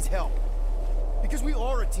us needs help. Because we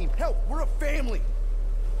are a team. Hell, we're a family.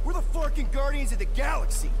 We're the fucking Guardians of the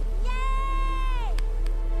Galaxy.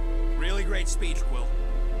 Really, really great speech, Quill.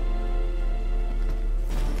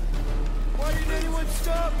 Why didn't anyone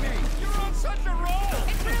stop me? You're on such a roll!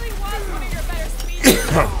 It really was one of your better speeches.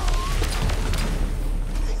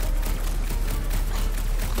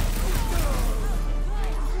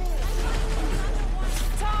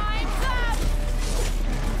 Time's up!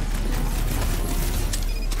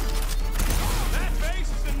 That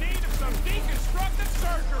base is in need of some deconstructive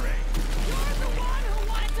surgery! You're the one who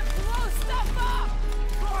wanted to blow stuff up!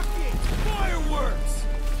 Rocket! Fireworks!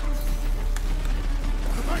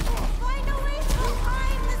 Find a way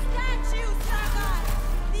behind the statue, Sargon!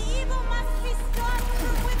 The evil must be stopped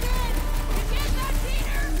from within! You get that,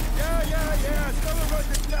 Peter? Yeah! Someone run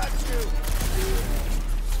the statue!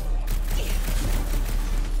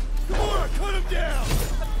 Come on, cut him down!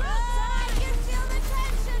 I can feel the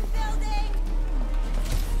tension building!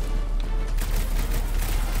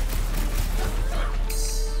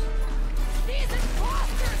 These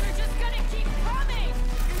imposters are just gonna keep coming!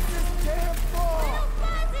 It's this damn ball! Little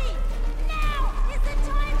Fuzzy! Now is the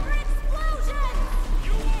time for explosion!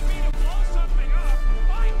 You want me to blow something up?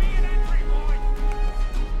 Find me an entry point!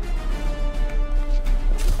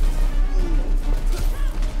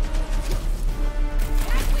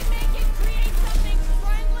 Can't we make it create something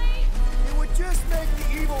friendly? It would just make the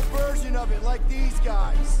evil version of it like these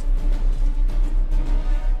guys.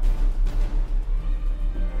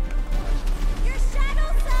 Your shadow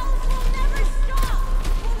cells will never stop!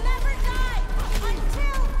 Will never die!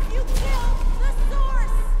 Until you kill the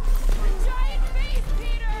source! The giant face,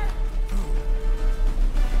 Peter!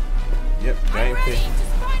 Yep, I'm giant ready! face.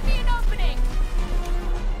 Just find me an opening!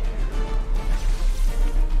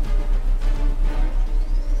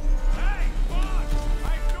 Hey, boss! I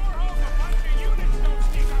sure hope a bunch of units don't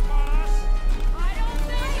sneak up on us! I don't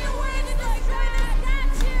think Find it a way works to like destroy the that!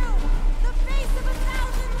 statue! The face of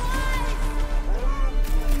 1,000 lives!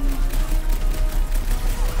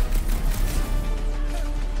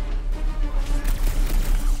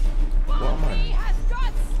 Baldy has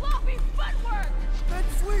got sloppy footwork! Then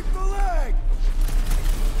sweep the leg!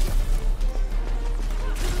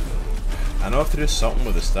 I know if there is something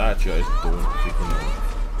with the statue, I just don't freaking know.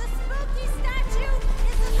 The spooky statue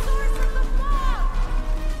is the source of the fog!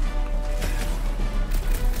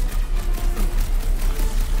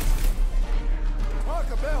 Talk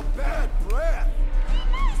about bad breath!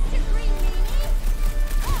 Nice to green meanie!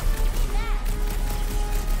 Oh, see that!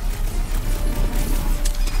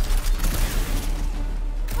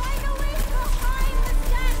 Find a way behind the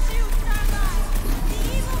statue, Sargon! The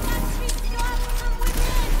evil must be stopped from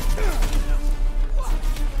within!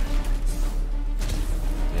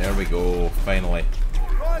 There we go, finally.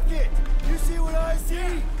 Rocket! You see what I see?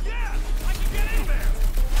 Yeah! I can get in there!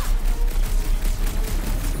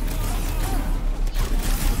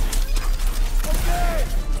 Okay,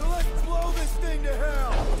 so let's blow this thing to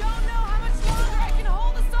hell! Don't know how much longer I can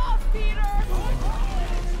hold us off, Peter!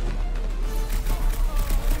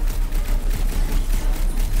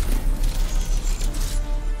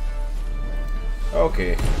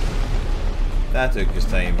 Okay. That took us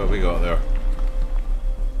time, but we got there.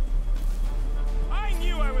 I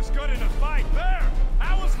knew I was good in a fight there!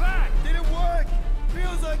 How was that? Did it work?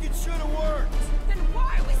 Feels like it should have worked! Then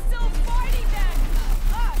why are we still fighting then?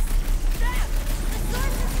 Us! Them! The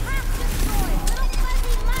source is half destroyed! Little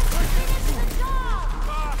Fuzzy must finish the job!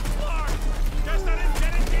 Ah, Clark! Guess I didn't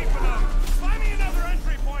get it deep enough! Find me another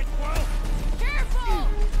entry point, Quill! Careful!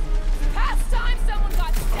 Past time someone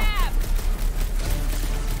got stabbed!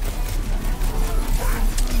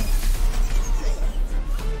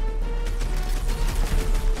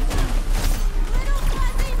 Little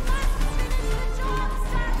Fuzzy must finish the job,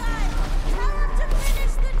 Sargon! Tell him to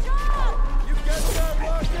finish the job! You get that,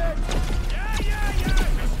 Rocket? Yeah!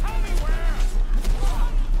 Just tell me where!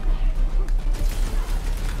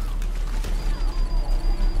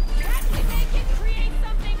 Can't we make it create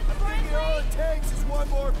something All friendly? it takes is one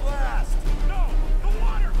more blast! No! The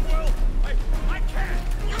water, Quill! I can't!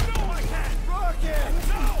 You know I can't! Rocket!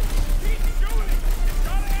 No! Keep shooting! It's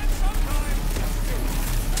gotta end sometime!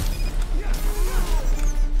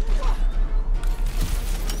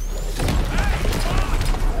 Hey, Bob!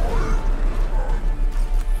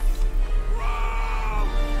 Whoa!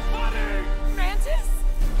 Buddy! Mantis?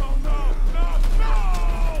 Oh, no!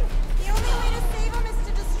 The only way to save him is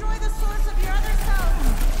to destroy the source of your other cells!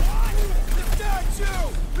 The statue!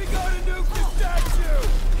 We gotta nuke the statue!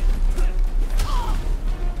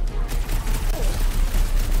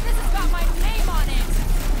 This has got my name on it!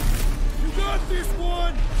 You got this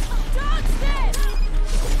one! Dodge this!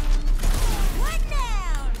 One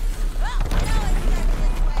down! Well, now it's done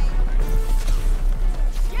this way.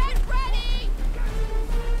 Get ready!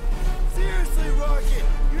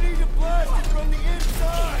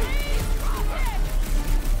 inside!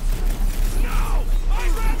 No!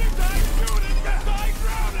 I'd rather die shooting than die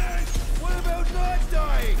drowning! What about not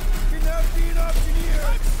dying? Can that be an option here?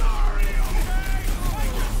 I'm sorry, okay? I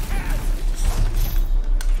just can't!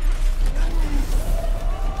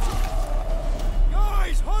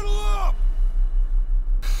 Guys, huddle up!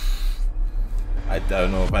 I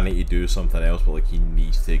don't know if I need to do something else, but like he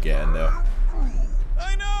needs to get in there.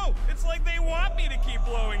 I know! It's like they want me to keep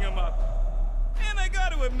blowing them up. And I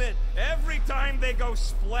gotta admit, every time they go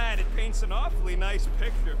splat, it paints an awfully nice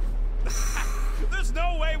picture. There's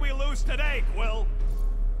no way we lose today, Quill.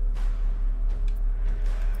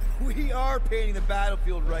 We are painting the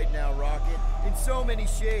battlefield right now, Rocket, in so many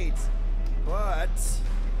shades. But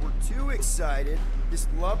we're too excited. This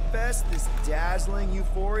love fest, this dazzling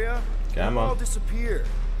euphoria, Come will all on. disappear.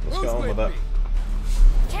 Let's get on with it.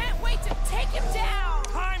 Can't wait to take him down!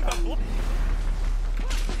 Time to blow.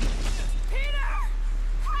 Peter!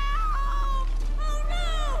 Help! Oh no!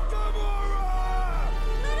 Gamora!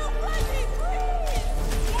 Little Fuzzy, please!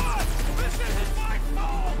 What? This isn't my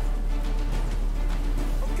fault!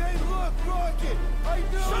 Okay, look, Rocket, I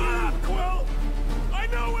know. Shut up, Quill! I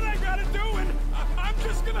know what I gotta do, and I'm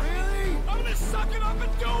just gonna... Really? I'm gonna suck it up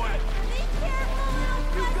and do it! Be careful, little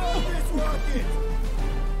You got Fuzzy! this, Rocket!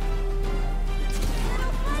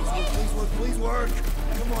 Little Fuzzy! Please work, please work!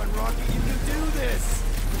 Come on, Rocket, you can do this!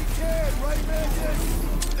 You can, right, Mantis?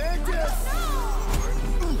 Mantis!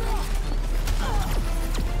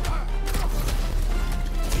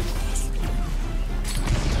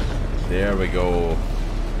 There we go.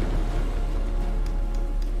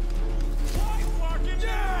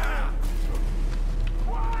 Yeah!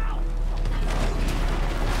 Wow!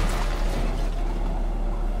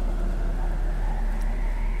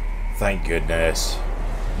 Thank goodness.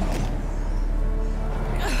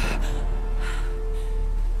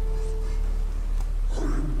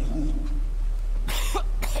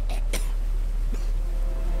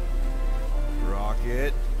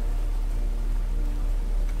 Rocket.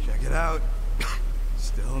 Check it out.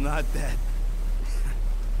 Still not dead.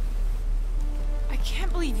 I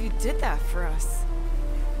can't believe you did that for us.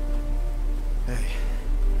 Hey,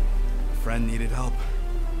 a friend needed help.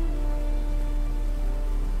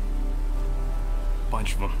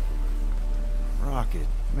 Bunch of them. Rocket,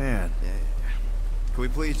 man. Yeah. Can we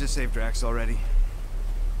please just save Drax already?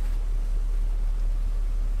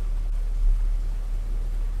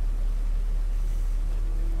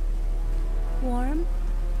 Warm?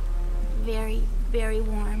 Very, very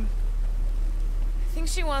warm. I think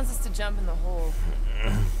she wants us to jump in the hole.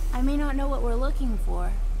 I may not know what we're looking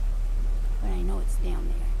for, but I know it's down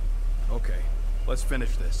there. Okay, let's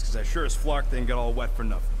finish this, because I sure as Flark didn't get all wet for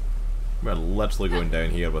nothing. We're literally going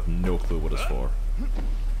down here with no clue what it's for.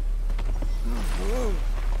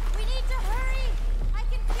 We need to hurry! I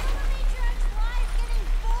can feel the Matriarch's lies getting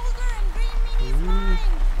bolder and Green Mini's mind!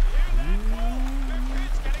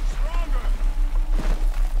 It's getting stronger!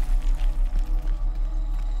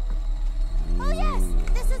 Oh yes!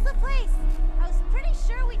 This is the place! I was pretty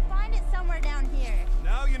sure we'd find it somewhere down here.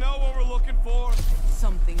 Now you know what we're looking for?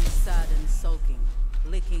 Something sad and sulking,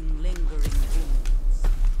 licking lingering wounds.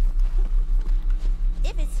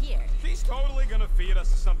 If it's here. She's totally gonna feed us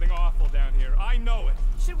to something awful down here. I know it.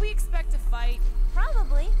 Should we expect a fight?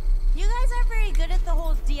 Probably. You guys aren't very good at the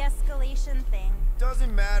whole de-escalation thing.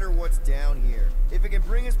 Doesn't matter what's down here. If it can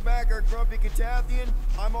bring us back our grumpy Catathian,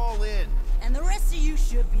 I'm all in. And the rest of you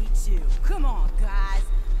should be too. Come on, guys.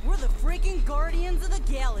 We're the freaking Guardians of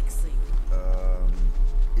the Galaxy.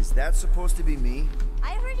 Is that supposed to be me?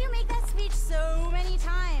 I heard you make that speech so many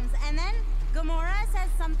times, and then Gamora says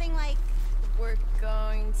something like, We're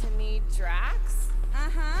going to need Drax?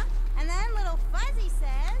 uh-huh, and then Little Fuzzy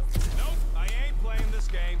says, Nope, I ain't playing this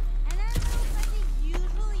game. and then Little Fuzzy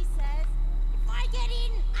usually says, if I get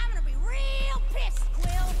eaten, I'm gonna be real pissed,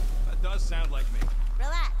 Quill. That does sound like me.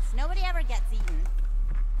 Relax, nobody ever gets eaten.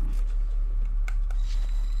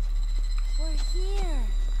 We're here.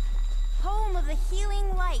 Home of the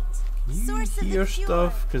healing light. Source of hear the cure.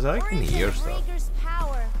 stuff? 'Cause I can Origin hear of stuff. Rager's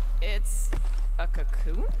power. It's a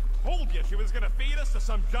cocoon? Told you she was gonna feed us to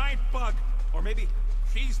some giant bug. Or maybe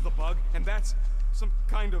she's the bug, and that's some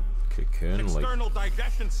kind of Cocoon, like external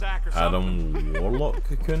digestion sac or something. Adam Warlock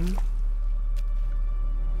cocoon.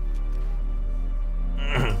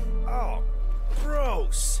 Oh,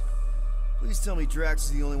 gross! Please tell me Drax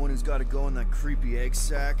is the only one who's got to go in that creepy egg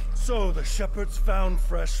sack. So the shepherds found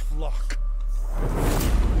fresh flock.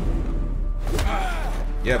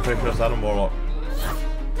 Yeah, pretty sure it's Adam Warlock.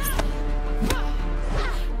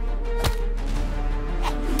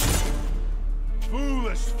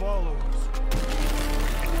 Foolish followers.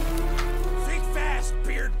 Think fast,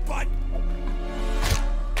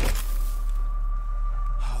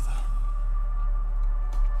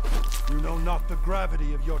 not the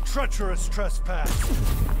gravity of your treacherous trespass.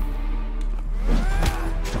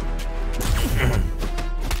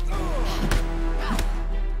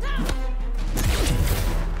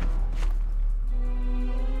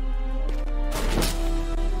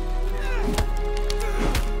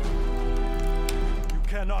 You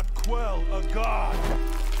cannot quell a god.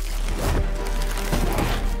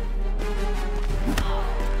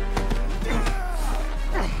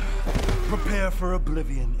 Prepare for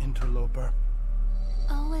oblivion, interloper.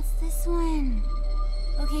 Oh, what's this one?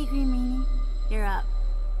 Okay, Green Meanie, you're up.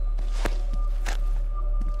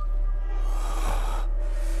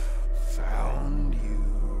 Found you.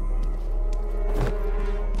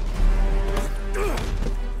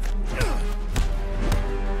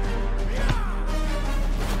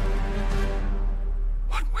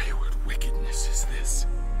 What wayward wickedness is this?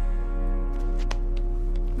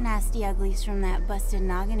 Nasty uglies from that busted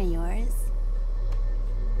noggin of yours.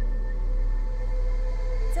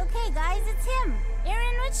 It's okay, guys, it's him,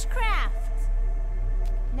 Aaron Witchcraft.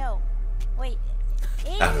 No, wait,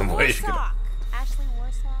 Aiden Warsock. Ashley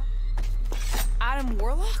Warsock. Adam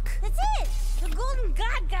Warlock? That's it, the Golden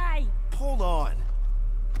God guy. Hold on.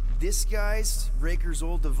 This guy's Raker's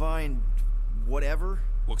old divine whatever?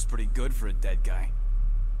 Looks pretty good for a dead guy.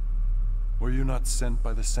 Were you not sent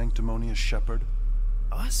by the sanctimonious shepherd?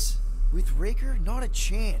 Us? With Raker? Not a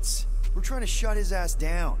chance. We're trying to shut his ass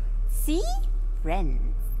down. See?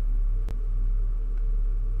 Friends.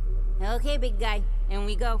 Okay, big guy, and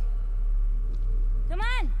we go. Come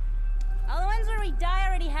on! All the ones where we die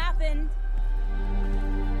already happened.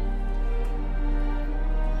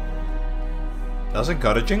 That's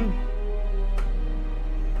encouraging.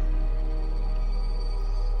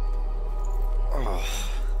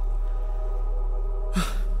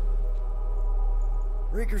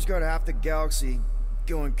 Raker's got half the galaxy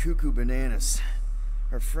going cuckoo bananas.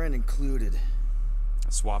 Our friend included. I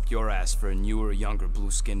swapped your ass for a newer, younger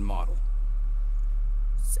blue-skinned model.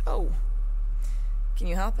 So, can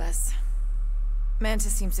you help us?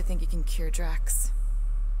 Mantis seems to think he can cure Drax.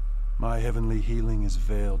 My heavenly healing is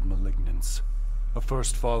veiled malignance. A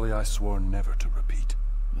first folly I swore never to repeat.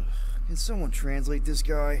 Can someone translate this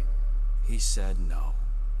guy? He said no.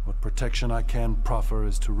 What protection I can proffer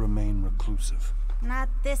is to remain reclusive. Not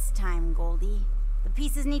this time, Goldie. The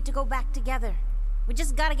pieces need to go back together. We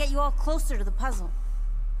just gotta get you all closer to the puzzle.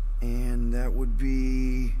 And that would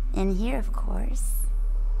be... In here, of course.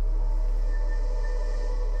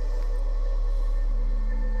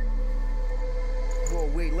 Whoa,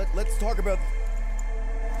 wait, let's talk about...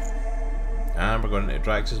 And we're going into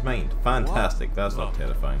Drax's mind. Fantastic, what? That's not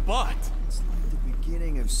terrifying. But... It's like the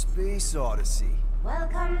beginning of Space Odyssey.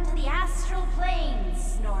 Welcome to the astral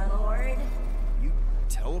planes, Snorlord. You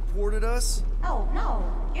teleported us? Oh, no.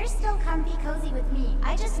 You're still comfy cozy with me.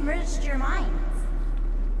 I just merged your minds.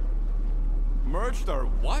 Merged our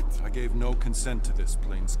what? I gave no consent to this,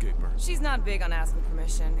 Planescaper. She's not big on asking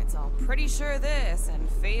permission. It's all pretty sure this and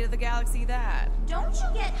fate of the galaxy that. Don't you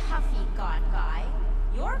get huffy, God Guy.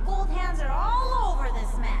 Your gold hands are all over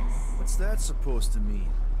this mess. What's that supposed to mean?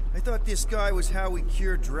 I thought this guy was how we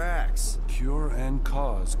cure Drax. Cure and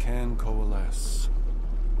cause can coalesce.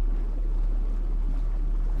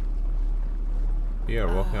 We are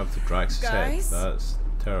walking up to Drax's head. Guys? That's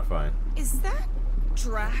terrifying. Is that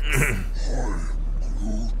Drax?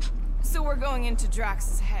 So we're going into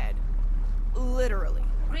Drax's head. Literally.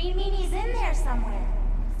 Green Meanie's in there somewhere.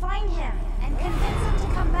 Find him and convince him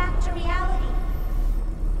to come back to reality.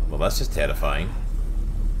 Well, that's just terrifying.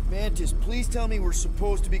 Mantis, please tell me we're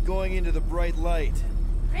supposed to be going into the bright light.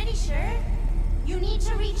 Pretty sure. You need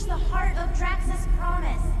to reach the heart of Drax's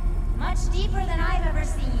promise. Much deeper than I've ever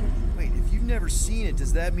seen. Wait, if you've never seen it,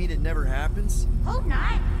 does that mean it never happens? Hope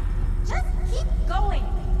not. Just keep going.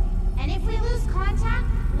 And if we lose contact,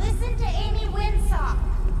 listen to Amy Windsock.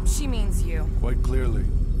 She means you. Quite clearly.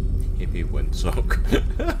 Amy Windsock.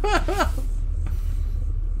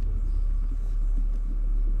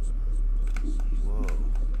 Whoa.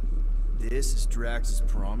 This is Drax's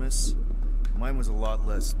promise? Mine was a lot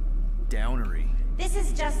less downery. This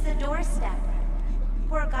is just the doorstep.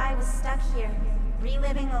 Poor guy was stuck here,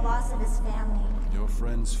 reliving the loss of his family. Your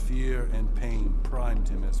friend's fear and pain primed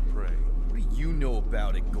him as prey. What do you know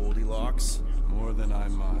about it, Goldilocks? More than I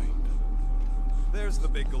mind. There's the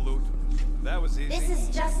big galoot. That was easy. This is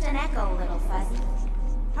just an echo, little fuzzy.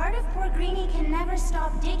 Part of poor Greenie can never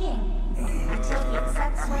stop digging until he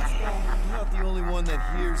accepts what's there. You're not the only one that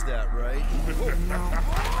hears that, right? Oh,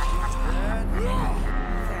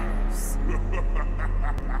 Thanks. We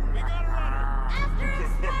got a runner. After him,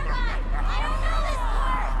 Spotlight! I don't know this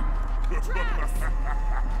part! Drax!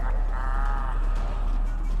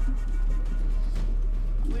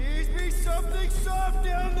 soft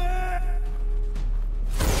down there!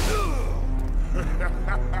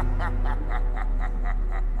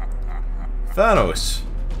 Thanos.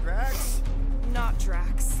 Drax? Not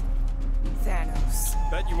Drax. Thanos.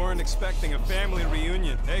 Bet you weren't expecting a family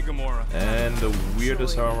reunion, hey Gamora? And the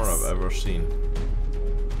weirdest armor I've ever seen.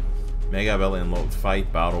 Mega ability unlocked,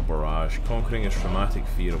 fight battle barrage, conquering his traumatic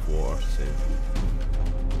fear of water.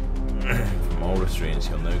 From all restraints,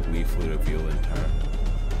 he'll now gleefully reveal in turn.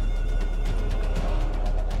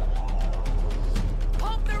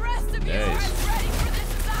 Hope the rest of you are as ready for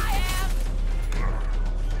this as I am.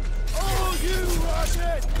 Oh, you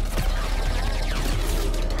Rocket!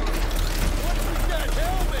 What's with that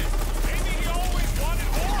helmet? Maybe he always wanted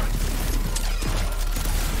more.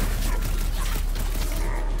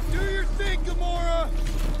 Do your thing, Gamora!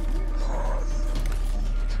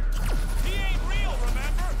 He ain't real,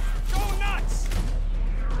 remember? Go nuts!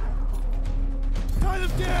 Tie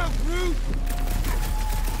them down, Groot!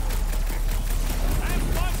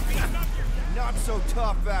 Not so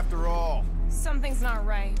tough after all. Something's not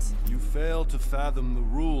right. You fail to fathom the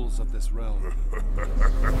rules of this realm.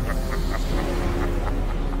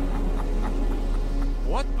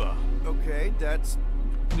 What the? Okay, that's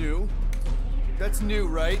new. That's new,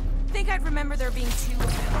 right? Think I'd remember there being two of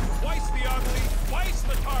them. Twice the ugly, twice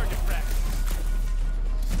the target practice.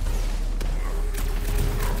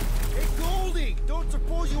 Hey, Goldie! Don't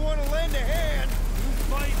suppose you want to lend a hand? You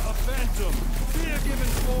fight a phantom. Be a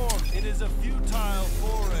given form. It is a futile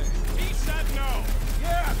foray. He said no.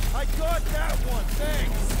 Yeah, I got that one,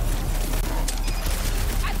 thanks.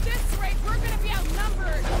 At this rate, we're gonna be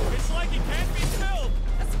outnumbered. It's like he can't be killed.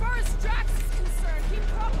 As far as Drax is concerned, he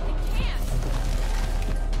probably can't.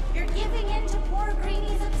 You're giving in to poor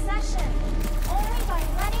Greeny's obsession. Only by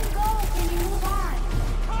letting go can you move on.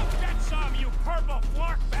 Come get some, you purple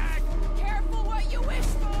flark bag. Careful what you wish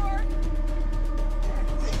for.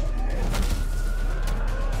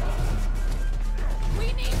 We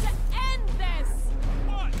need to end this.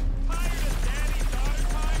 What? Tired of daddy-daughter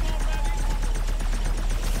time already?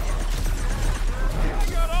 I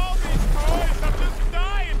got all these toys I'm just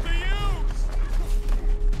dying to use.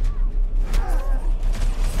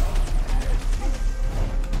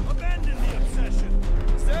 Abandon the obsession.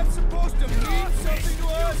 Is that supposed to mean something to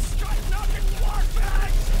us? Strut-knocking flark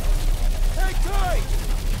bags. Hang tight!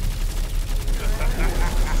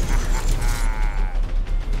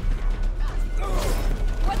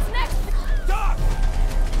 What's next? Doc!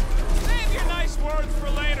 Save your nice words for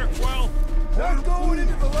later, Quill. Not going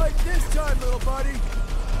into the light this time, little buddy.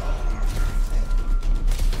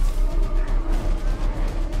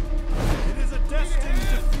 It is a destined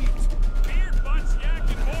defeat. Beard butts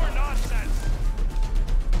yakking more nonsense.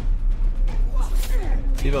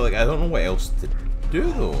 See, but like, I don't know what else to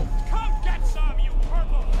do though. Come get some, you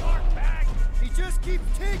purple flark bag. He just keeps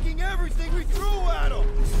taking everything we threw at him.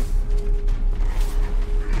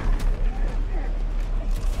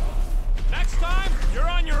 Next time, you're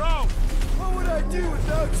on your own. What would I do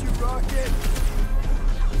without you, Rocket?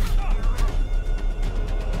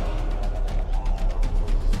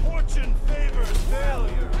 Fortune favors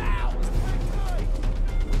failure.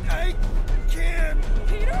 I can't.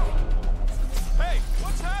 Peter? Hey,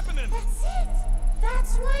 what's happening? That's it.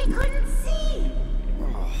 That's why I couldn't see.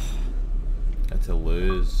 Got to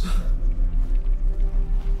lose.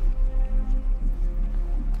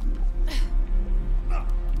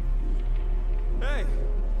 Hey,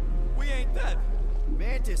 we ain't dead.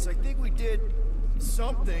 Mantis, I think we did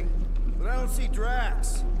something, but I don't see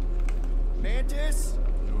Drax. Mantis?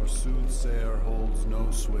 Your soothsayer holds no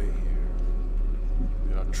sway here.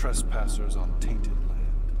 We are trespassers on tainted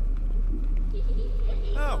land.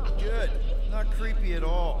 Oh, good. Not creepy at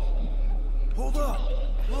all. Hold up.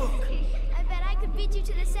 Look. I bet I could beat you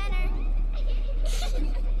to the center.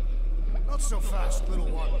 Not so fast, little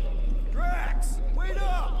one. Drax, wait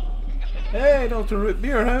up! Hey, Dr.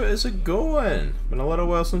 Rootbeer, how is it going? Been a little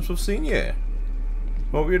while since we've seen you.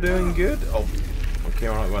 Hope you're doing good. Oh, okay,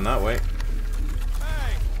 we're not going that way.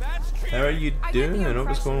 Hey, that's cheating. How are you doing? I hope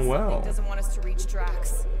it's going well. Doesn't want us to reach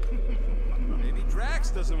Drax. Maybe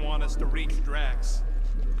Drax doesn't want us to reach Drax.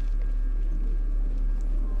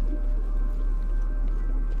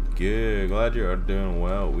 Good, glad you are doing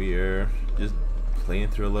well. We are just playing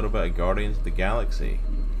through a little bit of Guardians of the Galaxy.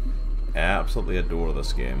 I absolutely adore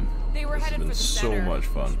this game. They were This has headed been for the so center. much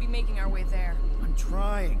We fun. should be making our way there. I'm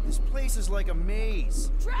trying. This place is like a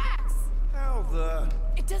maze. Drax! How the...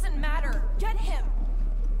 It doesn't matter. Get him.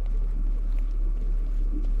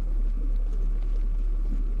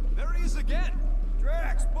 There he is again.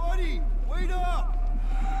 Drax, buddy, wait up!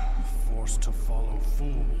 Forced to follow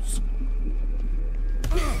fools.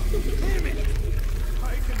 Damn it!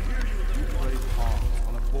 I can hear you. You play pawns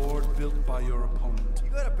on a board built by your opponent.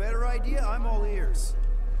 You got a better idea? I'm all ears.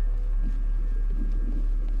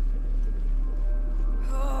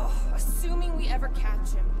 Assuming we ever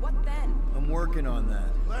catch him, what then? I'm working on that.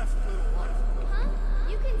 Left, little one. Huh?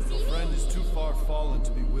 You can see Your me? friend is too far fallen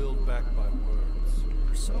to be willed back by words.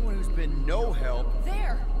 For someone who's been no help.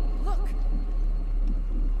 There! Look!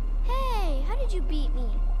 Hey, how did you beat me?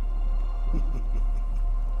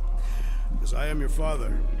 Because I am your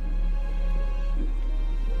father.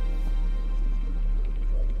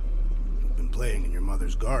 You've been playing in your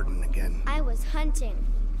mother's garden again. I was hunting.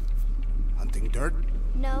 Hunting dirt?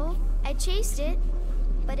 No, I chased it,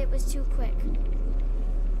 but it was too quick.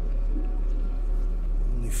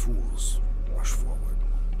 Only fools rush forward.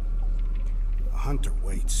 A hunter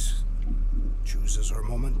waits. Chooses her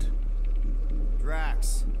moment.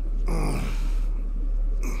 Drax.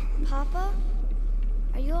 Papa?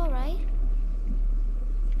 Are you alright?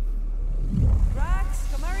 Drax,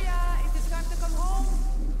 come here, it is time to come home.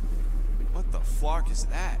 What the flark is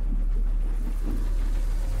that?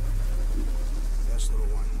 Yes, little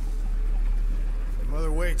one. Your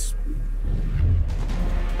mother waits.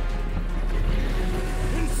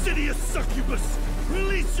 Insidious succubus!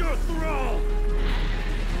 Release your thrall!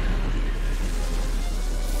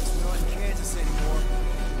 We're not in Kansas anymore.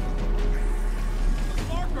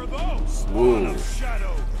 Mark are those! Whoa. Spawn of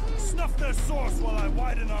shadow! Snuff their source while I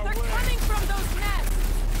widen our way. They're coming from those nests!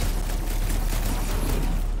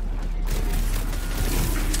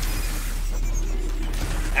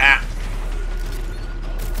 Ah!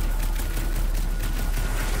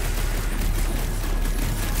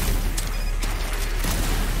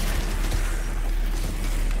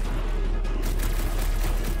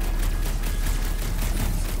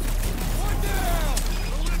 One down!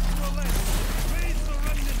 The lips relent. Raise the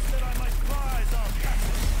remnants that I might prize our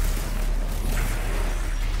captain.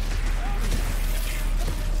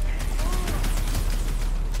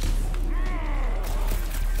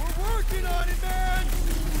 We're working on it, man!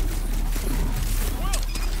 Will,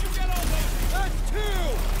 you get all those. That's two!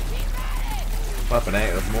 Keep at it! Weapon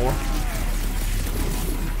active more.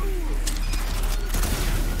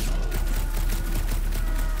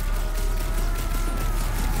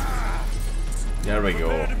 There we go.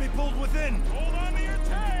 Prepare to be pulled within. Hold on to your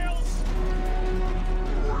tails.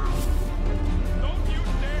 Don't you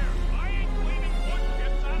dare. I ain't cleaning wood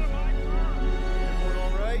chips out of my car.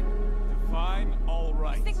 Everyone alright? Fine, all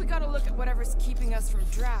right. I think we gotta look at whatever's keeping us from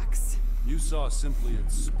Drax. You saw simply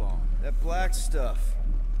its spawn. That black stuff.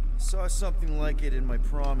 I saw something like it in my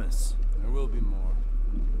promise. There will be more.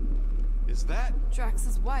 Is that?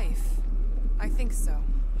 Drax's wife. I think so.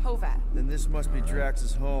 Hovat. Then this must be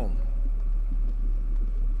Drax's home.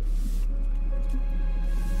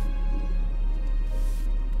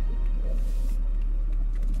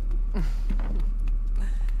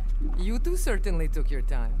 You two certainly took your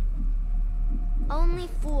time. Only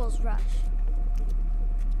fools rush.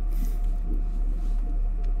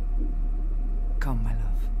 Come, my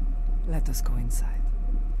love. Let us go inside.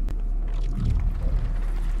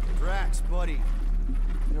 Drax, buddy.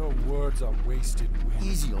 Your words are wasted wind.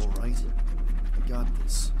 Easy, alright. I got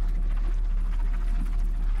this.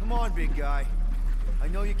 Come on, big guy. I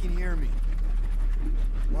know you can hear me.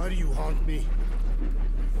 Why do you haunt me?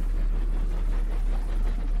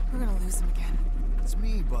 We're gonna lose him again. It's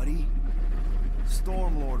me, buddy.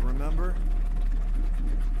 Stormlord, remember?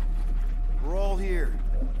 We're all here.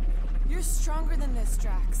 You're stronger than this,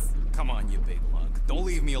 Drax. Come on, you big lug. Don't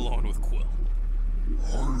leave me alone with Quill.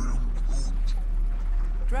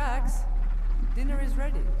 Drax, dinner is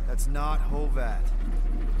ready. That's not Hovat.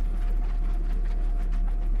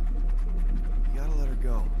 You gotta let her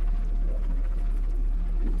go.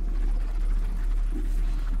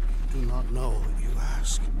 Do not know if you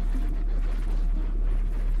ask.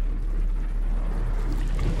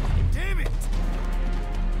 Damn it!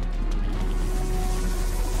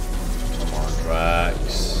 Come on,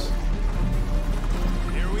 Drax.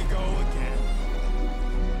 Here we go again.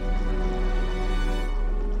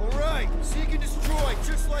 Alright, seek and destroy,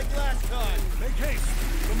 just like last time. Make haste.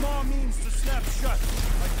 The maw means to snap shut.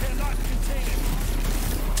 I cannot contain it.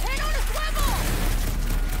 Head on a swivel!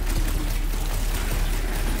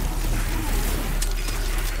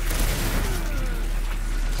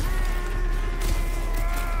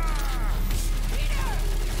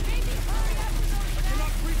 I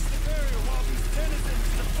cannot breach the barrier while these denizens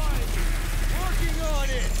defy me. Working on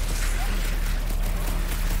it!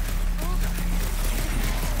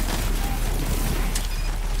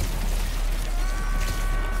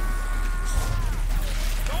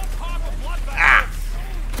 Don't pop a bloodbath.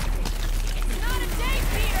 It's not a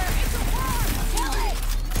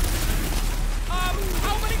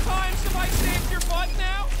what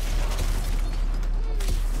now?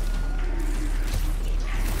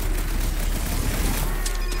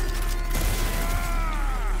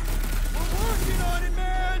 We're working on it,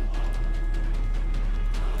 man!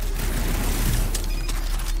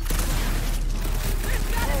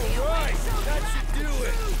 Alright, that should do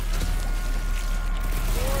it.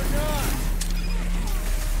 Or not.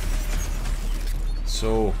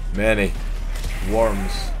 So many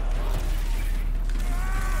worms.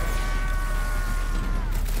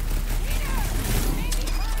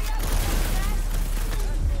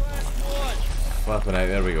 Flipping out,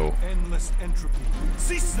 there we go. Endless entropy.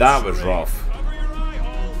 That was rough.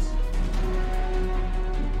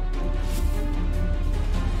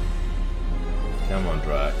 Come on,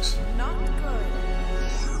 Drax. Not good.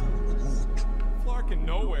 Flarkin'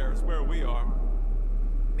 nowhere is where we are.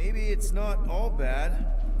 Maybe it's not all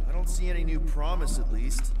bad. I don't see any new promise, at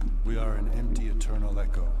least. We are an empty eternal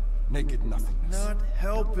echo. Naked nothingness. Not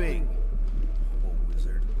helping. Oh,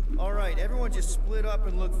 wizard. Alright, everyone just split up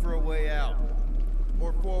and look for a way out.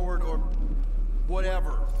 Or forward, or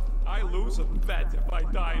whatever. I lose a bet if I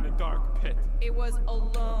die in a dark pit. It was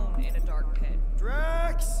alone in a dark pit.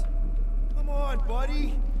 Drax! Come on,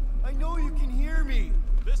 buddy. I know you can hear me.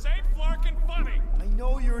 This ain't Flarkin' funny. I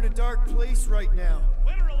know you're in a dark place right now.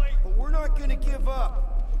 Literally. But we're not gonna give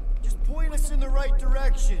up. Just point us in the right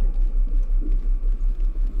direction.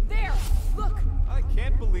 There! Look! I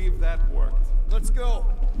can't believe that worked. Let's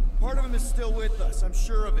go. Part of him is still with us, I'm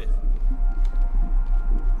sure of it.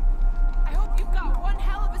 I hope you've got one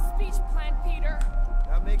hell of a speech plan, Peter.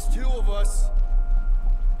 That makes two of us.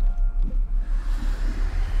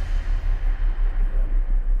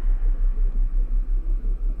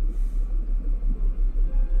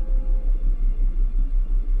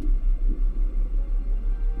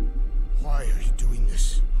 Why are you doing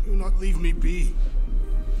this? Do not leave me be.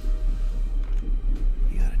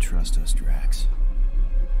 You gotta trust us, Drax.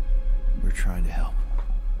 We're trying to help.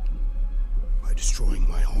 By destroying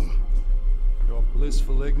my home. Your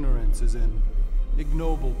blissful ignorance is an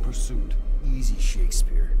ignoble pursuit. Easy,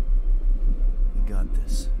 Shakespeare. We got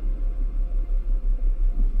this.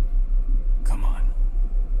 Come on.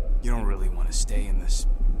 You don't really want to stay in this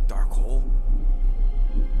dark hole?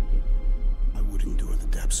 I would endure the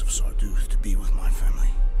depths of Sarduth to be with my family.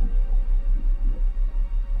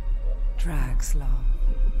 Drax, love.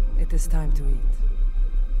 It is time to eat.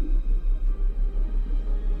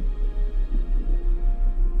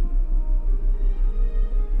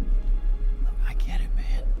 Look, I get it,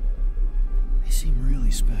 man. They seem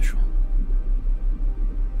really special.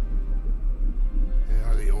 They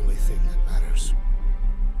are the only thing that matters.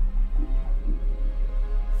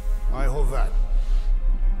 My Hovat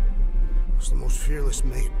was the most fearless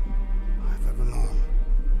mate I've ever known.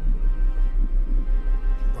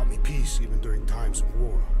 She brought me peace even during times of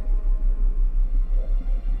war.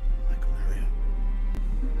 My Camaria.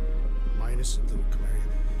 My innocent little Camaria.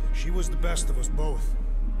 She was the best of us both.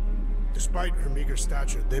 Despite her meager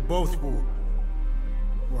stature, they both were.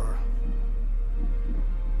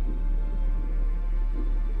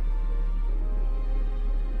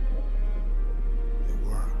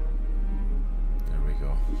 There we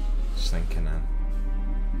go. Sinking in.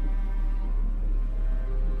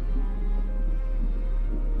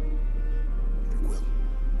 Will.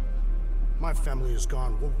 My family is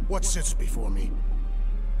gone. What sits before me?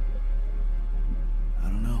 I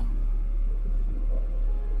don't know.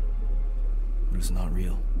 But it's not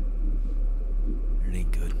real. It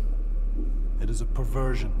ain't good. It is a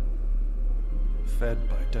perversion, fed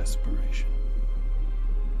by desperation.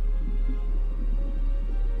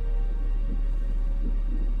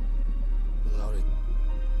 Without it,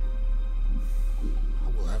 I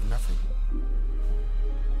will have nothing.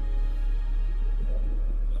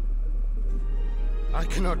 I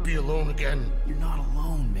cannot be alone again. You're not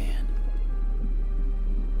alone, man.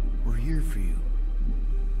 We're here for you.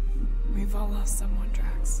 We've all lost someone,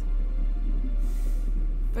 Drax.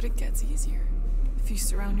 But it gets easier if you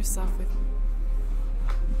surround yourself with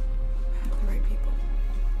the right people.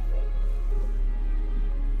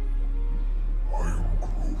 I am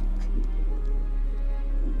Groot.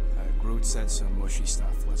 Groot said some mushy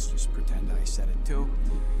stuff. Let's just pretend I said it too.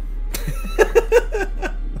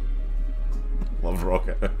 Love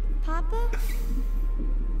Rocket. Papa?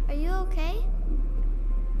 Are you okay?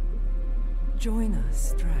 Join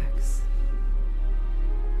us, Drax.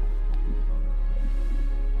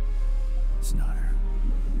 It's not her.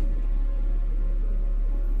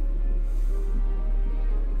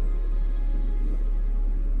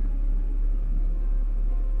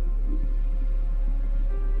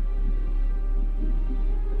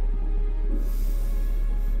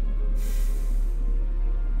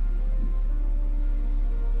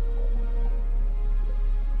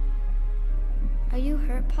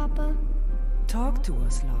 hurt, Papa? Talk to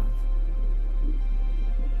us, love.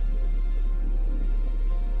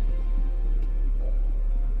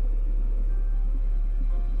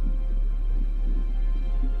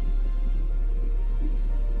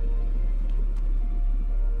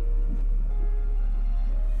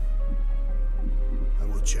 I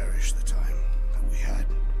will cherish the time that we had,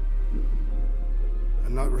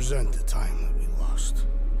 and not resent the time that we lost.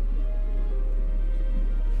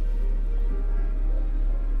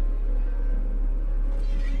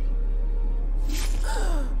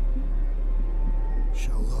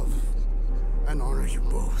 Shall love and honor you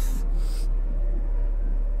both.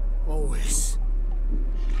 Always.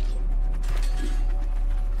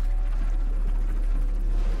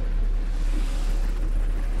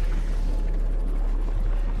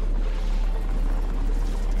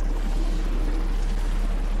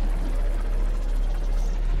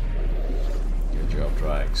 Good job,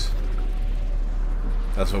 Drax.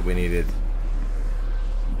 That's what we needed.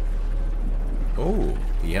 Oh,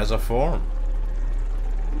 he has a form.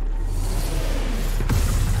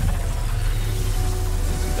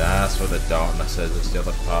 That's what the darkness is. It's the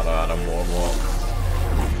other part of Adam Warlock.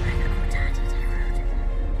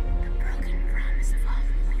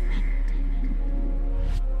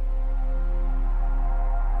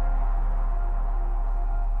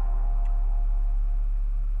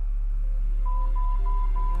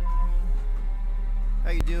 How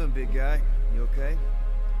you doing, big guy? You okay?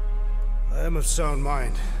 I am of sound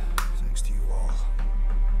mind, thanks to you all.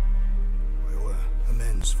 I owe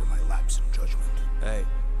amends for my lapse in judgment. Hey,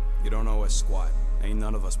 you don't owe us squat. Ain't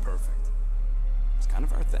none of us perfect. It's kind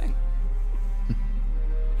of our thing.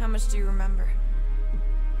 How much do you remember?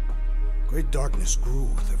 Great darkness grew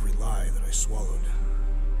with every lie that I swallowed.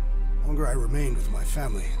 The longer I remained with my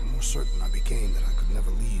family, the more certain I became that I could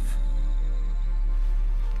never leave.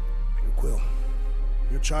 Dear Quill,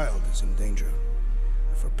 your child is in danger.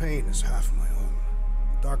 If her pain is half my own,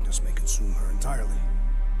 the darkness may consume her entirely.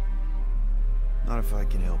 Not if I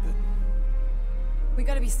can help it. We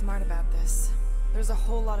gotta be smart about this. There's a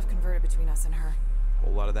whole lot of converted between us and her.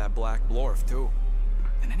 Whole lot of that black blorf, too.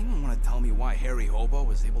 And anyone want to tell me why Harry Hobo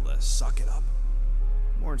was able to suck it up?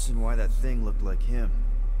 Morrison, why that thing looked like him.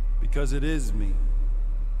 Because it is me.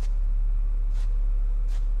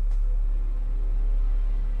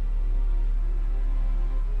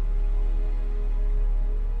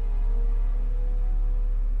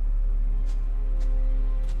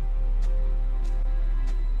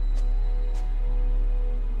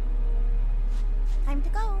 Time to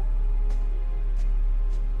go.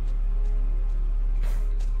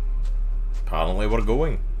 Apparently we're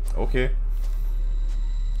going. Okay.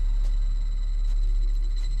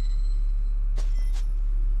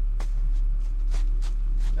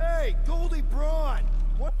 Hey, Goldie Braun!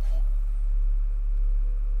 What?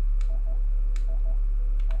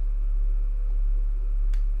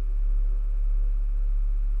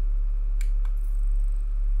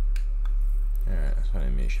 Alright, I just want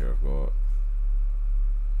to make sure I've got.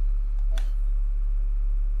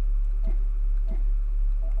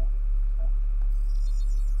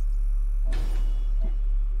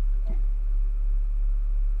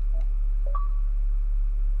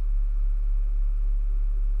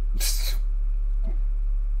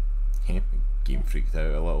 Game freaked out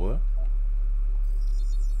a little there.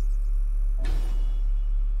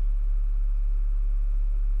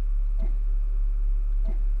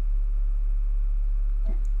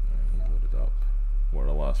 He's loaded up. What are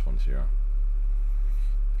the last ones here?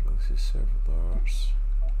 Releases several darts.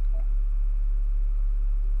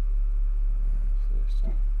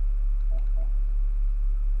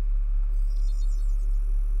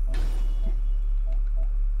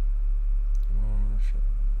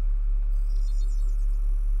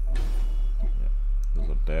 Those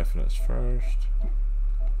are definites first.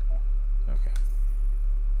 Okay.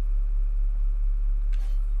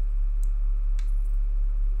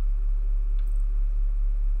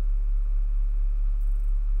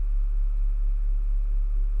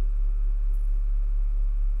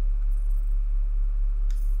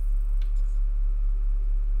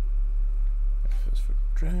 F is for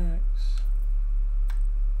Drax.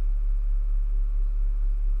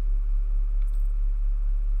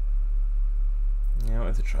 Yeah, I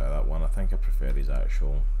wanted to try that one. I think I prefer his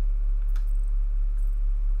actual.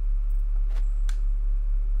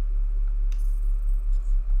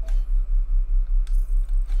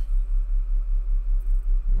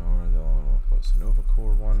 Or the other one. What's the Nova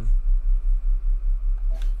Core one?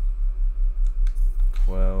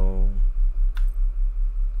 12.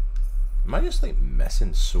 Am I just like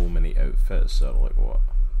missing so many outfits or like what?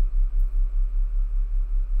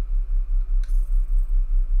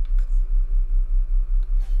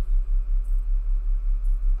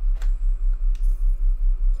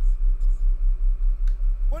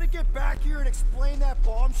 get back here and explain that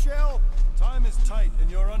bombshell? Time is tight,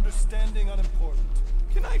 and your understanding unimportant.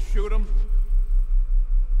 Can I shoot him?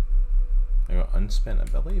 I got unspent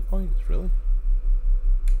ability points, really?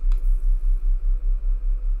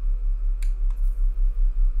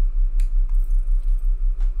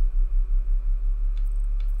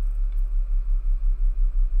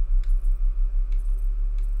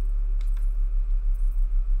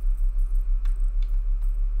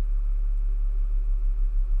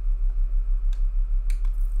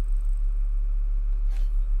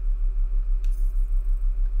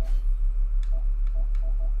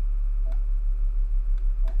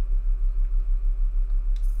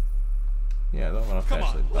 Yeah, I don't want to Come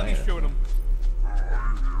actually on, let me buy it. shoot him.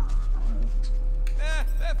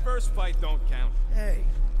 That first fight don't count. Hey,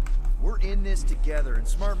 we're in this together, and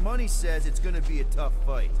smart money says it's gonna be a tough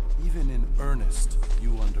fight. Even in earnest,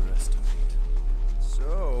 you underestimate.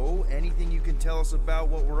 So, anything you can tell us about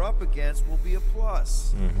what we're up against will be a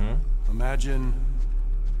plus. Imagine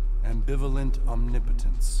ambivalent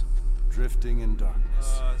omnipotence, drifting in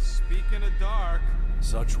darkness. Speaking of dark...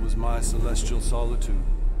 Such was my celestial solitude.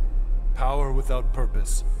 Power without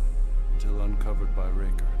purpose, until uncovered by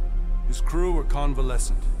Raker. His crew were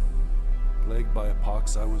convalescent. Plagued by a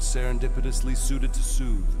pox, I was serendipitously suited to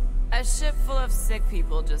soothe. A ship full of sick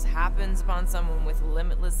people just happens upon someone with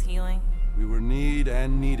limitless healing? We were need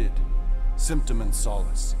and needed, symptom and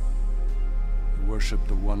solace. He worshipped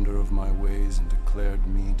the wonder of my ways and declared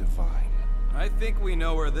me divine. I think we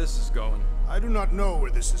know where this is going. I do not know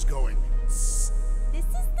where this is going. This is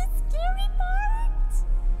the scary part.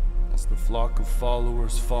 As the flock of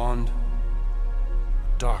followers fawned,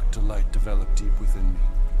 a dark delight developed deep within me.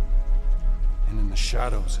 And in the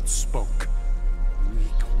shadows it spoke.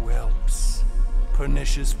 Weak whelps,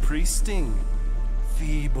 pernicious priesting,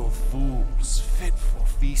 feeble fools, fit for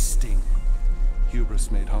feasting. Hubris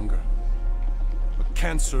made hunger. A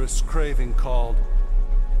cancerous craving called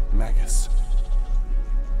Magus.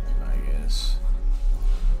 Magus.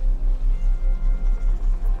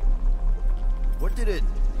 What did it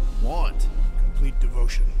want? Complete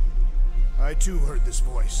devotion. I too heard this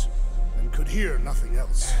voice, and could hear nothing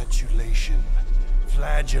else. Adulation,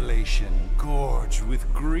 flagellation, gorged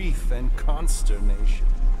with grief and consternation.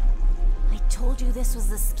 I told you this was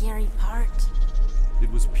the scary part.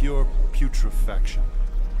 It was pure putrefaction,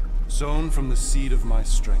 sown from the seed of my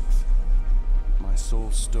strength. My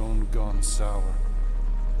soul stone gone sour.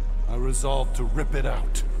 I resolved to rip it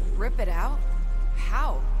out. Rip it out?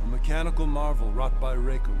 How? A mechanical marvel wrought by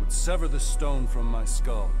Raker would sever the stone from my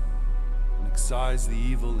skull and excise the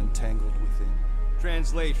evil entangled within.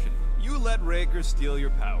 Translation: you let Raker steal your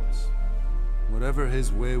powers. Whatever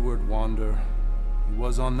his wayward wander, he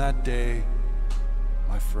was on that day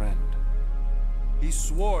my friend. He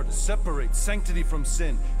swore to separate sanctity from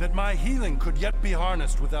sin, that my healing could yet be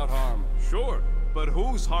harnessed without harm. Sure, but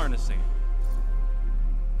who's harnessing it?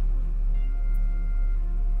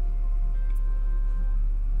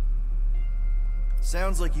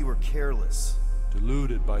 Sounds like you were careless.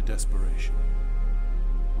 Deluded by desperation.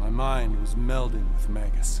 My mind was melding with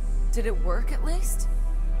Magus. Did it work at least?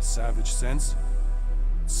 In a savage sense,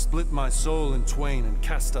 it split my soul in twain and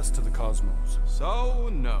cast us to the cosmos. So,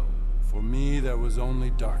 no. For me, there was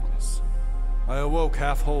only darkness. I awoke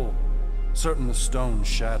half whole, certain the stone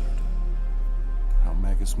shattered. How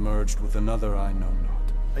Magus merged with another, I know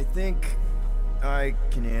not. I think I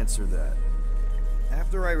can answer that.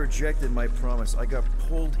 After I rejected my promise, I got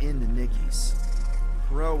pulled into Nikki's.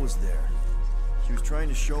 Corel was there. She was trying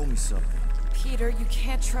to show me something. Peter, you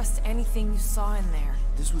can't trust anything you saw in there.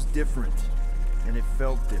 This was different, and it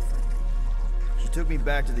felt different. She took me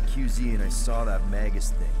back to the QZ and I saw that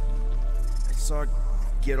Magus thing. I saw it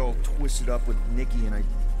get all twisted up with Nikki and I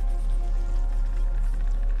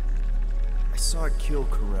saw it kill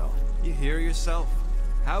Corel. You hear yourself?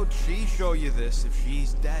 How'd she show you this if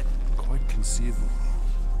she's dead? Quite conceivable.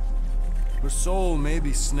 Her soul may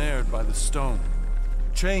be snared by the stone,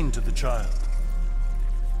 chained to the child.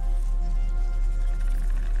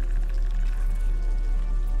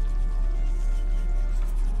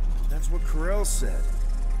 That's what Corel said.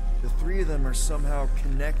 The three of them are somehow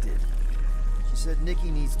connected. She said Nikki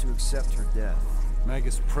needs to accept her death.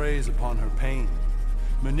 Magus preys upon her pain,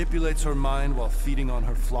 manipulates her mind while feeding on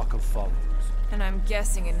her flock of followers. And I'm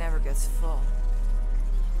guessing it never gets full.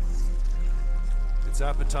 Its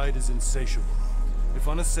appetite is insatiable. If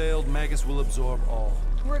unassailed, Magus will absorb all.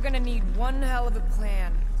 We're gonna need one hell of a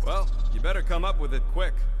plan. Well, you better come up with it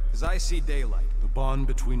quick, because I see daylight. The bond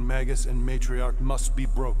between Magus and Matriarch must be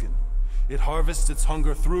broken. It harvests its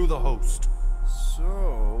hunger through the host.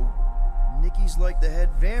 So, Nikki's like the head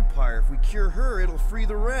vampire. If we cure her, it'll free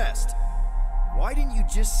the rest. Why didn't you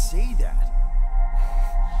just say that?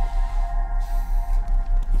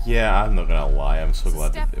 Yeah, I'm not gonna lie, I'm so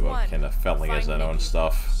glad that they were kind of filling us in on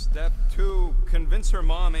stuff. Step 2, convince her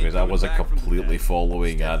mom ain't Because I wasn't coming back completely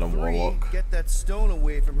following Adam Warlock. Get that stone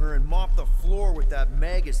away from her and mop the floor with that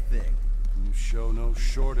Magus thing. You show no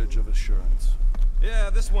shortage of assurance. Yeah,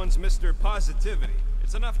 this one's Mr. Positivity.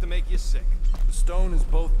 It's enough to make you sick. The stone is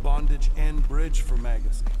both bondage and bridge for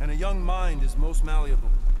Magus, and a young mind is most malleable.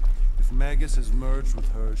 If Magus is merged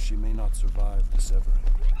with hers, she may not survive the severing.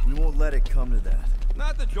 We won't let it come to that.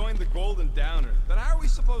 Not to join the Golden Downers, but how are we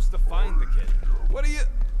supposed to find the kid? What are you...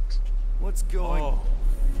 What's going... Oh,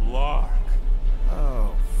 Flark.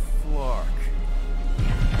 Oh, Flark.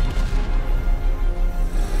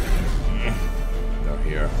 They're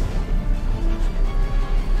here.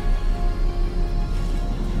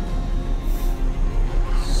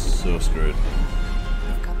 So screwed.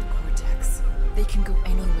 They've got the cortex. They can go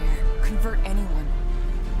anywhere, convert anyone.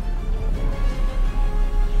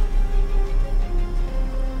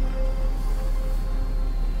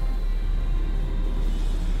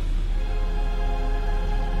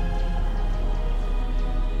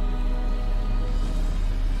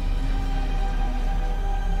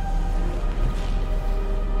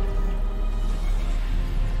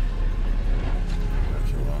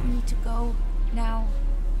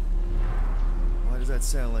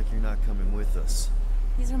 Sound like you're not coming with us.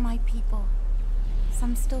 These are my people.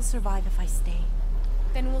 Some still survive if I stay.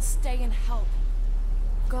 Then we'll stay and help.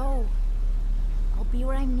 Go. I'll be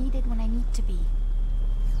where I'm needed when I need to be.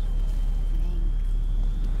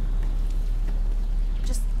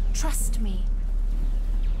 Just trust me.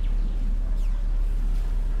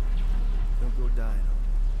 Don't go dying on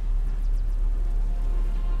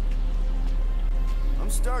me. I'm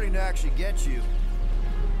starting to actually get you.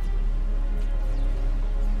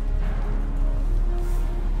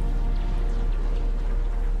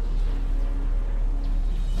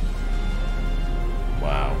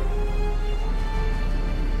 Wow.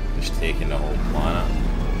 Just taking the whole planet.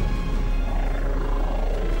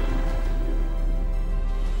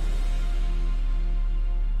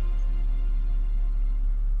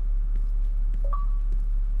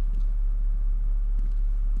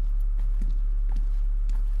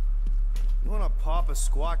 You wanna pop a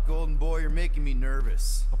squat, golden boy? You're making me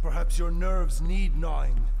nervous. Or perhaps your nerves need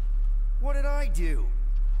gnawing. What did I do?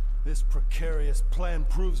 This precarious plan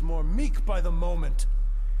proves more meek by the moment.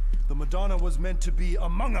 The Madonna was meant to be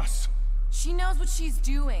among us. She knows what she's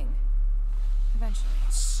doing. Eventually.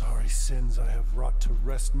 Sorry sins I have wrought to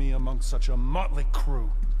wrest me among such a motley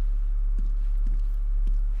crew.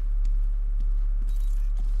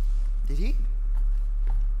 Did he?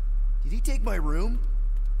 Did he take my room?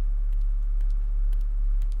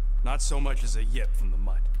 Not so much as a yip from the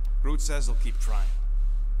mud. Groot says he'll keep trying.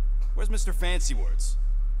 Where's Mr. Fancy Words?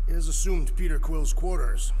 It is assumed Peter Quill's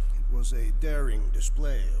quarters. It was a daring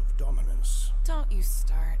display of dominance. Don't you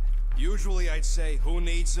start. Usually I'd say, who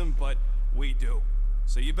needs him, but we do.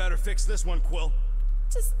 So you better fix this one, Quill.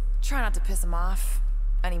 Just try not to piss him off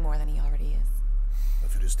any more than he already is.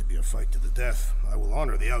 If it is to be a fight to the death, I will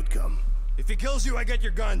honor the outcome. If he kills you, I get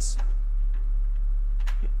your guns.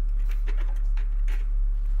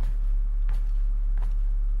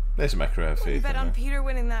 There's my crew of faith. Bet on Peter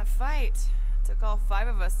winning that fight. Took all 5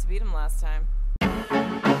 of us to beat him last time.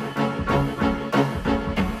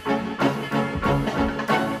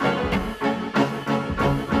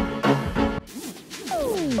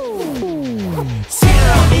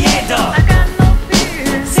 Cierra miedo.